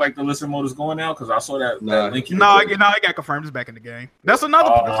it look like the listen mode is going out? Because I saw that link. It got confirmed. It's back in the game. That's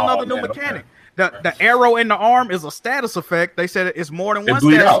another new mechanic. Okay. The arrow in the arm is a status effect. They said it's more than one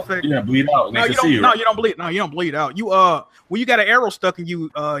status effect. Yeah, bleed out. You don't bleed. No, you don't bleed out. You when you got an arrow stuck in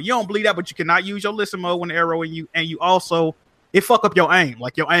you, you don't bleed out, but you cannot use your listen mode when the arrow in you, and you also it fuck up your aim.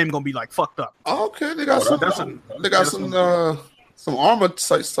 Like your aim gonna be like fucked up. Okay, they got some armor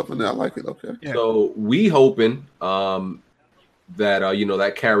type stuff in there. I like it. Okay. Yeah. So we hoping that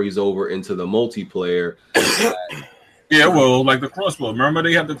that carries over into the multiplayer. Yeah, well, like the crossbow. Remember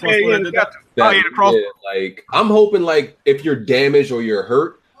they have the crossbow. The crossbow. Like I'm hoping, like if you're damaged or you're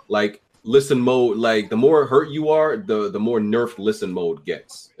hurt, like listen mode, like the more hurt you are, the more nerfed listen mode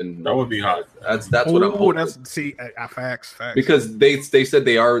gets. And that would be hot. That's what I'm hoping. Facts. Because they said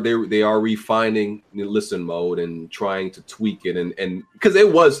they are refining the listen mode and trying to tweak it and because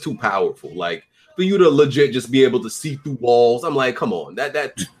it was too powerful. Like for you to legit just be able to see through walls, I'm like, come on, that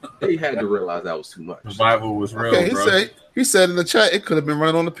they had to realize that was too much. Survival was real. Okay, he said in the chat it could have been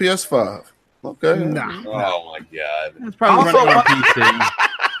running on the PS5. Okay. Nah. Oh my god. It's probably running on PC.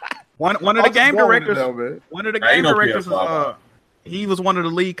 One of the game directors. He was one of the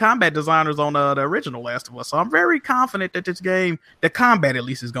lead combat designers on the original Last of Us. So I'm very confident that this game, the combat at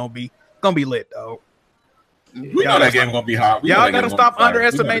least, is gonna be lit, though. We know that game gonna be hot. Y'all gotta stop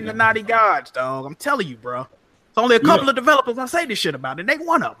underestimating the Naughty Gods, dog. I'm telling you, bro. It's only a couple of developers I say this shit about, and they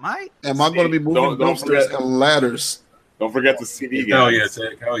one of them, right? Am I going to be moving dumpsters and ladders? Don't forget the CD guys. Hell yeah,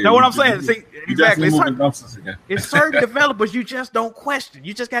 Tech. Hell yeah. Know what I'm saying? See, exactly. Again. It's certain developers you just don't question.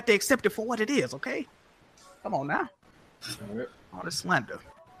 You just got to accept it for what it is, okay? Come on now. All right. All this slander.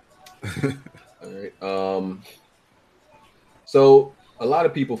 All right. So a lot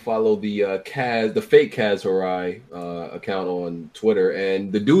of people follow the fake Kaz Hirai account on Twitter,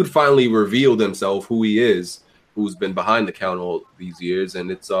 and the dude finally revealed himself, who he is, who's been behind the account all these years, and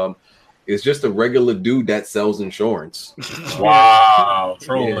it's just a regular dude that sells insurance. Wow,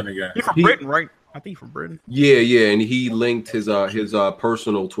 trolling again. He's from Britain, right? I think he's from Britain. Yeah, and he linked his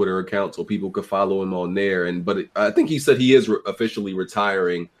personal Twitter account so people could follow him on there. But I think he said he is officially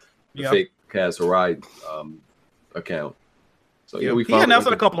retiring the fake Kaz Hirai account. So he announced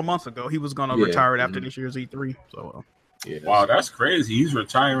it a couple of months ago. He was going to retire it after this year's E3. So wow, that's crazy. He's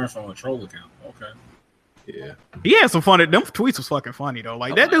retiring from a troll account. Okay. Yeah, he had some funny. Them tweets was fucking funny though.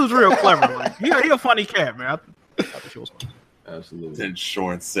 Like that dude's real clever. Like, he a funny cat, man. I thought she was funny. Absolutely. It's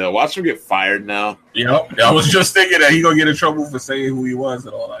insurance sale. Watch him get fired now. Yep. I was just thinking that he gonna get in trouble for saying who he was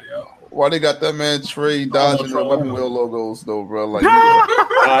and all that. Yo. Why they got that man Trey dodging the weapon wheel logos though, bro? Like,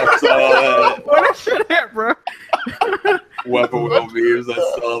 I saw that. Where that shit at, bro? Weapon wheel memes. I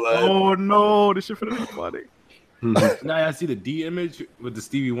saw that. Oh no, this shit finna be funny. Now I see the D image with the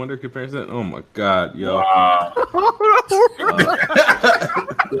Stevie Wonder comparison. Oh my god, yo! Wow.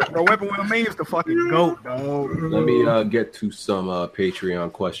 Bro, Weapon Wheel memes the fucking goat, dog. Let me get to some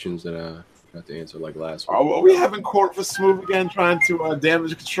Patreon questions that I got to answer like last week. Are we having Corpus Smooth again, trying to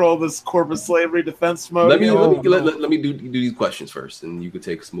damage control this corpus slavery defense mode? Let me do these questions first, and you can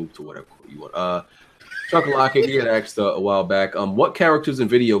take Smooth to whatever you want. Chocolate, he had asked a while back, what characters in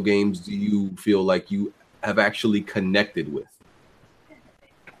video games do you feel like you have actually connected with?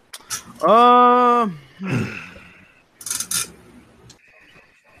 Trying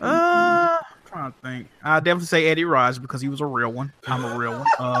to think. I definitely say Eddie Rise because he was a real one. I'm a real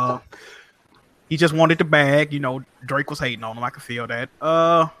one. He just wanted the bag. You know, Drake was hating on him. I could feel that.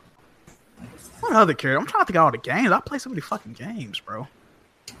 What other character? I'm trying to think of all the games. I play so many fucking games, bro.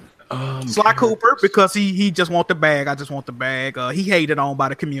 Sly Cooper, because he just want the bag. I just want the bag. He hated on by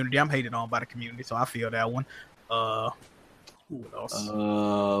the community. I'm hated on by the community, so I feel that one. Who else?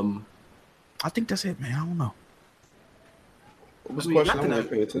 I think that's it, man. I don't know. What was the question? I'm not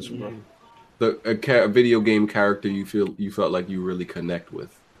paying attention, bro. A video game character you felt like you really connect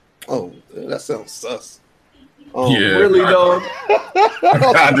with. Oh, that sounds sus. Yeah, really, dog?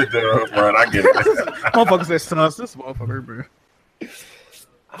 I did that, bro. I get it. Motherfucker said sus. This motherfucker, bro.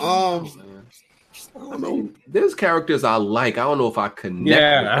 I don't know. There's characters I like. I don't know if I connect.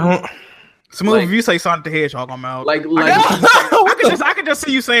 Yeah, Smooth. If you say Sonic the Hedgehog, I'm out. I can just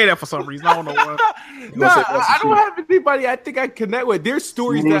see you saying that for some reason. I don't know what. I don't have anybody I think I connect with. There's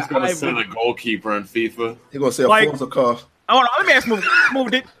stories Smooth's that gonna I've say the goalkeeper in FIFA. He's gonna say a Forza car. Oh no, let me ask Smooth,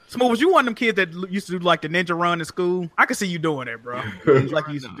 was you one of them kids that used to do like the ninja run in school? I can see you doing that, bro. Like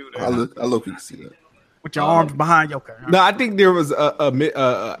you used to do that. I look you can see that. With your arms behind your car. No, I think there was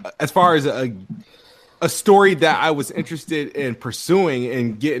as far as a story that I was interested in pursuing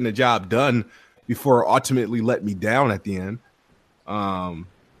and getting the job done before ultimately let me down at the end. And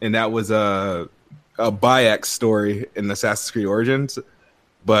that was a Bayek story in Assassin's Creed Origins.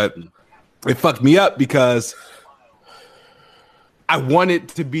 But it fucked me up because I wanted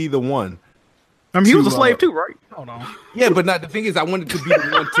to be the one. I mean, he was a slave too, right? Hold on. Yeah, but not the thing is I wanted to be the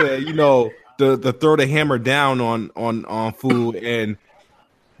one to, the throw the hammer down on food, and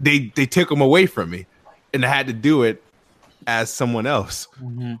they took him away from me, and I had to do it as someone else.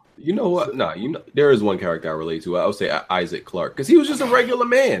 Mm-hmm. You know what? No, there is one character I relate to. I would say Isaac Clarke, because he was just a regular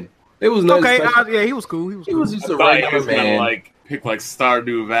man. It was no yeah, he was cool. He was just a regular man. Gonna, pick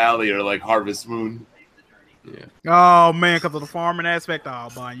Stardew Valley or Harvest Moon. Yeah. Oh man, because of the farming aspect. Oh,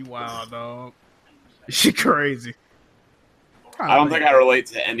 Bon, you wild, dog. She crazy. I don't think I relate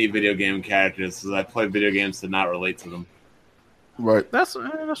to any video game characters because I play video games to not relate to them. Right. That's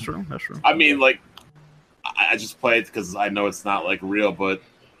true. That's true. I mean, I just play it because I know it's not real, but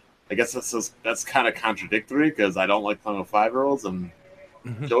I guess that's kind of contradictory because I don't like playing with 5-year-olds and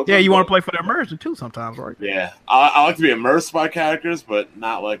children. Yeah, you want to play for the immersion too sometimes, right? Yeah, I like to be immersed by characters, but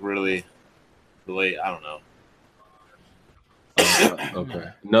not really relate. I don't know. Okay.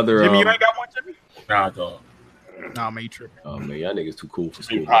 Another. Jimmy, you ain't got one, Jimmy? Nah, dog. Nah, man, you tripping. Oh man, y'all niggas too cool for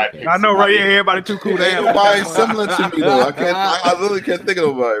school. I know, right? Yeah, everybody too cool. Ain't nobody similar to me though. I literally can't think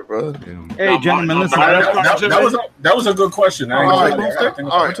of nobody, bro. Hey, gentlemen, listen. That was a good question. All right,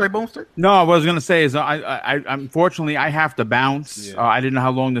 Boomstick. No, what I was gonna say is, I unfortunately I have to bounce. Yeah. I didn't know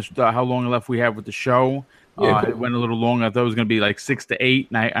how long left we have with the show. It went a little long. I thought it was going to be 6 to 8,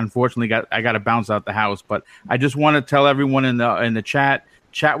 and I unfortunately got to bounce out the house. But I just want to tell everyone in the chat.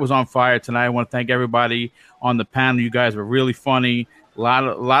 Chat was on fire tonight. I want to thank everybody on the panel. You guys were really funny. A lot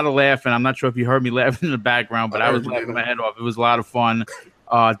of laughing. I'm not sure if you heard me laughing in the background, but I was laughing my head off. It was a lot of fun.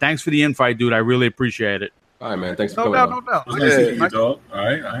 Thanks for the invite, dude. I really appreciate it. All right, man. Thanks for coming. No doubt. All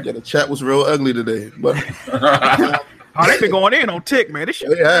right. Yeah, the chat was real ugly today, but. Oh, they've been going in on Tick, man. This shit.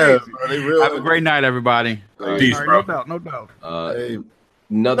 They have. Have a great night, everybody. Peace, bro. No doubt.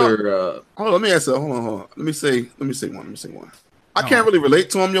 Another. Let me answer. Hold on. Let me say one. I can't really relate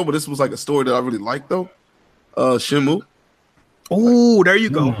to him, but this was a story that I really liked, though. Shenmue. Oh, there you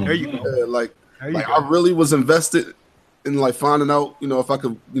go. There you go. Yeah, I really was invested in finding out, if I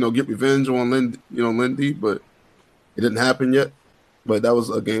could, get revenge on Lindy, but it didn't happen yet. But that was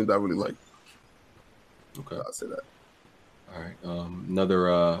a game that I really liked. Okay, I'll say that. All right.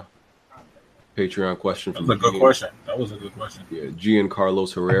 Another Patreon question. That was a good question. Yeah,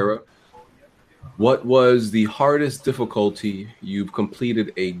 Giancarlos Herrera. What was the hardest difficulty you've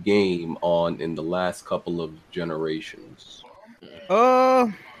completed a game on in the last couple of generations?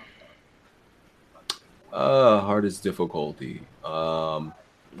 Hardest difficulty.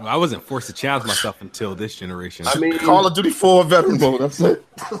 I wasn't forced to challenge myself until this generation. I mean, Call of Duty 4 veteran mode. That's it.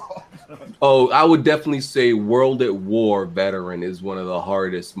 Oh, I would definitely say World at War veteran is one of the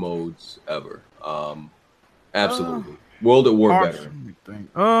hardest modes ever. Absolutely. World at War veteran.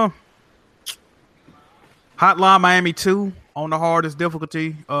 Hotline Miami 2 on the hardest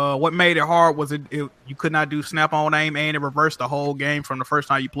difficulty. What made it hard was it you could not do snap-on aim, and it reversed the whole game from the first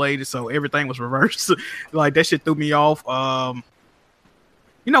time you played it, so everything was reversed. That shit threw me off.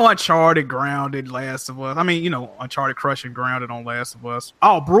 Uncharted, Grounded, Last of Us. I mean, Uncharted Crushing, Grounded on Last of Us.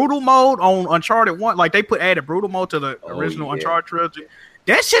 Oh, Brutal Mode on Uncharted 1. They added Brutal Mode to the original Uncharted trilogy.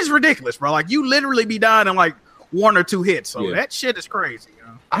 That shit's ridiculous, bro. You literally be dying in 1 or 2 hits. So Yeah. that shit is crazy.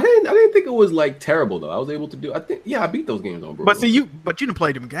 I didn't think it was like terrible though. I was able to do. I beat those games on bro. But see, you didn't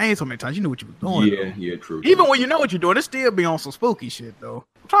play them games so many times. You knew what you were doing. Yeah, though. yeah, true. Even when you know what you're doing, it still be on some spooky shit though.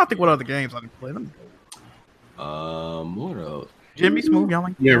 I'm trying to think what other games I didn't play. What else? Jimmy Smooth, y'all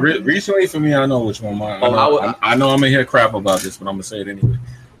like? Yeah, recently for me, I know which one. I know I'm gonna hear crap about this, but I'm gonna say it anyway.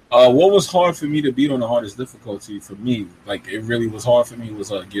 What was hard for me to beat on the hardest difficulty for me, like it really was hard for me,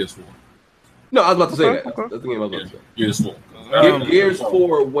 was Gears 4. No, I was about to say that. Okay. That's the game I was about to say. Gears 4. Gears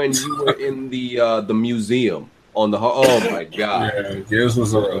 4 when you were in the museum on the. Oh my god. Yeah, Gears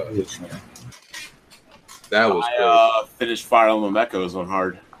was a glitch, man. That was. I finished Fire Emblem Echoes on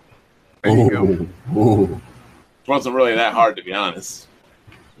hard. There you go. It wasn't really that hard, to be honest.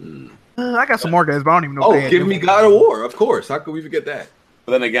 I got some more games, but I don't even know. Oh, what they give had. me God of War, of course. How could we forget that?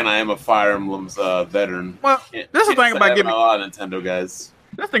 But then again, I am a Fire Emblem's veteran. Well, that's the thing about giving giving a lot of Nintendo guys.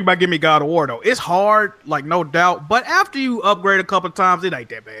 That's the thing about Give Me God of War though. It's hard, like no doubt, but after you upgrade a couple of times, it ain't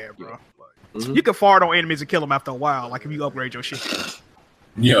that bad, bro. Mhm. You can fart on enemies and kill them after a while. Like if you upgrade your shit,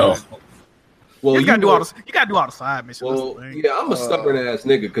 Yo, Well, you gotta do all the side missions. Well, That's the thing. yeah, I'm a stubborn ass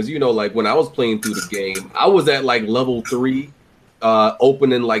nigga because like when I was playing through the game, I was at like level 3,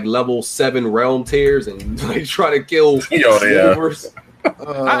 opening like level 7 realm tiers and like trying to kill wolvers.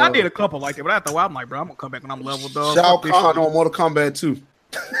 I did a couple like that, but after a while, I'm like, bro, I'm gonna come back when I'm leveled up. Shao Fuck this Kahn shit. on Mortal Kombat 2.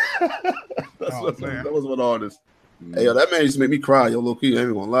 Oh, man. That was one hardest. Hey, yo, that man used to make me cry, yo, low key. I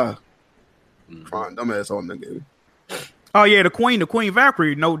ain't gonna lie. Crying dumbass on that game. Oh yeah, the Queen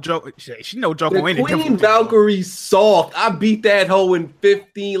Valkyrie, no joke. She no joke on The anything. Queen Valkyrie soft. I beat that hoe in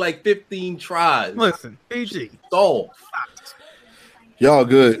 15 tries. Listen, PG. Soft. Y'all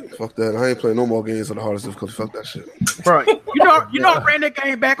good. Fuck that. I ain't playing no more games on the hardest difficulty. Fuck that shit. Right. You know, I ran that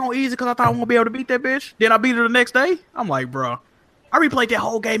game back on easy because I thought I won't be able to beat that bitch. Then I beat her the next day. I'm like, bro, I replayed that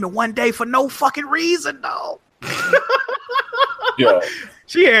whole game in one day for no fucking reason, dog. yeah.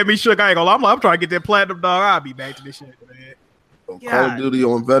 She had me shook. I ain't gonna lie. I'm trying to get that platinum, dog. I'll be back to this shit, man. Call God. of Duty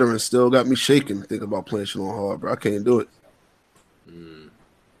on veteran still got me shaking thinking about playing shit on hard, bro. I can't do it.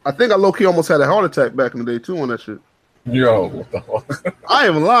 I think I low key almost had a heart attack back in the day too on that shit. Yo, what the fuck? I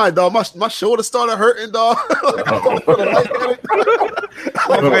ain't even lying, dog. My shoulder started hurting, dog. I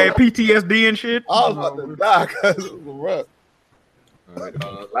had PTSD and shit. I was about to die because it was a rut. All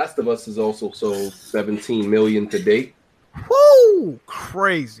right. Last of Us has also sold 17 million to date. Woo!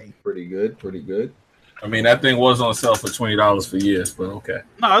 Crazy. Pretty good. I mean, that thing was on sale for $20 for years, but okay.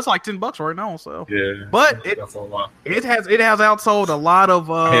 No, it's like $10 right now. So Yeah. But it For a while. has outsold a lot of.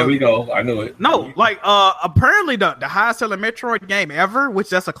 Here we go. I knew it. No, like apparently the highest selling Metroid game ever, which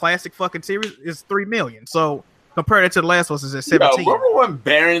that's a classic fucking series, is 3 million. So compared it to the Last of Us, is at 17. Remember when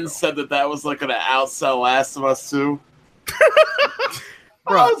Baron said that was like gonna outsell Last of Us 2?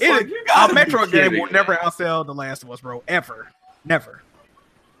 Bro, like, you a gotta be Metroid game kidding will never outsell The Last of Us, bro. Ever, never.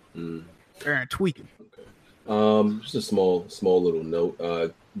 Baron tweaking. Just a small little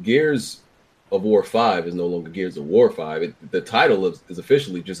note. Gears of War 5 is no longer Gears of War 5. The title is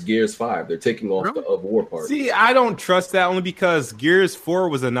officially just Gears 5. They're taking off Really? the of War part. See, I don't trust that only because Gears 4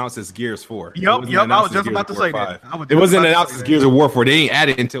 was announced as Gears 4. It Yup. wasn't I announced was as just Gears about to of War say that. 5. It wasn't announced as Gears of War 4. They ain't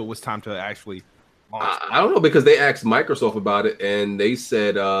added until it was time to actually launch. I don't know because they asked Microsoft about it and they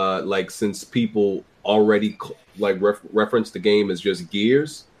said like since people already reference the game as just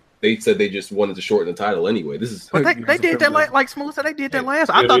Gears, they said they just wanted to shorten the title anyway. This is But they did that like Smooth said they did that last.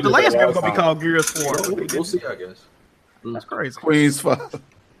 I thought the last game was gonna be called Gears 4. we'll see, I guess. That's crazy. Queen's 5.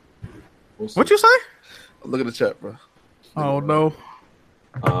 We'll see. What you say? Look at the chat, bro. Oh no.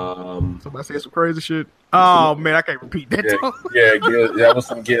 Um, Somebody said some crazy shit. Oh man, I can't repeat that. That was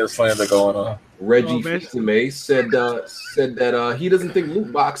some Gears slander going on. Reggie man. Fils-Aimé said that he doesn't think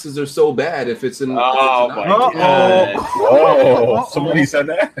loot boxes are so bad if it's in. Oh if it's my an god! Oh, somebody said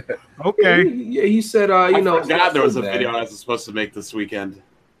that. Okay. Yeah, he said, I you know, forgot there was a bad. video I was supposed to make this weekend.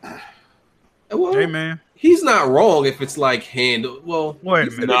 Well, Hey man. he's not wrong if it's like handle. Well, Wait a he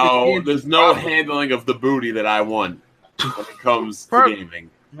said minute. if it's No, handled there's no properly. handling of the booty that I want when it comes to Perfect. gaming.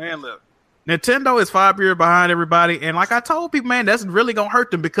 Man, look. Nintendo is 5 years behind everybody, and like I told people, man, that's really gonna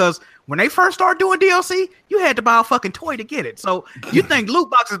hurt them because when they first started doing DLC, you had to buy a fucking toy to get it. So you think loot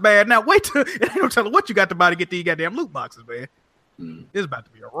box is bad? Now wait till they don't tell them what you got to buy to get these goddamn loot boxes, man. It's about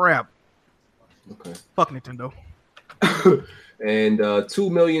to be a wrap. Okay. Fuck Nintendo. And 2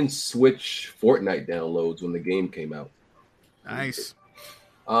 million Switch Fortnite downloads when the game came out. Nice.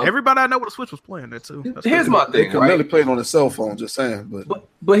 Um, Everybody I know with the Switch was playing that too. That's here's crazy. my They thing, can right? really play it on a cell phone, just saying.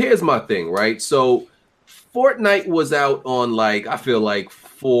 But here's my thing, right? So Fortnite was out on like I feel like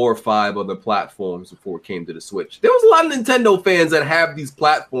 4 or 5 other platforms before it came to the Switch. There was a lot of Nintendo fans that have these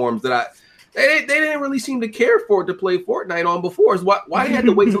platforms that They didn't really seem to care for it to play Fortnite on before. So why they had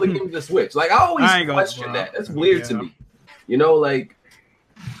to wait till it came to the Switch? Like I always question that. That's weird to me. You know, like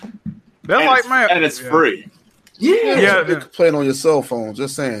they're like, man, and it's free. Yeah, you can play it on your cell phone.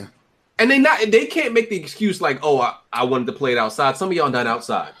 Just saying. And they can't make the excuse like, oh, I wanted to play it outside. Some of y'all done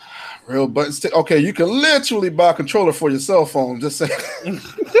outside. Real buttons. Okay, you can literally buy a controller for your cell phone. Just saying.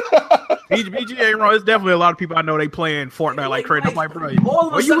 BG ain't wrong. There's definitely a lot of people I know they playing Fortnite like crazy. I'm like, bro, all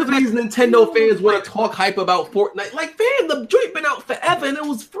of a sudden these Nintendo fans want to talk hype about Fortnite. Like, fam, the joint been out forever and it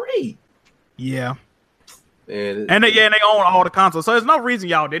was free. Yeah. And they own all the consoles, so there's no reason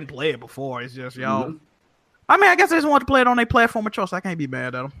y'all didn't play it before. It's just y'all. Mm-hmm. I mean, I guess they just want to play it on their platform of choice. I can't be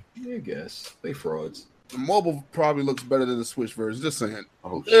mad at them. Yeah, I guess they frauds. The mobile probably looks better than the Switch version. Just saying.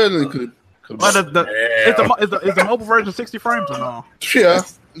 Oh, but is the mobile version 60 frames or no? Yeah.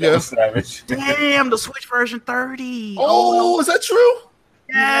 Damn, the Switch version 30. Oh, is that true?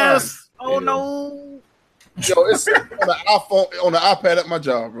 Yes. Oh no. Yo, it's on the iPhone, on the iPad at my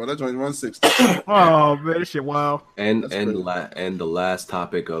job, bro. That joint runs 60. Oh man, this shit wow. And the last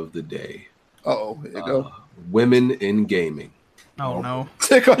topic of the day. Uh-oh, here you go. Women in gaming. Oh no.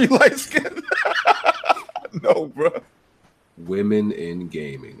 Take all you light skin. No, bro. Women in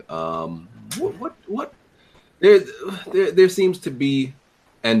gaming. What? There seems to be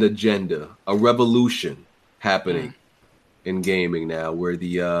an agenda, a revolution happening in gaming now, where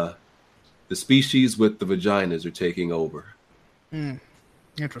the species with the vaginas are taking over.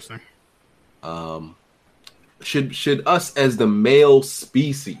 Interesting. Should us as the male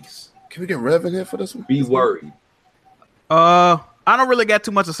species, can we get Rev in here for this one? Be worried? I don't really got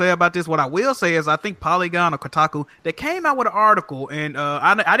too much to say about this. What I will say is I think Polygon or Kotaku, they came out with an article, and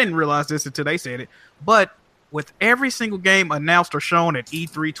I didn't realize this until they said it, but with every single game announced or shown at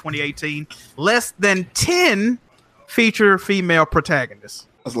E3 2018, less than 10 feature female protagonists.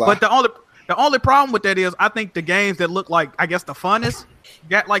 But the only problem with that is I think the games that look like, I guess, the funnest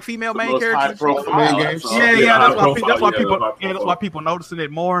got like female main characters. That's why people noticing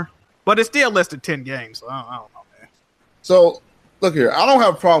it more. But it's still less than 10 games. So I don't know, man. So look here, I don't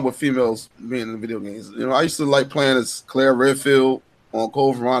have a problem with females being in video games. You know, I used to like playing as Claire Redfield on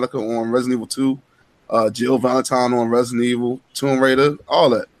Code Veronica on Resident Evil 2, Jill Valentine on Resident Evil, Tomb Raider,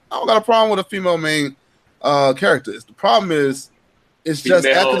 all that. I don't got a problem with a female main characters. The problem is, it's just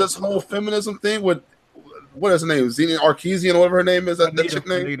after this whole feminism thing with, what is her name? Xenia Arkeesian, or whatever her name is. That chick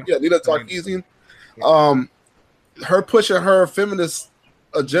name? Yeah, Nina Tarkeesian. Her pushing her feminist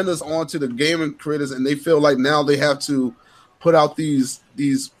agendas onto the gaming creators, and they feel like now they have to put out these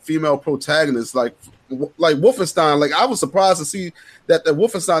female protagonists like Wolfenstein. Like, I was surprised to see that the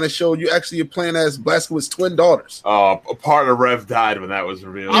Wolfenstein show you actually are playing as Blazkowicz's twin daughters. A part of Rev died when that was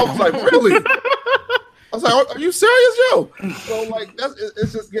revealed. I was like, really? I was like, are you serious, yo? So like,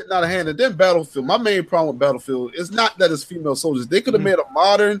 it's just getting out of hand. And then Battlefield. My main problem with Battlefield is not that it's female soldiers. They could have made a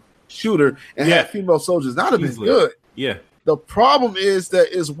modern shooter and had female soldiers. That'd have been good. Yeah. The problem is that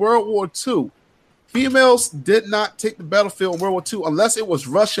it's World War II. Females did not take the battlefield in World War II unless it was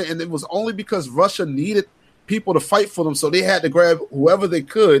Russia, and it was only because Russia needed people to fight for them, so they had to grab whoever they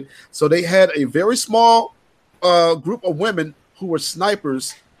could. So they had a very small group of women who were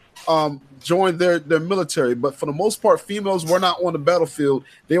snipers join their military. But for the most part, females were not on the battlefield.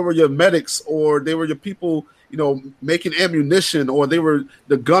 They were your medics, or they were your people, you know, making ammunition, or they were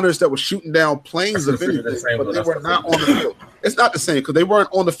the gunners that were shooting down planes of anything, but they were not on the field. It's not the same because they weren't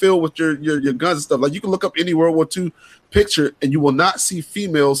on the field with your guns and stuff. Like, you can look up any World War II picture and you will not see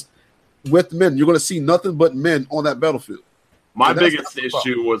females with men. You're going to see nothing but men on that battlefield. My biggest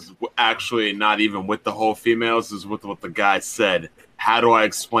issue was actually not even with the whole females, is with what the guy said. How do I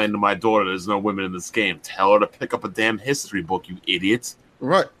explain to my daughter there's no women in this game? Tell her to pick up a damn history book, you idiots.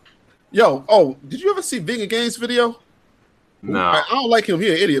 Right. Yo, did you ever see Vegan Games video? No. I don't like him.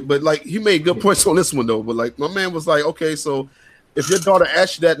 He's an idiot, but like, he made good points on this one though. But like, my man was like, okay, so if your daughter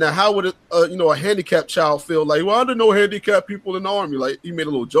asked you that, now how would a handicapped child feel? Like, well, I didn't know handicapped people in the army. Like, he made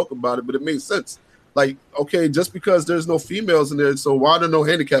a little joke about it, but it made sense. Like, okay, just because there's no females in there, so why are there no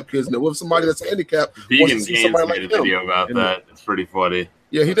handicapped kids in there? What if somebody that's handicapped Vegan Games made like a video about that? It's pretty funny.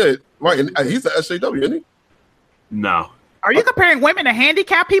 Yeah, he did. Right, and he's the SJW, isn't he? No. Are you comparing women to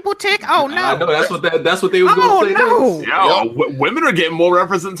handicapped people, Tick? Oh no! I know that's what they was going to say. No. Yeah, women are getting more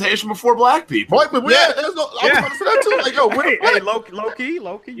representation before black people. Right, but I was about to say that too. Like, yo, hey, low key.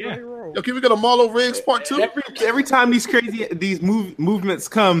 Yeah. Yo, can we get a Marlo Riggs part 2? Every time these movements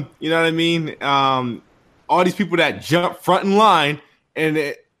come, you know what I mean? All these people that jump front in line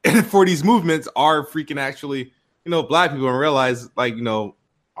and for these movements are freaking actually, you know, black people, and realize, like, you know,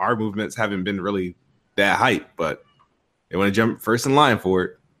 our movements haven't been really that hype, but they want to jump first in line for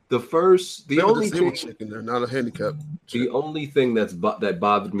it. The only thing chicken there, not a handicap. The only thing that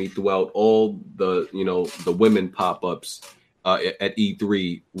bothered me throughout all the the women pop-ups at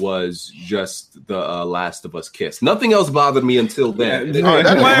E3 was just the Last of Us kiss. Nothing else bothered me until then. Wait.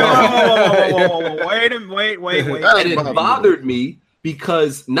 And it bothered me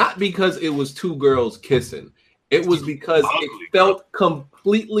not because it was two girls kissing. It was because it felt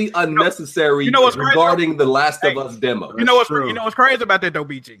completely unnecessary regarding the Last of Us demo. You know what's crazy about that though,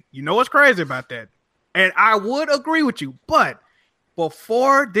 BG? You know what's crazy about that? And I would agree with you, but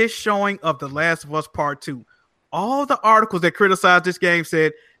before this showing of The Last of Us Part 2, all the articles that criticized this game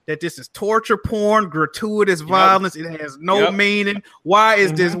said that this is torture porn, gratuitous violence. It has no meaning. Why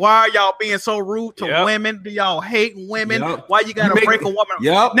is this? Why are y'all being so rude to women? Do y'all hate women? Why you gotta break a woman?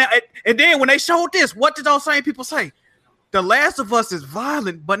 Now, and then when they showed this, what did those same people say? The Last of Us is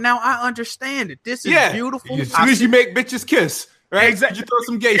violent, but now I understand it. This is beautiful. As soon as you make bitches kiss, right? Exactly. You throw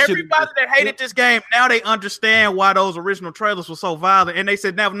some gay shit. Everybody that hated this game, now they understand why those original trailers were so violent. And they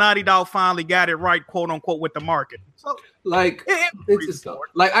said now Naughty Dog finally got it right, quote unquote, with the market. So it's just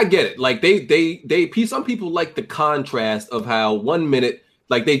like I get it. Like they some people like the contrast of how 1 minute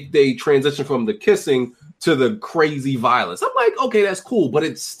they transition from the kissing to the crazy violence. I'm like, okay, that's cool, but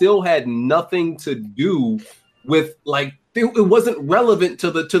it still had nothing to do with it wasn't relevant to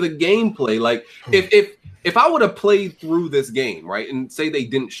the gameplay. Like if I would have played through this game, right, and say they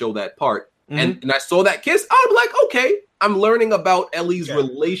didn't show that part, and I saw that kiss, I would be like, okay, I'm learning about Ellie's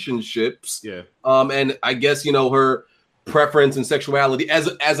relationships, and I guess her preference and sexuality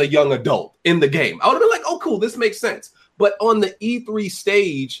as a young adult in the game. I would have been like, oh, cool, this makes sense. But on the E3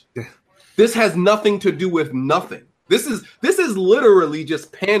 stage, this has nothing to do with nothing. This is literally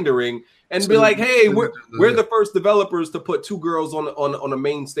just pandering. And be like, hey, we're the first developers to put two girls on a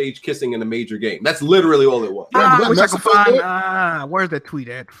main stage kissing in a major game. That's literally all it was. I wish I could find where's that tweet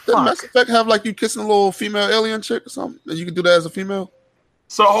at? Does Mass Effect have you kissing a little female alien chick or something? And you can do that as a female?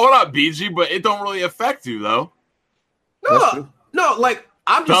 So hold up, BG, but it don't really affect you though. No,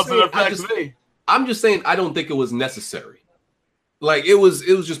 I'm just saying I don't think it was necessary. It was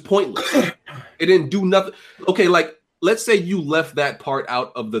just pointless. It didn't do nothing. Okay, let's say you left that part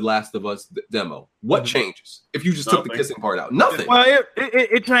out of the Last of Us demo. What changes if you just took the kissing part out? Nothing. Well,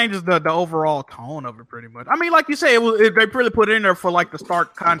 it changes the overall tone of it pretty much. I mean, like you say, they really put it in there for the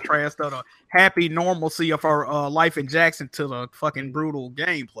stark contrast of the happy normalcy of our life in Jackson to the fucking brutal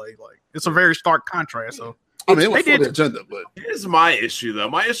gameplay. It's a very stark contrast. So I mean, it was for the agenda, but here's my issue though.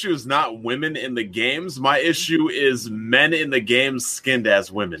 My issue is not women in the games. My issue is men in the games skinned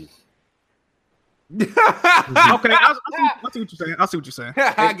as women. Okay, I see what you're saying.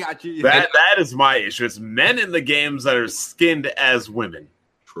 I got you. That is my issue. It's men in the games that are skinned as women.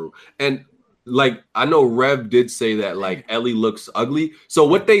 True. And I know Rev did say that Ellie looks ugly. So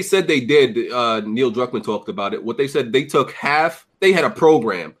what they said they did, Neil Druckmann talked about it. What they said, they took half. They had a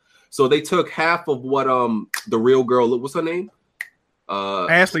program, so they took half of what the real girl. What's her name?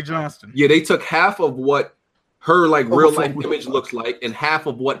 Ashley Johnston. Yeah, they took half of what her real life image looks like, and half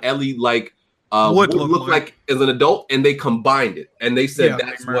of what Ellie would look like as an adult, and they combined it, and they said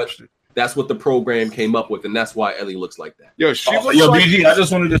that's what the program came up with, and that's why Ellie looks like that. BG, I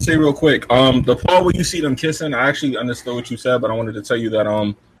just wanted to say real quick, the part where you see them kissing, I actually understood what you said, but I wanted to tell you that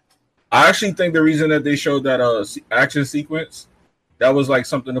I actually think the reason that they showed that action sequence, that was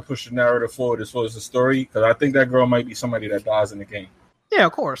something to push the narrative forward as far as the story, because I think that girl might be somebody that dies in the game. Yeah,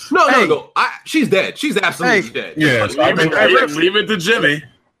 of course. No. She's dead. She's absolutely dead. Yeah, leave it to Jimmy.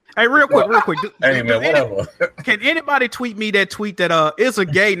 Hey, real quick. Hey, man, whatever. Can anybody tweet me that tweet that it's a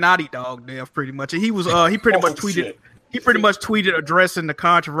gay Naughty Dog death pretty much? And he was he pretty much tweeted shit. He pretty much tweeted addressing the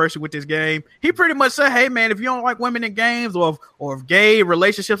controversy with this game. He pretty much said, "Hey man, if you don't like women in games or if gay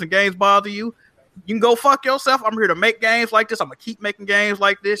relationships in games bother you, you can go fuck yourself. I'm here to make games like this. I'm gonna keep making games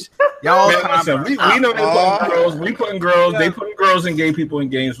like this. Y'all, we know they putting girls. We putting girls. They putting girls and gay people in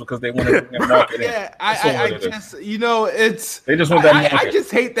games because they want to bring market in. Yeah, I just it's they just want that market. I just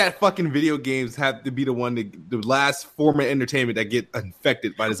hate that fucking video games have to be the last form of entertainment that get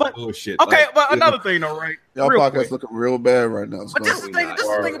infected by this bullshit. Okay, but another thing though, right? Y'all podcast looking real bad right now. But this is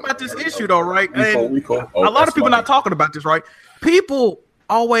the thing about this issue though, right? And a lot of people not talking about this, right? People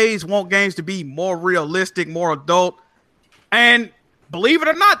always want games to be more realistic, more adult. And believe it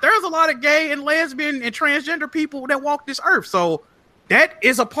or not, there's a lot of gay and lesbian and transgender people that walk this earth. So that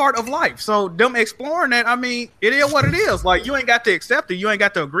is a part of life. So them exploring that, I mean, it is what it is. You ain't got to accept it. You ain't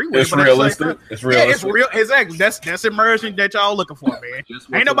got to agree with it. It's realistic. It's realistic. Yeah, it's real. Exactly. That's immersion that y'all looking for, man.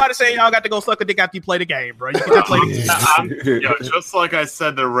 Ain't nobody saying y'all got to go suck a dick after you play the game, bro. You can just play the game. Just like I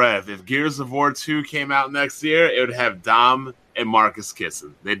said to Rev, if Gears of War 2 came out next year, it would have Dom and Marcus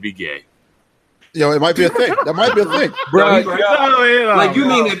kissing. They'd be gay. Yo, it might be a thing. That might be a thing, bro. Like you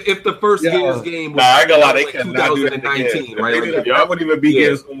mean if the first Gears game was I ain't gonna lie, they like cannot do that 2019, right? Like, that wouldn't even be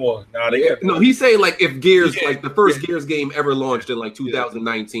Gears no more. Nah, they can't. No, he's saying like if Gears, like the first Gears game ever launched in like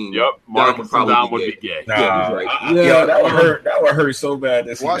 2019. Yep, Marcus and Dom would be gay. Yeah, he's right. Yeah, that would hurt. That would hurt so bad.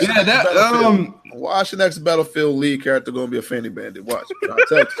 Watch the next Battlefield lead character gonna be a fanny bandit. Watch.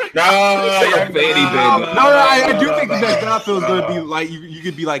 Fanny bandit. No, I do think the next Battlefield is gonna be like you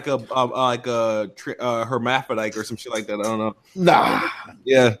could be like a hermaphrodite or some shit like that. I don't know. Nah.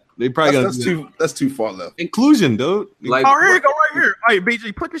 Yeah, they probably that's too far left. Inclusion, dude. Like, oh, here you go, right here. Hey,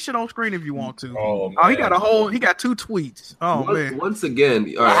 BG, put this shit on screen if you want to. Oh, he got he got 2 tweets. Oh man. Once again,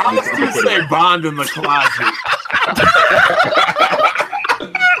 all right. How does you say Bond in the closet?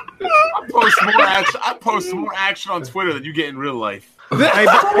 I post more action on Twitter than you get in real life. Hey,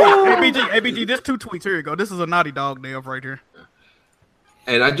 BG, this 2 tweets. Here you go. This is a Naughty Dog nail right here.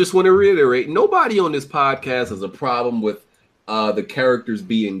 And I just want to reiterate, nobody on this podcast has a problem with the characters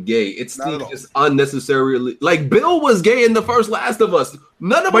being gay. It's just unnecessarily like Bill was gay in the first Last of Us.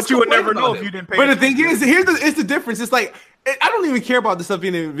 None of us. But you would never know if you didn't pay. But the thing is, it's the difference. It's like I don't even care about the stuff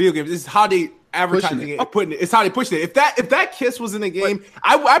being in video games. It's how they advertising it, putting it. It's how they push it. If that kiss was in the game,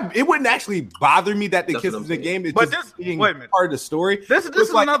 it wouldn't actually bother me that the kiss was in the game. It's just being part of the story. This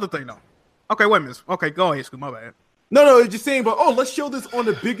is like, another thing though. Okay, wait a minute. Okay, go ahead, Scoop. My bad. No, it's just saying, but let's show this on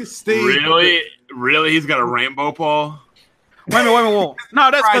the biggest stage. Really, he's got a rainbow paw. Wait a minute.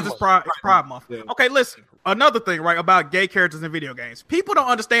 No, that's because it's Pride Month. Yeah. Okay, listen. Another thing, right, about gay characters in video games. People don't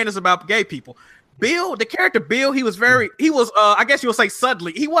understand this about gay people. Bill, the character Bill, he was I guess you would say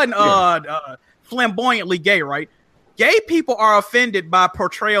subtly. He wasn't flamboyantly gay, right? Gay people are offended by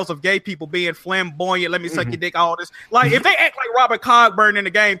portrayals of gay people being flamboyant. Let me suck your dick. All this, like, if they act like Robert Cogburn in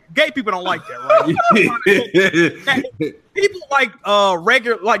the game, gay people don't like that, right? People like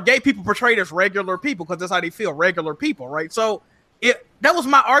gay people portrayed as regular people because that's how they feel, regular people, right? So that was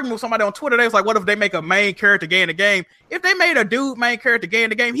my argument with somebody on Twitter. They was like, what if they make a main character gay in the game? If they made a dude main character gay in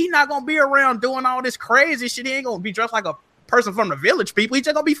the game, he's not gonna be around doing all this crazy shit. He ain't gonna be dressed like a person from the Village People. He's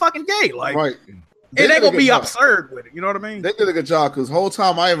just gonna be fucking gay, like. Right. It ain't gonna be absurd with it, you know what I mean? They did a good job because whole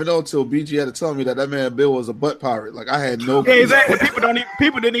time I even know until BG had to tell me that man Bill was a butt pirate. Like I had no. Yeah, exactly.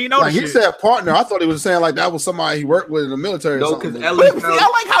 People didn't even know. Like he said partner. I thought he was saying like that was somebody he worked with in the military. No, because I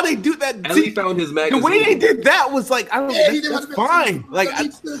like how they do that. Ellie found his magazine. The way they did that was like that's fine. Like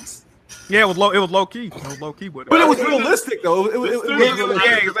yeah, it was low key. It was low key with it, but it was realistic though. It was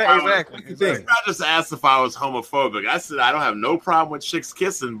exactly. I just asked if I was homophobic. I said I don't have no problem with chicks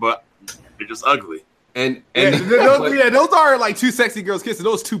kissing, but they're just ugly. And those are like 2 sexy girls kissing.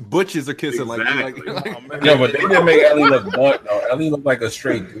 Those 2 butches are kissing. Exactly. But they didn't make Ellie look butt though. Ellie looked like a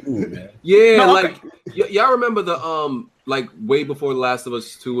straight dude, man. Yeah, y'all remember the like way before The Last of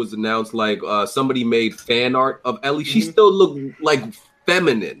Us 2 was announced, like somebody made fan art of Ellie. She still looked like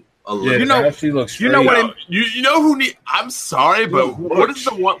feminine. Yeah, she looks. You know what? You know who need? I'm sorry, but what is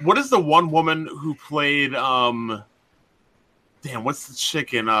the one woman who played Damn, what's the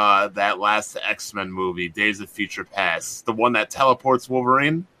chick in that last X-Men movie, Days of Future Past? The one that teleports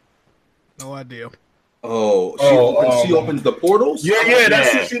Wolverine? No idea. She opens the portals? Yeah,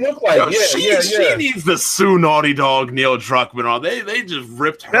 that's what she looked like. She needs to sue Naughty Dog, Neil Druckmann. On they just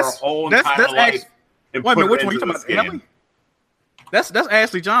ripped her whole entire life. Wait a minute, which one you talking about? Ellie? That's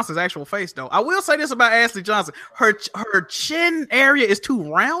Ashley Johnson's actual face, though. I will say this about Ashley Johnson: her chin area is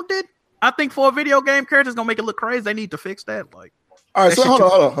too rounded. I think for a video game character, it's gonna make it look crazy. They need to fix that. Like, all right, so hold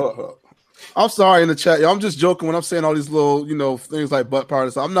on. I'm sorry in the chat, y'all. I'm just joking when I'm saying all these little, things like butt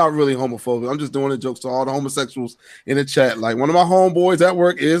parties. I'm not really homophobic. I'm just doing the jokes to all the homosexuals in the chat. Like, one of my homeboys at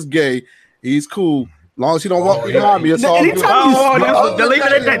work is gay. He's cool. As long as he don't walk behind me, it's all good.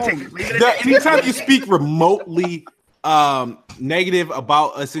 Anytime you speak remotely negative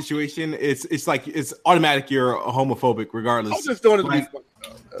about a situation, it's like it's automatic. You're homophobic, regardless. I'm just doing it to be funny.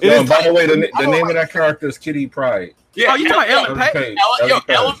 By the way, the name of that character is Kitty Pryde. Yeah, you talking about Ellen Page?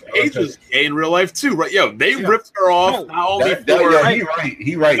 Ellen Page was gay in real life too, right? Yo, they ripped her off.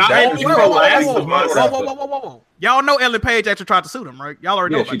 He right. Whoa. Y'all know Ellen Page actually tried to sue them, right? Y'all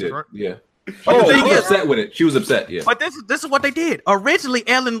already know about this, right? Yeah. She was upset with it. She was upset, yeah. But this is what they did. Originally,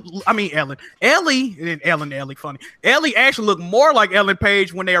 Ellie actually looked more like Ellen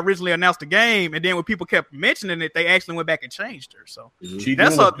Page when they originally announced the game, and then when people kept mentioning it, they actually went back and changed her. So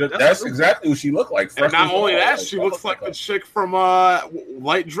that's exactly what she looked like. And not only that, she looks like the chick from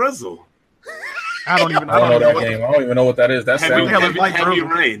Light Drizzle. I don't even know that game. I don't even know what that is. That sounds Heavy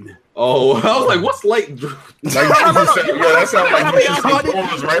Rain. Oh, I was like, what's light drizzle? That sounds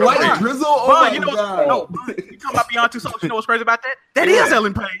like Light drizzle? Oh my you know, God. no, you talking about Beyond Two Souls? You know what's crazy about that? That is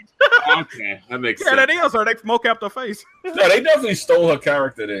Ellen Page. Okay, that makes Yeah, sense. that is her. They smoke out the face. No, they definitely stole her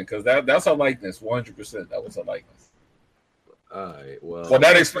character then, because that's her likeness, 100%. That was her likeness. All right, well. Well,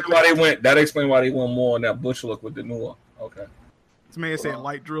 that explains why they went. That explains why they went more on that butch look with the new one. Okay. This man said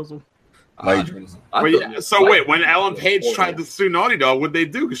light drizzle. Light drizzle. Wait, when Ellen Page tried to sue Naughty Dog, what'd they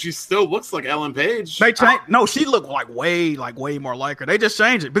do? Because she still looks like Ellen Page. They changed. No, she looked way more like her. They just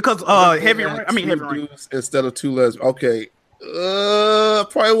changed it because Heavy Rain instead of 2 lesbians. Okay.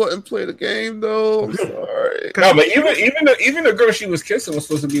 Probably wouldn't play the game though. I'm sorry. No, but even the girl she was kissing was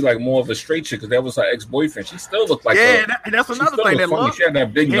supposed to be like more of a straight chick because that was her ex-boyfriend. She still looked like that's another thing. That love, she had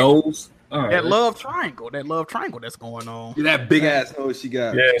that big nose. That love triangle that's going on. Yeah, that big ass nose she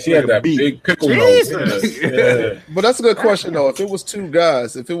got. Yeah, she had that big pickle nose. Yeah. But that's a good question though. If it was 2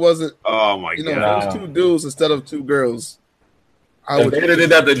 guys, if it wasn't, oh my god, if it was 2 dudes instead of 2 girls. I would have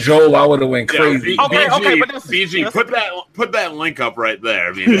did that to Joel. I would have went crazy. Okay, but BG, put that link up right there.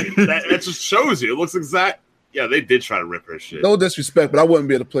 I mean, that just shows you. It looks exact. Yeah, they did try to rip her shit. No disrespect, but I wouldn't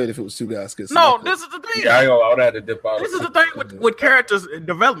be able to play it if it was 2 guys. No, this is the thing. Yeah, I would have to dip out. This is the thing with characters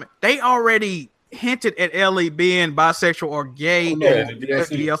development. They already hinted at Ellie being bisexual or gay.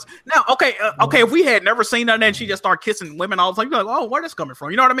 Else. Now, okay, if we had never seen her and she just started kissing women, I was like, oh, where this coming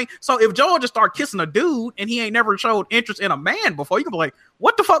from? You know what I mean? So if Joel just started kissing a dude and he ain't never showed interest in a man before, you can be like,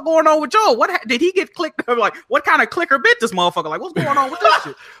 what the fuck going on with Joel? What did he get clicked? Like, what kind of clicker bit this motherfucker? Like, what's going on with this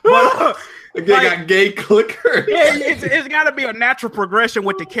shit? But, got gay clicker. Yeah, it's got to be a natural progression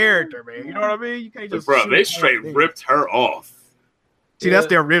with the character, man. You know what I mean? You can't just they straight ripped her off. See,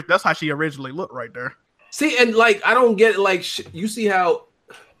 that's how she originally looked right there. See, and like I don't get it. Like you see how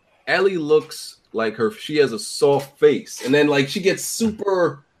Ellie looks like she has a soft face, and then like she gets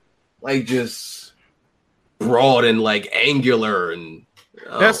super, like just broad and like angular, and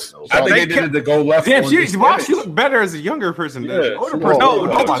I think they did it to go left. Damn, she looked better as a younger person. This is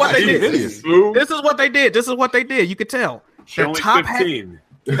what they did. This is what they did. You could tell. She only 15.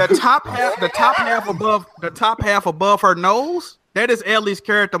 The top half above her nose. That is Ellie's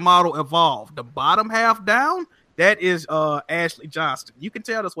character model evolved. The bottom half down, that is Ashley Johnston. You can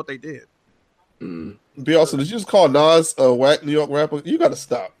tell that's what they did. Be also, did you just call Nas a whack New York rapper? You got to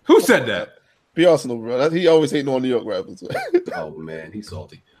stop. Who said that? Be also, bro. He always hating on New York rappers. Oh man, he's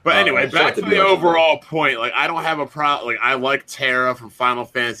salty. But anyway, back to the overall point. Like, I don't have a problem. Like, I like Terra from Final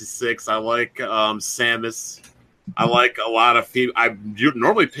Fantasy VI. I like Samus. I like a lot of I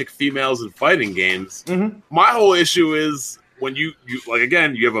normally pick females in fighting games. Mm-hmm. My whole issue is when you like,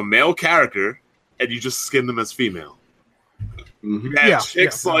 again, you have a male character and you just skin them as female. Mm-hmm. You have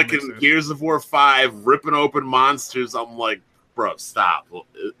chicks like in Gears of War 5 ripping open monsters. I'm like, bro, stop.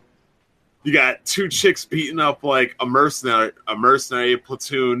 You got 2 chicks beating up like a mercenary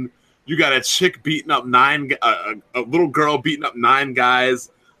platoon. You got a chick beating up a little girl beating up 9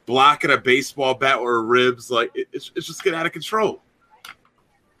 guys, blocking a baseball bat with her ribs. Like it's just getting out of control.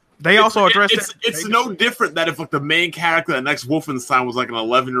 They also addressed it's no different than if like the main character of the next Wolfenstein was like an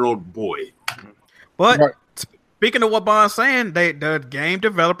 11-year-old boy. But speaking of what Bond's saying, the game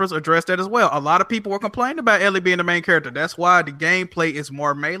developers addressed that as well. A lot of people were complaining about Ellie being the main character. That's why the gameplay is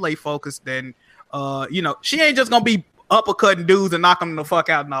more melee focused than she ain't just gonna be uppercutting dudes and knocking them the fuck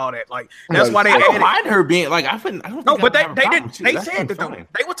out and all that. Like that's why they don't mind her being like I don't. No, but they didn't. They said that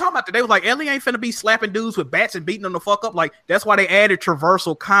they were talking about that. They was like Ellie ain't finna be slapping dudes with bats and beating them the fuck up. Like that's why they added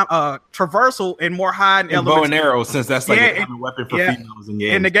traversal and more hiding elements. Bow and arrow, since that's like a common weapon for females in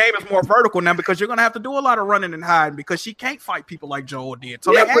games. And the game is more vertical now because you're gonna have to do a lot of running and hiding because she can't fight people like Joel did.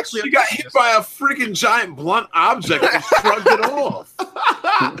 So they actually got hit by a freaking giant blunt object and shrugged it off.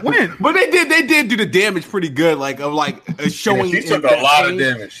 When? But they did do the damage pretty good. Showing. She took a lot of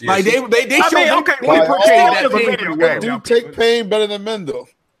damage. Like they showed. Do take pain better than men though.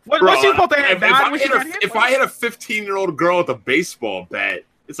 What's she supposed to have? If I hit a 15-year-old girl with a baseball bat,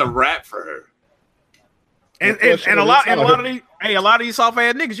 it's a wrap for her. And a lot of these soft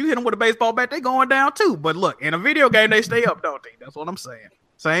ass niggas, you hit them with a baseball bat, they going down too. But look, in a video game, they stay up, don't they? That's what I'm saying.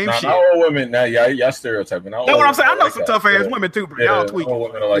 Same shit. Not all women. Now, y'all stereotyping. That's what I'm saying. I know some tough ass women too, but y'all tweaking. All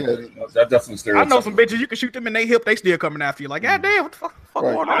women are like that. That definitely stereotyping. I know some bitches. You can shoot them in their hip, they still coming after you. Like, God damn, what the fuck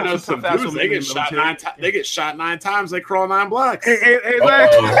going on? I know some dudes. They get shot 9 times. They get shot 9 times. They crawl 9 blocks.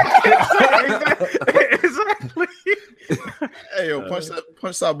 Exactly. Hey, yo, punch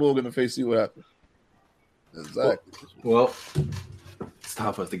Cyborg in the face. See what happens. Exactly. Well, it's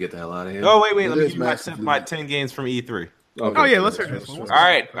time for us to get the hell out of here. Oh wait. Let me give you my 10 games from E3. Oh yeah, let's hear this. All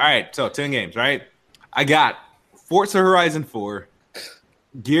right. So 10 games, right? I got Forza Horizon 4,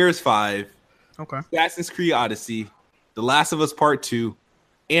 Gears 5, Okay. Assassin's Creed Odyssey, The Last of Us Part 2,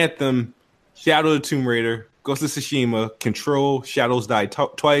 Anthem, Shadow of the Tomb Raider, Ghost of Tsushima, Control, Shadows Die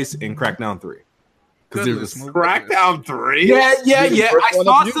Twice, and Crackdown 3. Crackdown 3? Yeah. I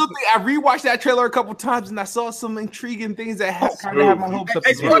saw something. I rewatched that trailer a couple times, and I saw some intriguing things that kind of have my hopes up.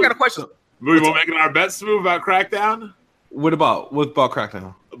 Hey, Smooth, I got a question. We were making our bet, Smooth, about Crackdown? What about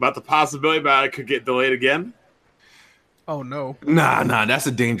Crackdown? About the possibility about it could get delayed again? Oh, no. Nah, that's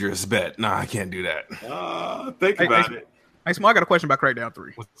a dangerous bet. Nah, I can't do that. Think about it. Hey, Smooth, I got a question about Crackdown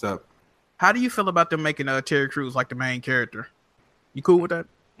 3. What's up? How do you feel about them making Terry Crews like the main character? You cool with that?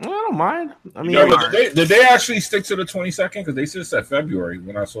 I don't mind. I mean, did they actually stick to the 22nd? Because they just said February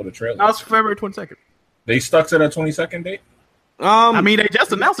when I saw the trailer. That was February 22nd. They stuck to that 22nd date? I mean, they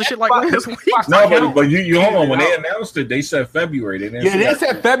just announced the shit like last week. No, but you hold on. When they announced it, they said February. They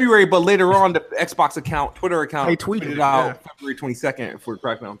said February, but later on, the Xbox account, Twitter account, they tweeted out February 22nd for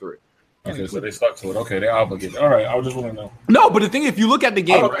Crackdown 3. Okay, so they stuck to it. Okay, they're obligated. All right, I just want to know. No, but the thing, if you look at the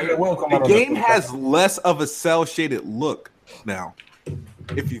game, right, the game has less of a cell shaded look now.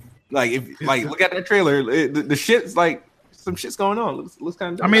 If you look at that trailer, the shit's like some shit's going on. Looks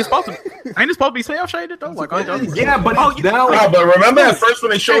kind of. I mean, it's supposed to. Ain't it supposed to be cell shaded though? Like, but remember at first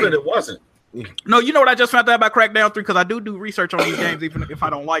when they showed it wasn't. No, you know what I just found out about Crackdown 3 because I do research on these games even if I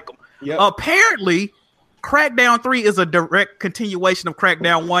don't like them. Yep. Apparently, Crackdown 3 is a direct continuation of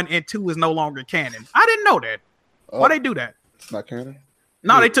Crackdown 1 and 2 is no longer canon. I didn't know that. Why they do that? It's not canon.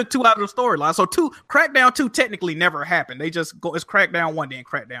 No, they took 2 out of the storyline. So Crackdown 2 technically never happened. They just go. It's Crackdown 1 then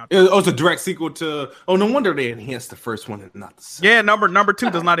Crackdown 2. It's a direct sequel to. Oh, no wonder they enhanced the first one and not the second. Yeah, number 2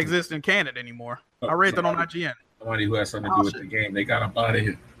 does not exist in canon anymore. I read that on IGN. Somebody who has something to do with the game, they got up out of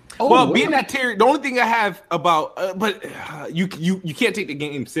here. Being that Terry, the only thing I have about, you can't take the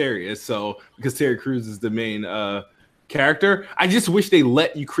game serious. So because Terry Crews is the main character, I just wish they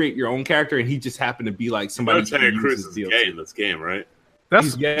let you create your own character, and he just happened to be like somebody. Terry Crews is gay in this game, right?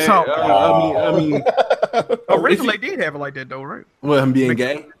 That's gay. I mean, originally they did have it like that though, right? Well, him being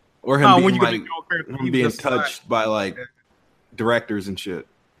gay, or him being when him being touched by like directors and shit.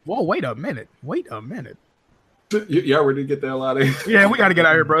 Whoa, wait a minute. Y'all ready to get the hell out of here? Yeah, we got to get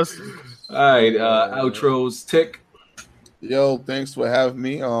out of here, bros. All right, outros. Tick. Yo, thanks for having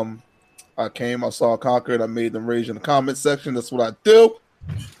me. I came, I saw Conquered, I made them rage in the comment section. That's what I do.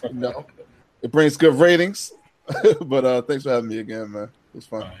 You know, it brings good ratings. But thanks for having me again, man. It was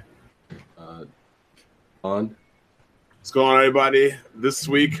fun. What's going on, everybody? This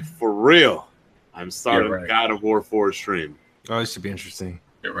week, for real, I'm starting God of War 4 stream. Oh, this should be interesting.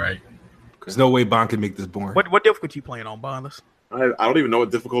 You're right. There's no way Bond can make this boring. What difficulty you playing on, Bondless? I don't even know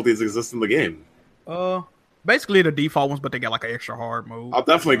what difficulties exist in the game. Basically the default ones, but they got like an extra hard mode. I'll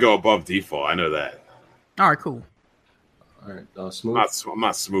definitely go above default. I know that. All right, cool. All right, Smooth. I'm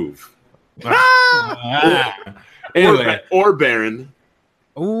not smooth. Anyway, or Baron.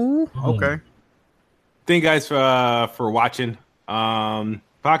 Ooh, okay. Thank you guys for watching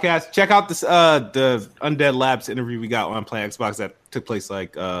podcast. Check out this the Undead Labs interview we got on Play Xbox that took place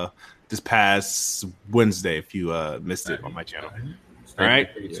like this past Wednesday. If you missed it on my channel. All right.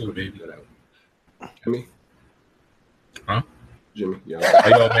 Jimmy. Huh? Jimmy. Yeah.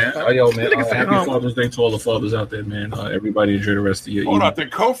 Yo, man. Happy Father's Day to all the fathers out there, man. Everybody enjoy the rest of your evening. Hold on. Did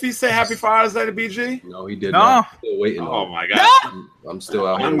Kofi say Happy Father's Day to BG? No, he did not. I'm still waiting. Oh, my God. I'm still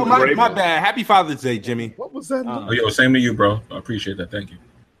out here. My bad. Happy Father's Day, Jimmy. What was that? Yo, same to you, bro. I appreciate that. Thank you.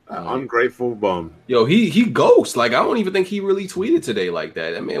 Ungrateful bum. Yo, he ghosts. Like, I don't even think he really tweeted today like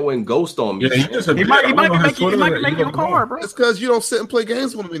that. That man went ghost on me. Yeah, he might be making you a card, bro. It's because you don't sit and play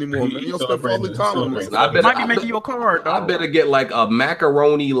games with him anymore, man. You don't spend all the time on him. He might be making you a card, dog. I better get like a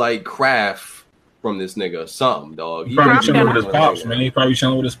macaroni like craft from this nigga. Something, dog. He probably chilling with his pops, man. He probably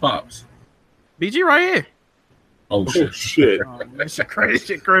chilling with his pops. BG right here. Oh shit! Oh, that shit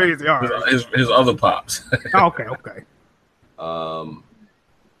crazy. All right. His other pops. Okay.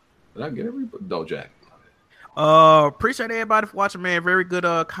 Did I get everybody? No, Jack. Appreciate everybody for watching, man. Very good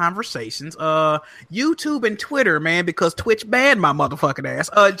conversations. YouTube and Twitter, man, because Twitch banned my motherfucking ass.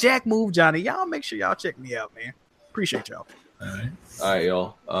 Jack Move Johnny. Y'all make sure y'all check me out, man. Appreciate y'all. All right,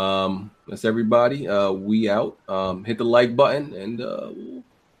 y'all. That's everybody. We out. Hit the like button, and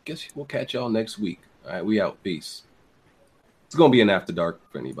we'll catch y'all next week. All right, we out. Peace. It's gonna be an after dark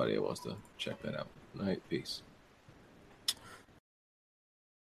for anybody that wants to check that out. All right, peace.